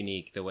so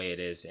unique the way it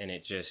is, and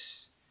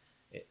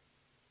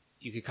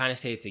you could kind of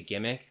say it's a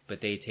gimmick,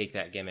 but they take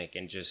that gimmick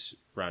and just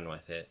run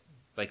with it.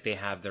 Like they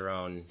have their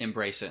own.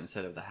 Embrace it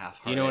instead of the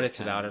half-hearted. Do you know what it's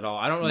about at all?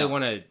 I don't really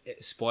want to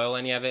spoil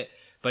any of it,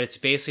 but it's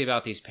basically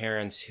about these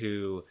parents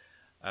who,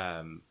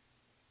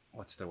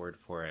 what's the word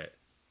for it?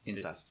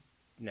 Incest.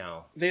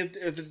 No. They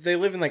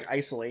live in like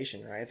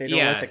isolation, right? They don't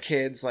let the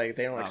kids they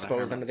don't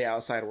expose them to the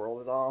outside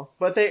world at all.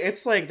 But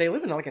it's like they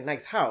live in like a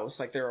nice house,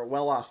 like they're a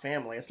well-off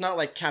family. It's not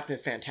like Captain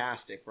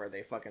Fantastic where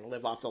they fucking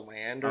live off the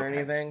land or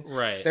anything.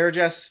 Right. They're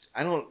just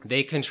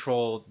They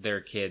control their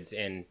kids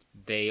and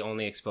they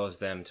only expose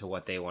them to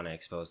what they want to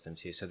expose them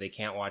to. So they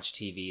can't watch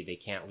TV, they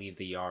can't leave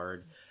the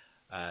yard.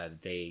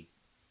 They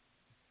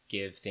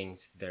give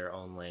things their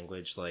own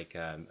language, like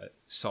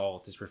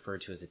salt is referred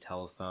to as a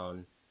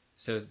telephone.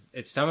 So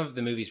it's some of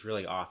the movie's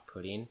really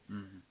off-putting,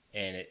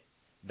 and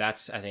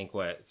that's I think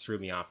what threw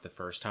me off the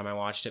first time I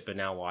watched it. But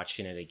now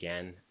watching it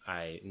again,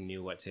 I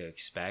knew what to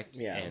expect,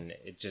 and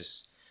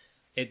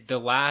the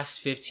last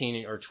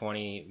 15 or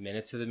 20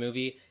 minutes of the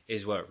movie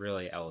is what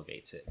really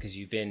elevates it, because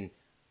you've been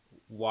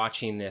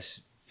watching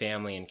this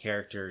family and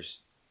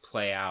characters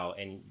play out,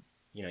 and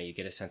you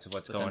get a sense of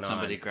what's going on.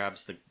 Somebody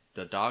grabs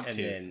the dog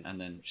tooth, and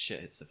then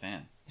shit hits the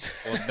fan.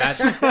 Well,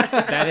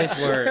 that's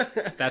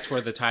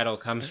where the title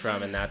comes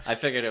from, and that's. I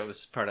figured it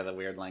was part of the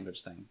weird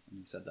language thing when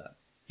you said that.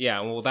 Yeah,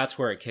 well, that's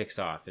where it kicks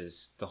off,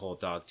 is the whole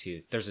dog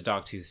tooth. There's a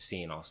dog tooth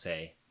scene, I'll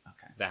say.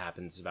 Okay. That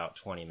happens about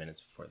 20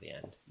 minutes before the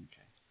end.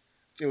 Okay.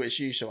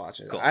 You should watch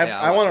it. Cool.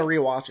 I want to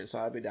rewatch it, so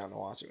I'd be down to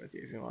watch it with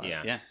you if you want.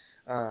 Yeah.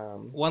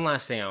 One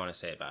last thing I want to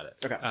say about it.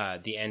 Okay.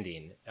 The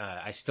ending.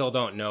 I still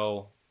don't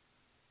know,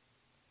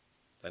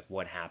 like,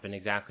 what happened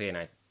exactly,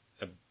 and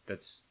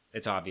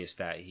it's obvious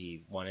that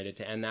he wanted it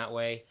to end that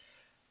way.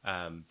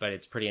 But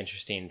it's pretty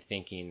interesting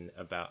thinking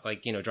about,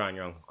 like, drawing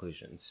your own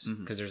conclusions,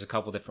 because there's a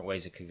couple different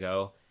ways it could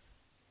go.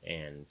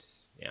 And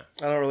yeah,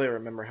 I don't really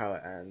remember how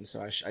it ends,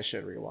 so I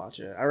should rewatch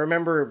it. I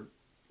remember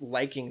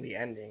liking the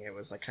ending. It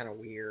was like kind of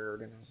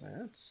weird, and I was like,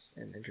 that's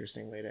an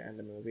interesting way to end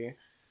a movie.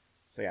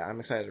 So yeah,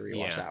 I'm excited to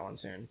rewatch that one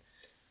soon.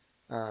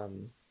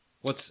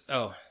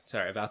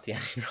 Sorry about the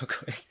ending real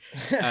quick.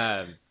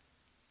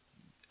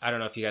 I don't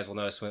know if you guys will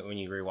notice when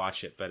you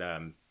rewatch it, but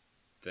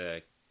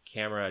the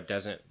camera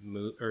doesn't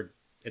move, or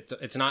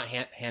it's not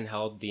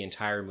handheld the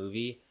entire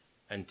movie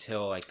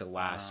until like the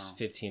last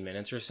 15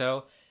 minutes or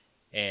so,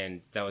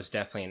 and that was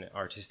definitely an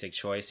artistic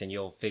choice, and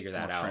you'll figure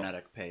that out.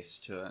 Frenetic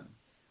pace to it.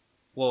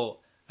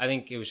 Well, I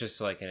think it was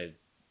just like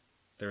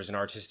there was an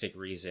artistic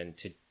reason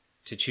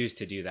to choose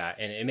to do that,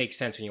 and it makes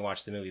sense when you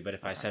watch the movie. But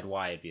if I said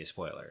why, it'd be a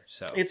spoiler.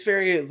 So it's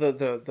very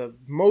the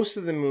most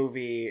of the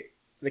movie.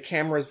 The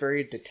camera is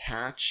very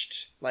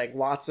detached, like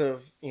lots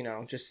of,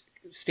 just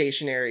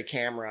stationary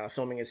camera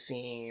filming a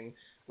scene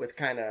with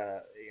kind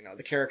of,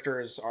 the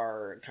characters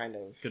are kind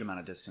of... Good amount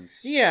of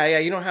distance. Yeah,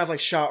 you don't have like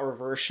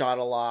reverse shot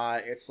a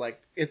lot. It's like,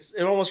 it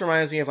almost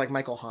reminds me of like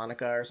Michael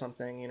Haneke or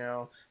something,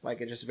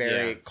 like it's just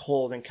very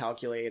cold and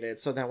calculated.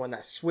 So that when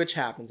that switch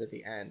happens at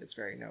the end, it's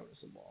very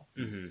noticeable.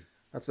 Mm-hmm.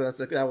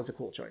 That was a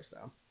cool choice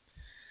though.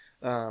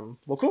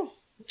 Well, cool.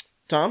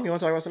 Tom, you want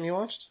to talk about something you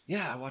watched?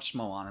 Yeah, I watched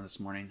Moana this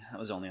morning. That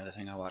was the only other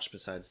thing I watched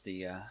besides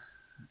the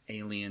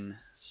alien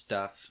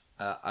stuff.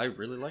 I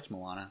really liked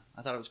Moana.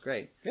 I thought it was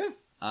great. Yeah.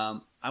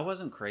 I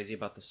wasn't crazy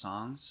about the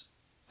songs.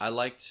 I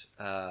liked...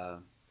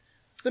 the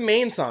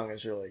main song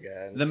is really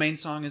good. The main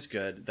song is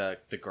good.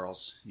 The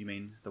girls, you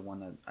mean? The one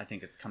that I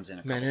think it comes in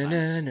a couple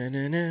times.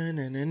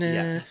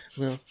 Yeah.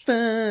 Well,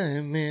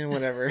 fine, man,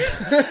 whatever.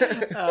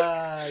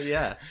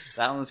 Yeah,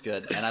 that one was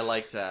good. And I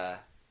liked...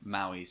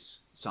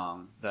 Maui's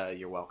song, the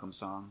You're Welcome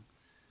song.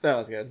 That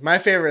was good. My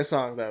favorite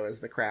song, though,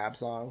 is the Crab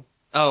song.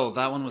 Oh,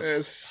 that one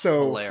was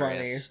so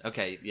hilarious. funny.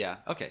 Okay, yeah.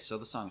 Okay, so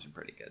the songs are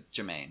pretty good.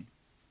 Jermaine.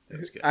 It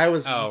was good. I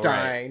was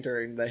dying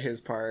during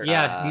his part.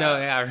 Yeah,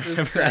 I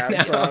remember Crab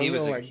that. song. He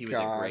was a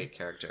great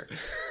character.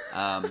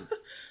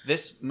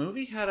 This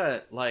movie had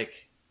a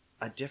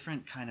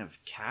different kind of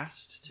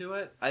cast to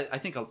it. I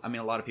think a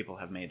lot of people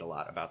have made a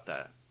lot about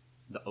the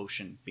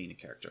ocean being a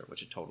character,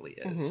 which it totally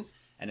is. Mm-hmm.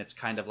 And it's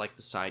kind of like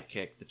the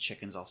sidekick. The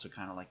chicken's also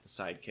kind of like the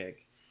sidekick.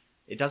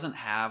 It doesn't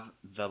have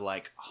the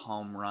like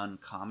home run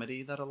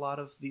comedy that a lot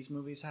of these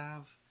movies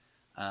have.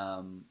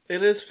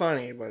 It is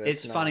funny, but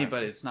it's funny,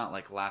 but it's not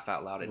like laugh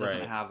out loud. It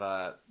doesn't have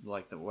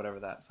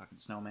whatever that fucking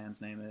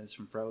snowman's name is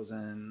from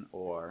Frozen,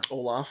 or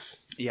Olaf.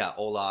 Yeah,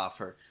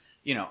 Olaf, or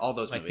all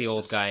those like movies. The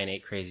old guy in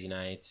 8 Crazy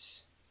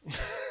Nights.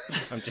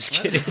 I'm just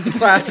kidding.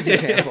 Classic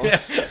example.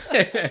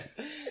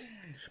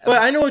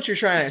 But I know what you're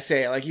trying to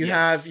say. Like you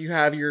have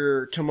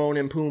your Timon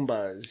and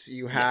Pumbas.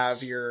 You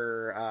have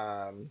your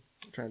I'm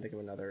trying to think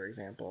of another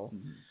example.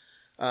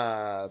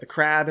 Mm-hmm. The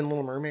crab in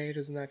Little Mermaid,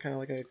 isn't that kind of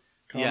like a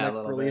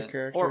comic relief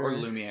character? Or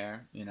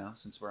Lumiere,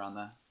 since we're on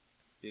the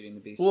Beauty and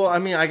the Beast. Well, I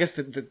mean, I guess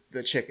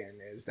the chicken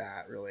is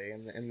that really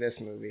in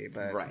this movie,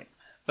 but right.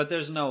 But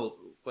there's no.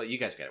 Well, you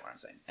guys get what I'm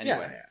saying.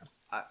 Anyway,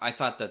 I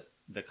thought that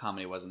the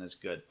comedy wasn't as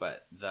good,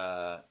 but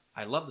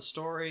I love the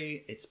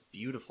story. It's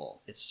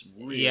beautiful. It's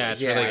really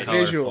It's really colorful.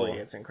 visually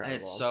it's incredible.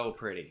 It's so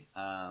pretty.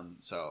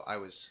 So I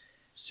was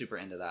super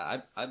into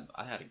that.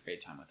 I had a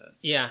great time with it.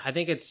 Yeah, I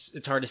think it's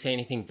hard to say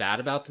anything bad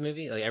about the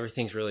movie. Like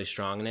everything's really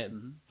strong in it,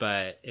 Mhm.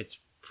 but it's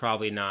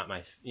probably not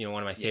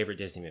one of my favorite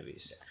Disney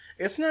movies.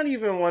 It's not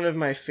even one of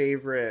my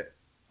favorite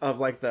of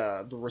like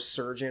the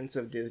resurgence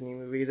of Disney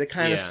movies. It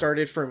kind of Yeah.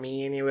 started for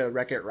me anyway with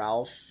Wreck-It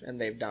Ralph,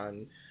 and they've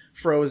done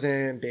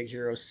Frozen, Big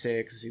Hero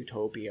 6,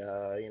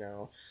 Zootopia, you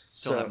know.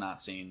 Still have not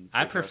seen.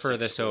 I Big Hero prefer 6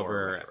 this or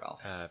over Wreck-It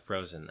Ralph.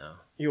 Frozen, though.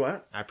 You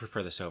what? I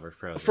prefer this over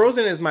Frozen.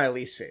 Frozen is my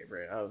least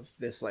favorite of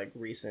this like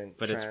recent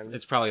but trend.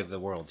 it's probably the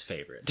world's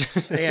favorite.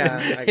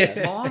 Yeah, I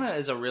guess. Moana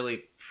is a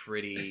really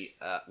pretty,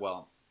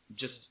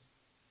 just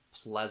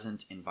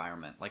pleasant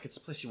environment. Like it's a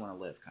place you want to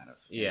live, kind of.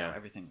 You Yeah. know,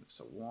 everything looks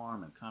so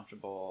warm and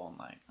comfortable, and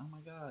like, oh my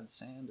god,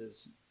 sand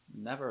is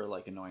never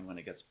like annoying when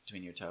it gets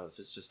between your toes.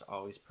 It's just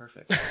always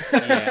perfect.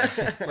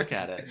 Yeah. Look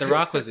at it. The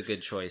Rock was a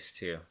good choice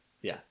too.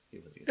 Yeah,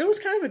 it was. A good It was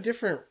choice. kind of a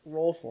different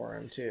role for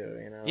him too,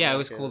 you know. Yeah, it like,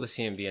 was cool to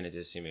see him be in a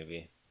Disney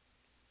movie.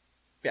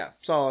 Yeah,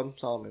 solid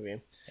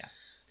movie. Yeah.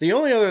 The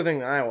only other thing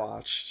that I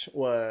watched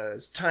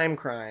was Time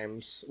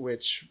Crimes,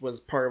 which was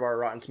part of our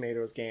Rotten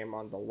Tomatoes game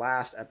on the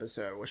last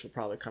episode, which will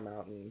probably come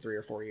out in 3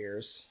 or 4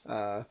 years.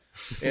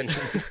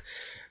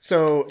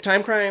 So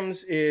Time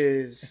Crimes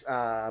is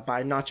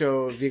by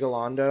Nacho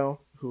Vigalondo,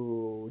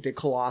 who did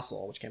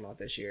Colossal, which came out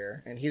this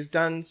year, and he's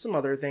done some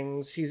other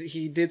things.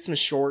 He did some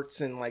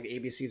shorts in like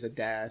ABC's of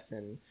Death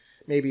and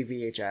maybe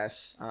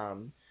VHS.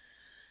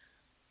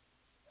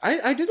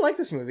 I did like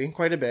this movie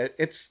quite a bit.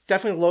 It's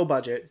definitely low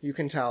budget. You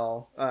can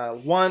tell.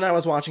 I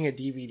was watching a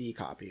DVD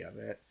copy of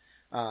it,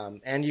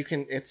 and you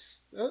can.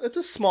 It's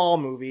a small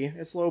movie.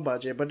 It's low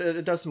budget, but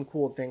it does some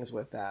cool things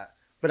with that.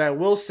 But I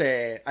will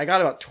say, I got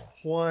about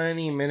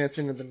 20 minutes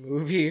into the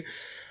movie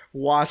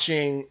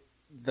watching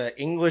the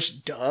English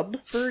dub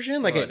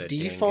version. Like What it a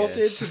defaulted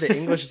dingus. to the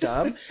English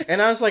dub, and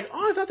I was like,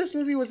 oh, I thought this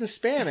movie was in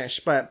Spanish,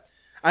 but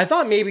I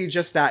thought maybe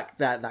just that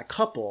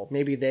couple,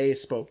 maybe they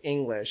spoke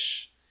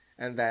English.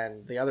 And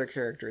then the other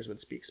characters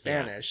would speak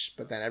Spanish,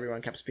 but then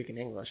everyone kept speaking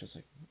English. I was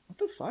like, what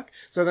the fuck?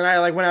 So then I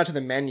like went out to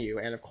the menu,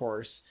 and of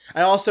course,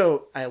 I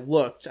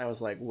looked. I was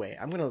like, wait,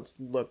 I'm gonna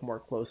look more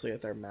closely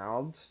at their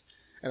mouths,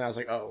 and I was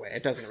like, oh wait,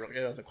 it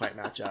doesn't quite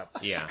match up.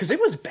 Yeah. Because it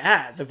was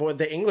bad.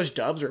 The English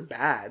dubs are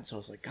bad. So I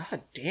was like,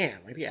 god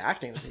damn, like the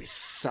acting in this movie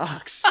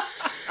sucks.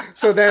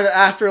 So then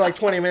after like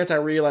 20 minutes, I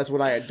realized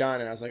what I had done,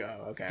 and I was like,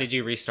 oh okay. Did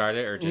you restart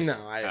it or just?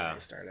 No, I didn't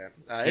restart it.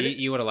 So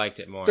you would have liked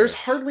it more. There's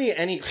hardly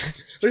any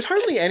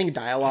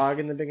dialogue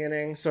in the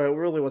beginning, so it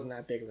really wasn't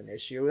that big of an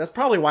issue. That's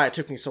probably why it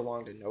took me so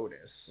long to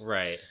notice.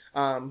 Right.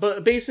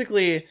 But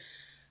basically,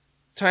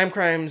 Time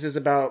Crimes is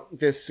about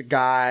this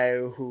guy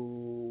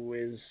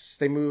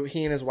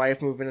he and his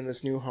wife move in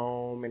this new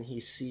home, and he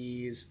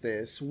sees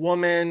this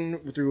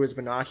woman through his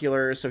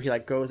binoculars, so he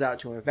like goes out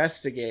to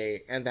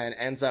investigate, and then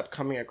ends up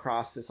coming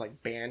across this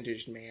like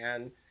bandaged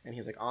man, and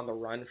he's like on the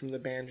run from the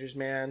bandaged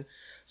man.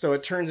 So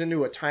it turns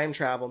into a time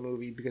travel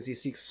movie because he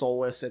seeks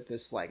solace at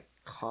this like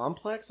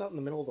complex out in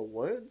the middle of the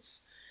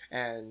woods,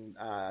 and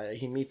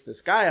he meets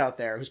this guy out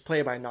there who's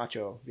played by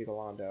Nacho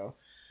Vigalondo.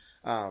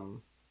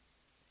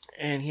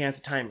 And he has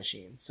a time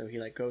machine, so he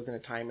like goes in a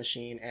time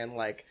machine, and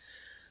like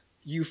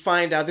you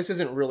find out, this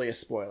isn't really a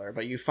spoiler,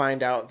 but you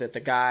find out that the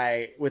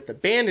guy with the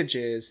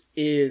bandages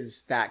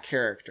is that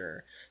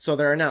character. So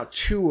there are now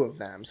 2 of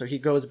them. So he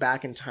goes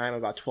back in time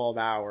about 12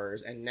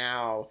 hours, and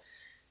now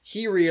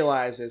he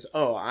realizes,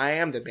 oh, I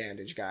am the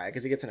bandage guy,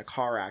 because he gets in a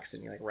car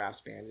accident. He like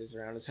wraps bandages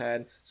around his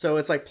head. So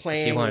it's like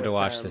playing. If you wanted to with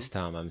watch them. this,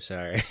 Tom, I'm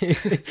sorry.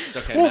 It's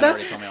okay. Well, Matt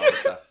already that's- told me all this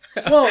stuff.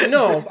 Well,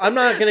 no, I'm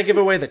not going to give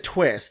away the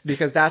twist,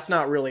 because that's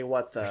not really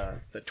what the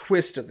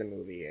twist of the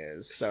movie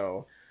is.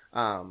 So,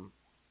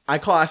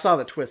 I saw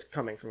the twist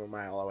coming from a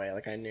mile away.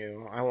 Like I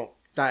knew. I won't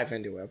dive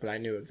into it, but I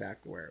knew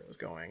exactly where it was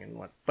going and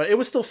what. But it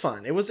was still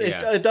fun. It was.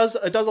 Yeah. It does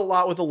a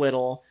lot with a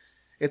little.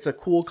 It's a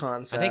cool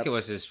concept. I think it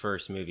was his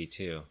first movie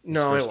too. His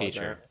No, first it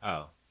feature.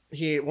 Oh,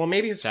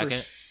 maybe his Second?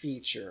 first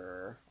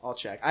feature. I'll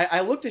check. I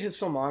looked at his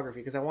filmography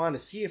because I wanted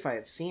to see if I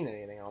had seen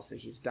anything else that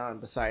he's done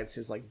besides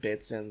his like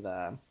bits in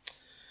the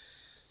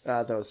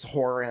those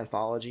horror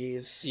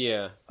anthologies.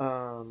 yeah.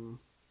 Nacho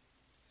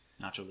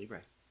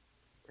Libre.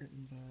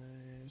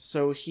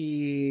 So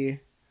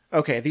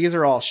these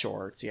are all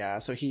shorts, yeah.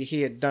 So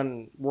he had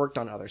worked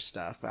on other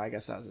stuff, but I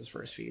guess that was his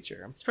first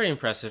feature. It's pretty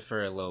impressive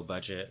for a low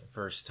budget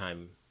first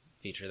time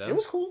feature, though. It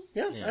was cool,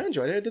 yeah. Yeah. I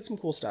enjoyed it. It did some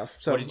cool stuff.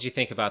 So What did you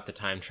think about the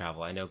time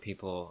travel? I know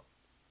people.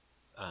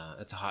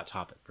 It's a hot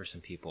topic for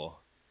some people,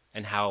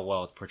 and how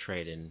well it's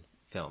portrayed in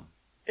film.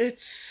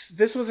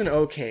 this was an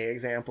okay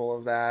example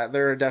of that.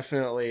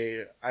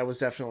 I was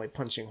definitely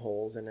punching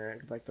holes in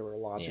it. Like there were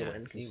lots of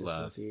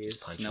inconsistencies.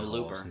 Punching No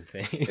holes looper.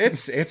 and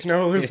things. It's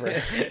no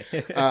looper.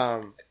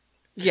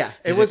 Yeah,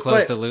 Did it was.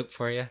 close But the loop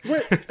for you.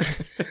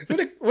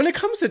 when it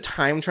comes to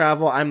time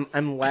travel,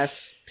 I'm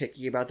less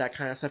picky about that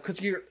kind of stuff because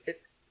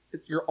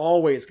you're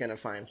always gonna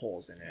find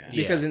holes in it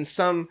Yeah. because in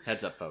some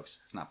Heads up, folks.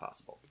 It's not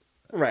possible.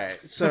 right.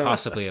 So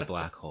Possibly a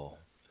black hole.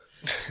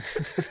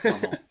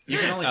 Normal. You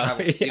can only Oh,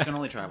 travel. yeah. You can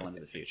only travel into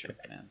the future,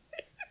 man.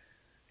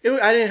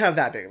 I didn't have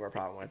that big of a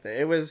problem with it.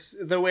 It was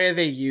the way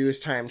they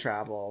used time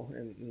travel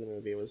in the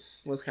movie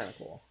was kind of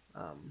cool.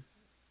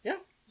 Yeah,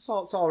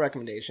 solid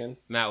recommendation.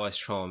 Matt was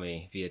trolling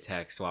me via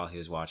text while he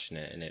was watching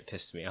it, and it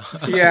pissed me off.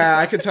 Yeah,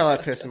 I could tell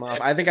that pissed him off.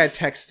 I think I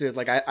texted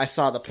like I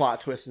saw the plot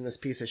twist in this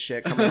piece of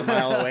shit coming a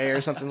mile away or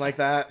something like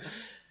that.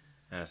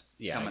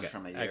 Coming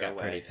from a I year got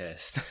away. pretty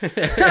pissed.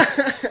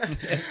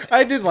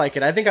 I did like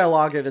it. I think I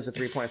logged it as a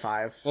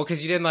 3.5. Well,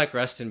 because you didn't like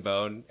Rust and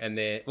Bone, and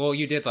then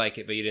you did like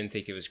it, but you didn't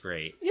think it was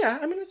great. Yeah,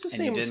 I mean it's the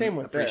And you didn't same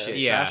with appreciate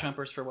this. Yeah. Trash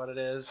Humpers for what it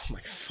is. Oh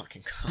my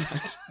fucking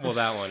god! Well,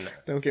 that one.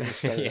 Don't get me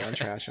started Yeah. on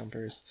trash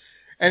humpers.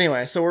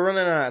 Anyway, so we're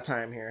running out of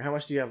time here. How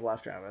much do you have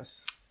left,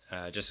 Travis?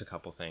 Just a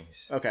couple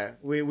things. Okay,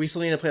 we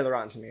still need to play the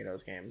Rotten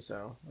Tomatoes game,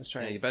 so let's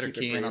try. Yeah, and you better keep it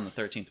key in brief. on the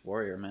 13th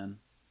Warrior, man.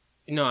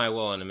 No, I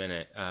will in a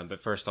minute.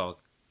 But first, I'll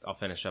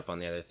finish up on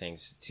the other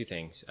things. Two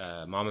things.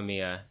 Mamma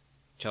Mia.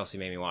 Chelsea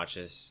made me watch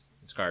this.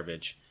 It's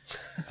garbage.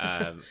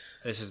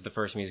 This is the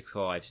first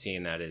musical I've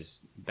seen that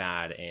is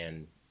bad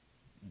and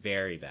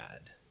very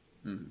bad.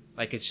 Mm.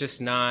 Like it's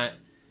just not.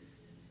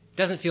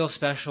 Doesn't feel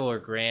special or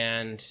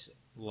grand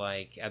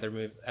like other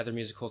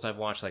musicals I've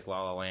watched, like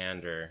La La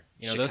Land or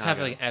those have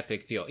Chicago. like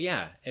epic feel.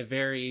 Yeah, a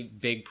very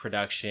big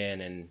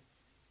production and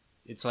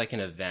it's like an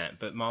event.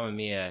 But Mamma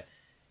Mia,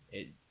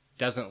 it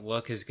doesn't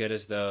look as good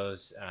as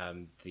those.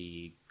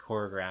 The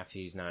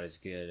choreography is not as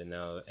good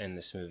in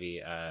this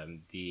movie.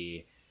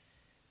 The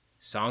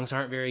songs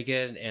aren't very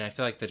good, and I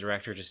feel like the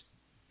director just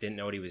didn't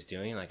know what he was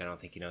doing. Like I don't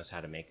think he knows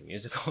how to make a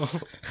musical.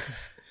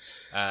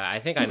 I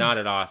think I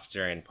nodded off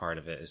during part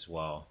of it as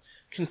well.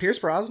 Can Pierce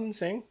Brosnan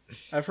sing?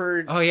 I've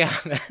heard. Oh yeah,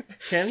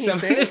 Can he some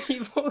sing? of the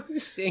people who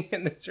sing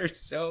in this are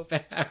so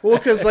bad. Well,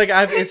 because like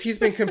he's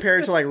been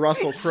compared to like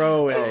Russell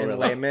Crowe in, Oh, in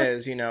really? Les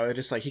Mis.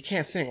 Just like he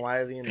can't sing.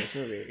 Why is he in this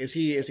movie? Is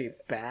he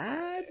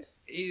bad?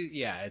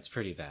 Yeah, it's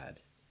pretty bad.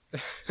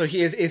 So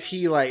he is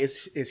he like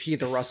is he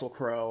the Russell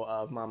Crowe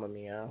of Mamma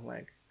Mia?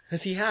 Like,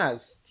 because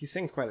he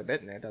sings quite a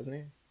bit in it, doesn't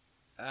he?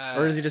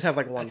 Or does he just have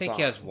like one I think song?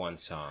 he has one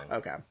song.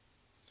 Okay.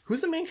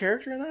 Who's the main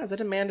character in that? Is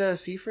that Amanda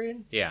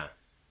Seyfried? Yeah.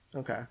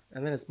 Okay.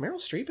 And then is Meryl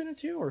Streep in it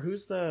too, or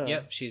who's the?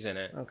 Yep, she's in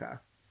it. Okay.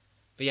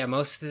 But yeah,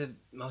 most of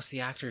the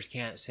actors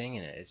can't sing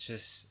in it. It's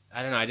just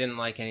I don't know. I didn't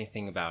like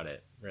anything about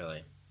it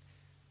really.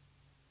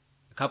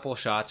 A couple of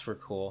shots were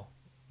cool.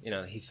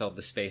 He filled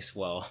the space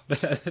well,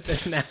 but other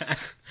than that,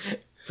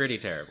 pretty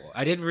terrible.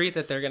 I did read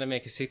that they're going to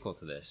make a sequel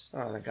to this,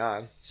 Oh thank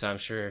God. so I'm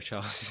sure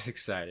Charles is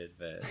excited,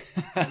 but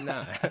I'm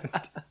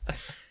not.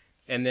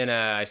 And then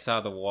I saw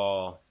The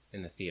Wall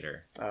in the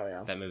theater. Oh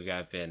yeah. That movie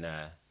I've been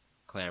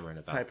clamoring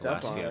about Hyped the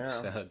up last few on, yeah.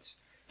 episodes.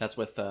 That's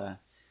with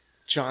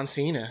John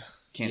Cena.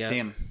 can't Yeah. see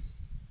him.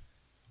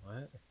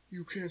 What?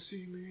 You can't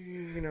see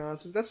me.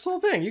 That's the whole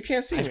thing. You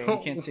can't see I me.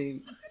 don't- Can't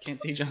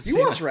see John You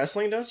Cena. watch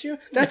wrestling, don't you?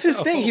 That's his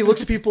thing. He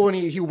looks at people and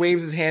he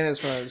waves his hand in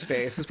front of his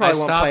face. This probably I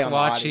won't play stopped on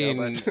watching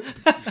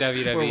the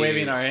audio, WWE. We're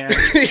waving our hands.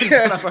 but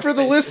yeah, of our for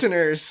the faces.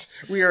 listeners,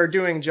 we are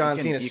doing John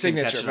You Cena's can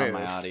signature catch it on move.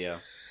 my audio.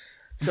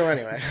 So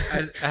anyway,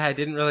 I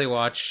didn't really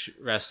watch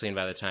wrestling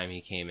by the time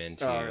he came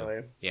into. oh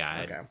really?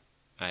 Yeah, Okay.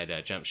 I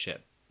had jumped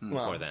ship Well,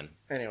 before then.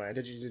 Anyway,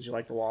 did you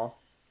like The Wall?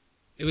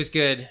 It was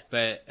good,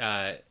 but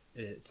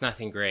it's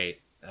nothing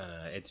great.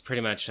 It's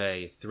pretty much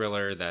a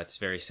thriller that's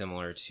very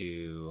similar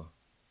to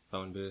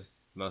Phone Booth.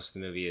 Most of the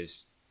movie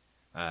is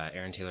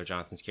Aaron Taylor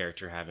Johnson's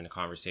character having a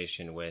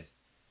conversation with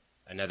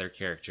another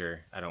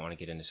character. I don't want to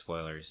get into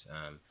spoilers.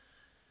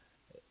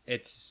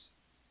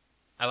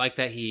 I like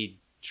that he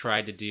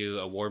tried to do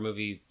a war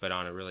movie, but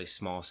on a really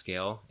small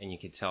scale, and you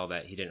could tell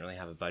that he didn't really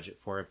have a budget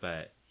for it,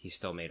 but he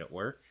still made it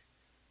work.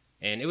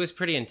 And it was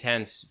pretty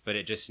intense, but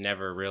it just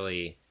never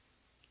really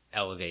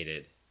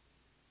elevated.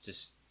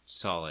 Just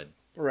solid.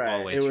 All Right.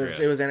 the way It was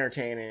through. it was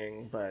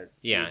entertaining, but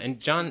Yeah, and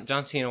John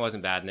Cena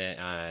wasn't bad in it.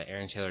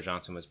 Aaron Taylor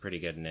Johnson was pretty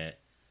good in it.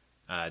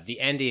 The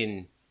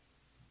ending,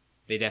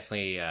 they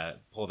definitely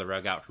pull the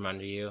rug out from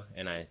under you,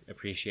 and I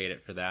appreciate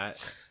it for that.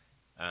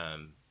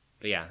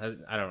 But yeah,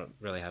 I don't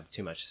really have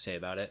too much to say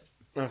about it.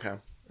 okay.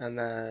 And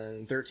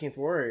then 13th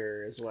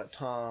Warrior is what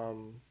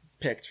Tom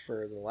picked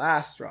for the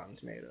last Rotten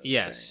Tomatoes.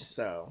 Yes. thing.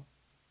 So.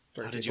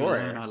 How 13th did you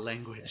Warrior. learn our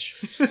language?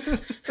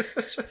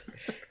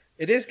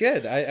 It is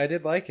good. I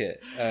did like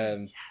it.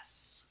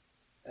 Yes.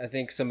 I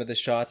think some of the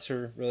shots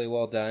are really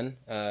well done.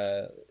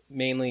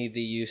 Mainly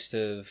the use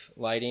of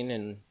lighting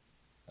and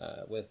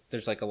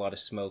there's like a lot of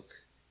smoke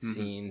Mhm.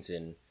 scenes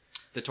and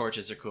The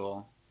torches are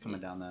cool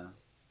coming down the.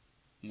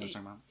 You know what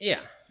I'm talking about?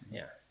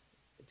 yeah,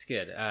 it's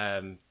good.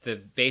 The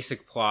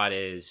basic plot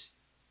is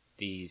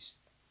these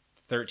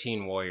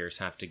 13 warriors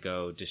have to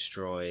go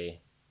destroy.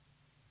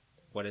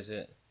 What is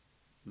it?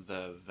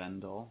 The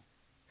Vendel.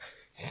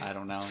 I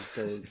don't know.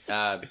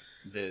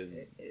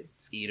 The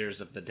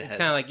Eaters of the Dead. It's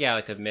kind of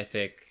like a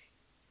mythic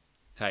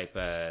type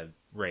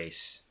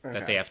race that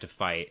Okay. they have to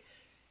fight,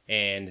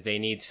 and they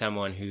need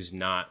someone who's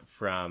not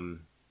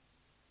from.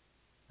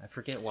 I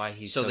forget why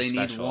he's so so they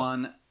special. need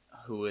one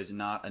who is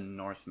not a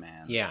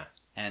Northman. Yeah,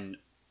 And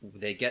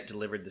they get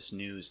delivered this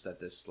news that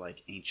this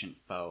like ancient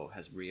foe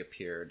has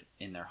reappeared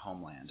in their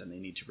homeland, and they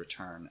need to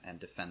return and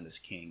defend this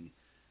king.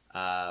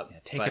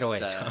 Take but it away,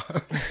 Tom.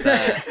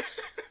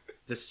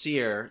 The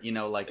seer, you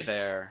know, like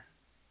their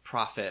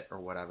prophet or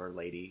whatever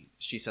lady,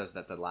 she says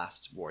that the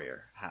last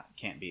warrior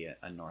can't be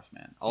a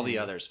Northman. All the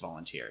others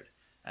volunteered.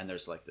 And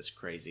there's like this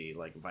crazy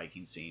like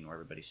Viking scene where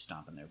everybody's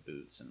stomping their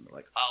boots and they're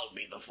like, I'll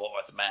be the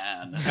fourth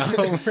man.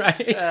 Oh,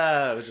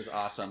 right. Which is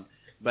awesome.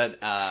 But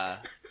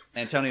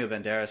Antonio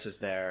Banderas is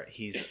there.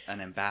 He's an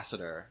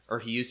ambassador, or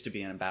he used to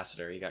be an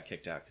ambassador. He got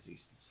kicked out because he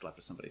slept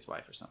with somebody's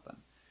wife or something.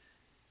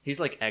 He's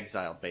like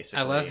exiled, basically.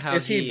 I love how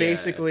Is he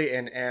basically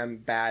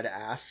an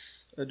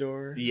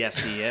badass-ador? Yes,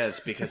 he is,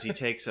 because he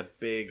takes a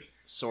big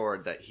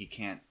sword that he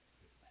can't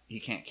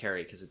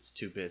carry because it's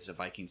too big. It's a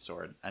Viking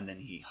sword, and then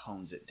he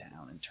hones it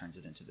down and turns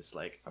it into this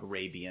like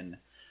Arabian,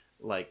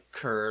 like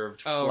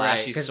curved,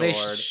 flashy because sword.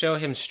 they show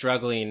him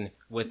struggling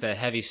with a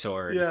heavy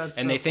sword, Yeah, it's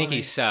and so they think funny.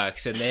 he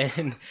sucks, and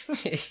then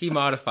he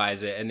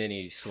modifies it, and then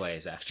he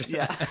slays after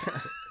that. Yeah.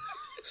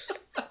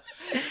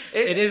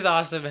 It is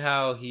awesome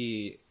how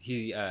he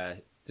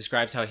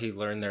describes how he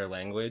learned their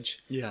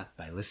language Yeah.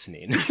 by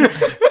listening.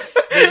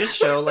 They just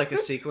show like a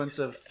sequence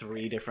of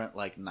 3 different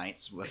like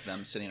nights with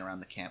them sitting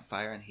around the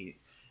campfire, and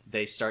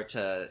they start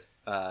to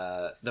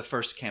the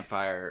first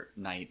campfire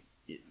night.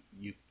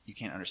 You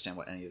can't understand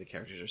what any of the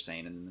characters are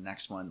saying, and then the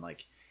next one,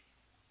 like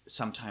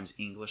sometimes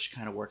English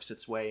kind of works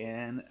its way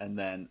in, and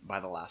then by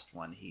the last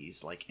one,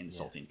 he's like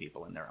insulting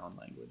people in their own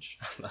language.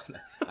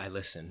 I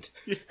listened.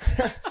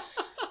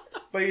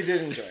 But you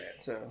did enjoy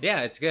it, so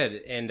Yeah, it's good,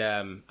 and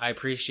I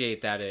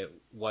appreciate that it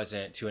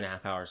wasn't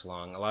 2.5 hours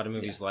long. A lot of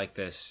movies like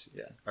this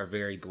are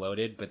very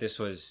bloated, but this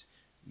was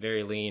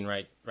very lean,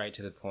 right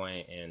to the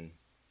point, and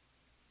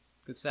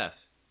good stuff.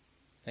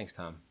 Thanks,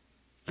 Tom.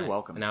 You're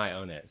welcome. Now I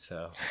own it,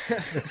 so.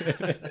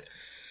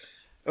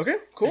 Okay,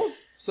 cool.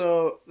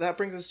 So that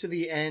brings us to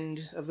the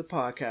end of the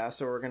podcast.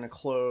 So we're going to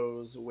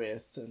close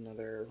with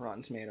another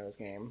Rotten Tomatoes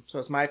game. So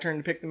it's my turn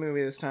to pick the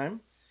movie this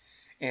time.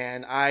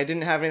 And I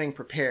didn't have anything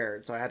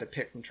prepared, so I had to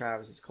pick from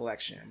Travis's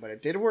collection. But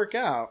it did work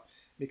out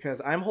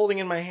because I'm holding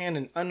in my hand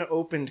an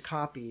unopened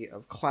copy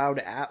of Cloud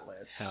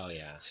Atlas. Hell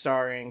yeah.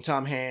 Starring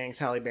Tom Hanks,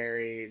 Halle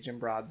Berry, Jim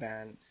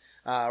Broadbent.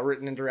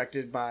 Written and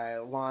directed by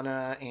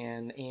Lana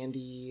and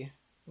Andy.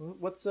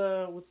 What's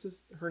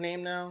her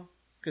name now?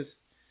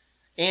 Because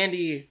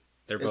Andy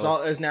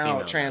is now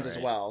female trans now, as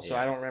right? well, so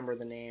Yeah. I don't remember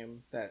the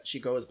name that she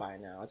goes by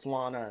now. It's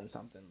Lana and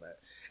something, but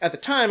at the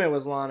time it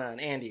was Lana and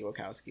Andy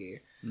Wachowski,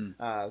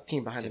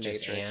 team behind Is the it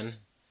just Matrix. Anne?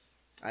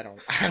 I don't.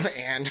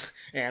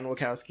 Anne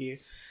Wachowski.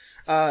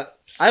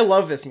 I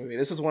love this movie.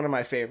 This is one of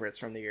my favorites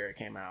from the year it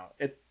came out.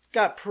 It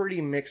got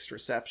pretty mixed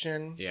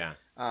reception. Yeah.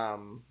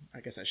 I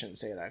guess I shouldn't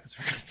say that because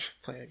we're gonna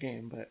play a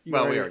game, but we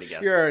already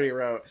guessed. You already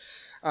wrote.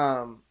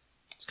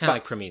 It's kind of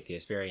like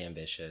Prometheus, very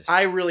ambitious.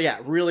 Really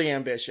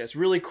ambitious,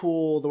 really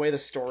cool. The way the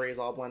stories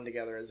all blend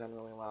together is done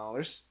really well.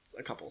 There's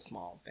a couple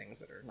small things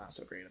that are not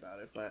so great about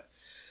it, but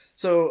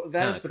so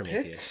that is the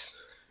pick.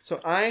 So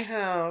I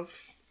have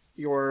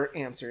your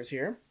answers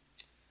here.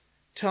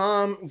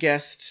 Tom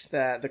guessed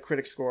that the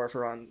critic score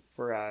for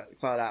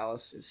Cloud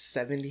Atlas is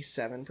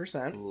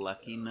 77%.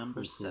 Lucky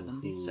number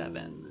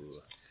 77.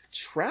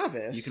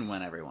 Travis, You can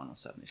win everyone with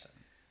 77.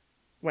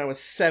 went with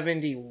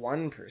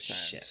 71%.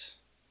 Shit.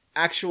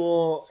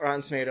 Actual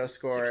Rotten Tomatoes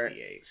score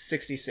 68.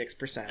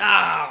 66%. Oh,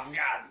 God.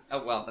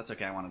 Oh, well, that's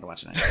okay. I wanted to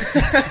watch it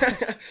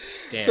anyway.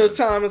 Damn. So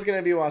Tom is going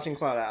to be watching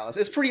Cloud Atlas.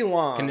 It's pretty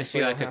long. Can this so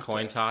be you like don't a have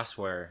coin to- toss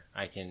where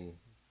I can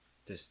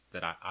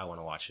I want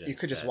to watch it? You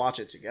could just instead? watch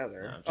it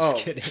together. No, I'm just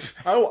kidding.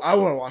 I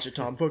want to watch it,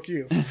 Tom. Fuck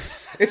you.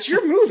 It's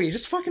your movie.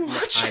 Just fucking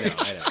watch I it.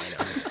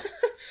 know.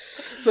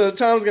 So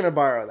Tom's going to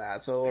borrow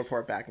that. So we'll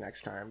report back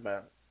next time.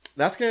 But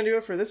that's going to do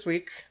it for this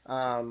week.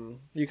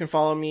 You can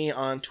follow me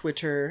on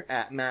Twitter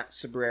at Matt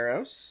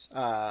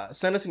Sobreros.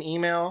 Send us an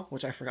email,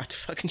 which I forgot to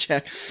fucking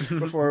check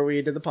before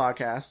we did the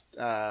podcast.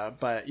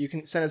 But you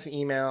can send us an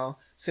email,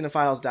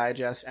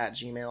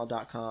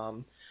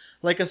 cinephilesdigest@gmail.com.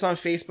 Like us on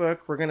Facebook.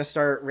 We're going to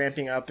start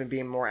ramping up and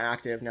being more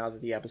active now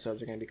that the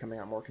episodes are going to be coming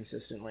out more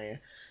consistently.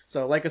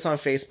 So like us on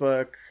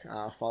Facebook,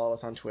 follow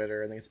us on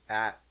Twitter. I think it's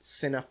at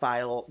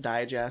Cinephile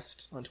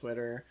Digest on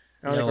Twitter.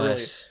 I don't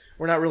think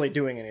we're not really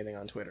doing anything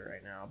on Twitter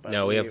right now, but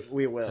No,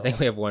 we will. I think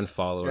we have one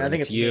follower. Yeah, I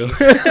think it's it's you.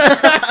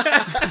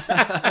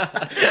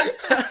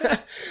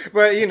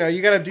 But you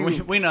got to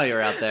do. we know you're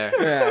out there.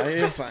 Yeah,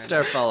 you're fine.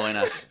 Start following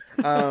us.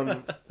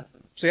 So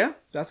yeah,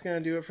 that's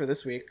gonna do it for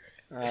this week.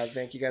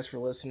 Thank you guys for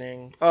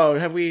listening. Oh,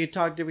 did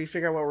we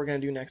figure out what we're gonna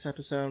do next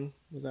episode?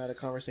 Was that a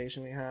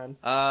conversation we had?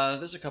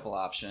 There's a couple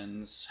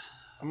options.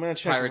 I'm gonna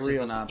check. Pirates is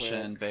real an quick.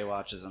 option.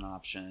 Baywatch is an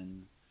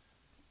option.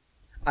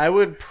 I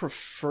would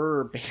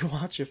prefer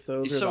Baywatch if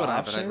those are So the would I,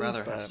 options. but I'd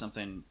rather but have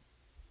something.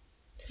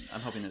 I'm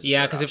hoping there's.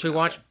 Yeah, because because if we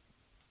watch,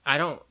 I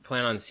don't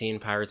plan on seeing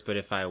Pirates, but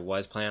if I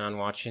was planning on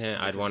watching it,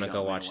 Is it I'd 'cause want you to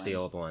don't go wanna watch the win?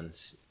 old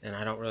ones, and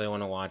I don't really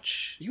want to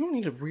watch. You don't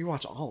need to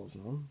rewatch all of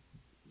them.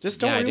 Just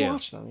don't Yeah, I do.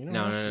 rewatch them. You don't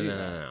No, have no, to no, do no,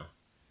 that. no.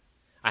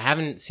 I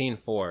haven't seen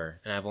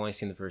 4, and I've only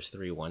seen the first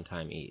 3 one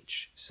time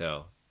each.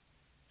 So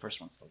first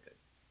one's still good.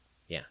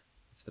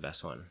 It's the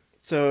best one.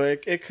 So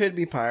it could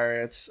be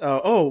Pirates.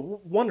 Oh,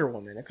 Wonder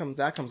Woman. That comes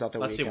out the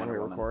Let's see weekend Wonder we're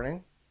Woman.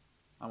 recording.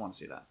 I want to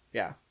see that.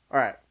 Yeah. All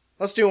right.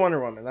 Let's do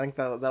Wonder Woman. I think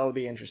that'll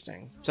be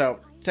interesting. So,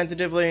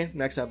 tentatively,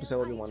 next episode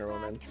will be Wonder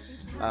Woman.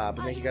 But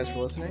thank you guys for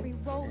listening,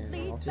 and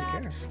I'll take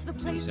care. To the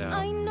place Peace out.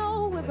 I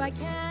know where I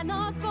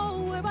cannot go,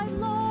 where I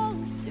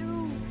long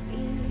to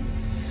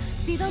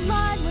be. See the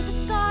line where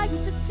the sky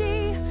meets the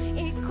sea,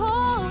 it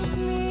calls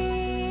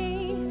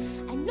me,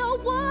 and no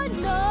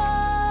one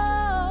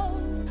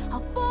knows how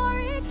far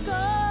it goes.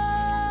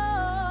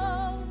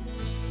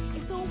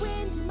 If the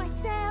wind in my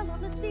sail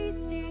on the sea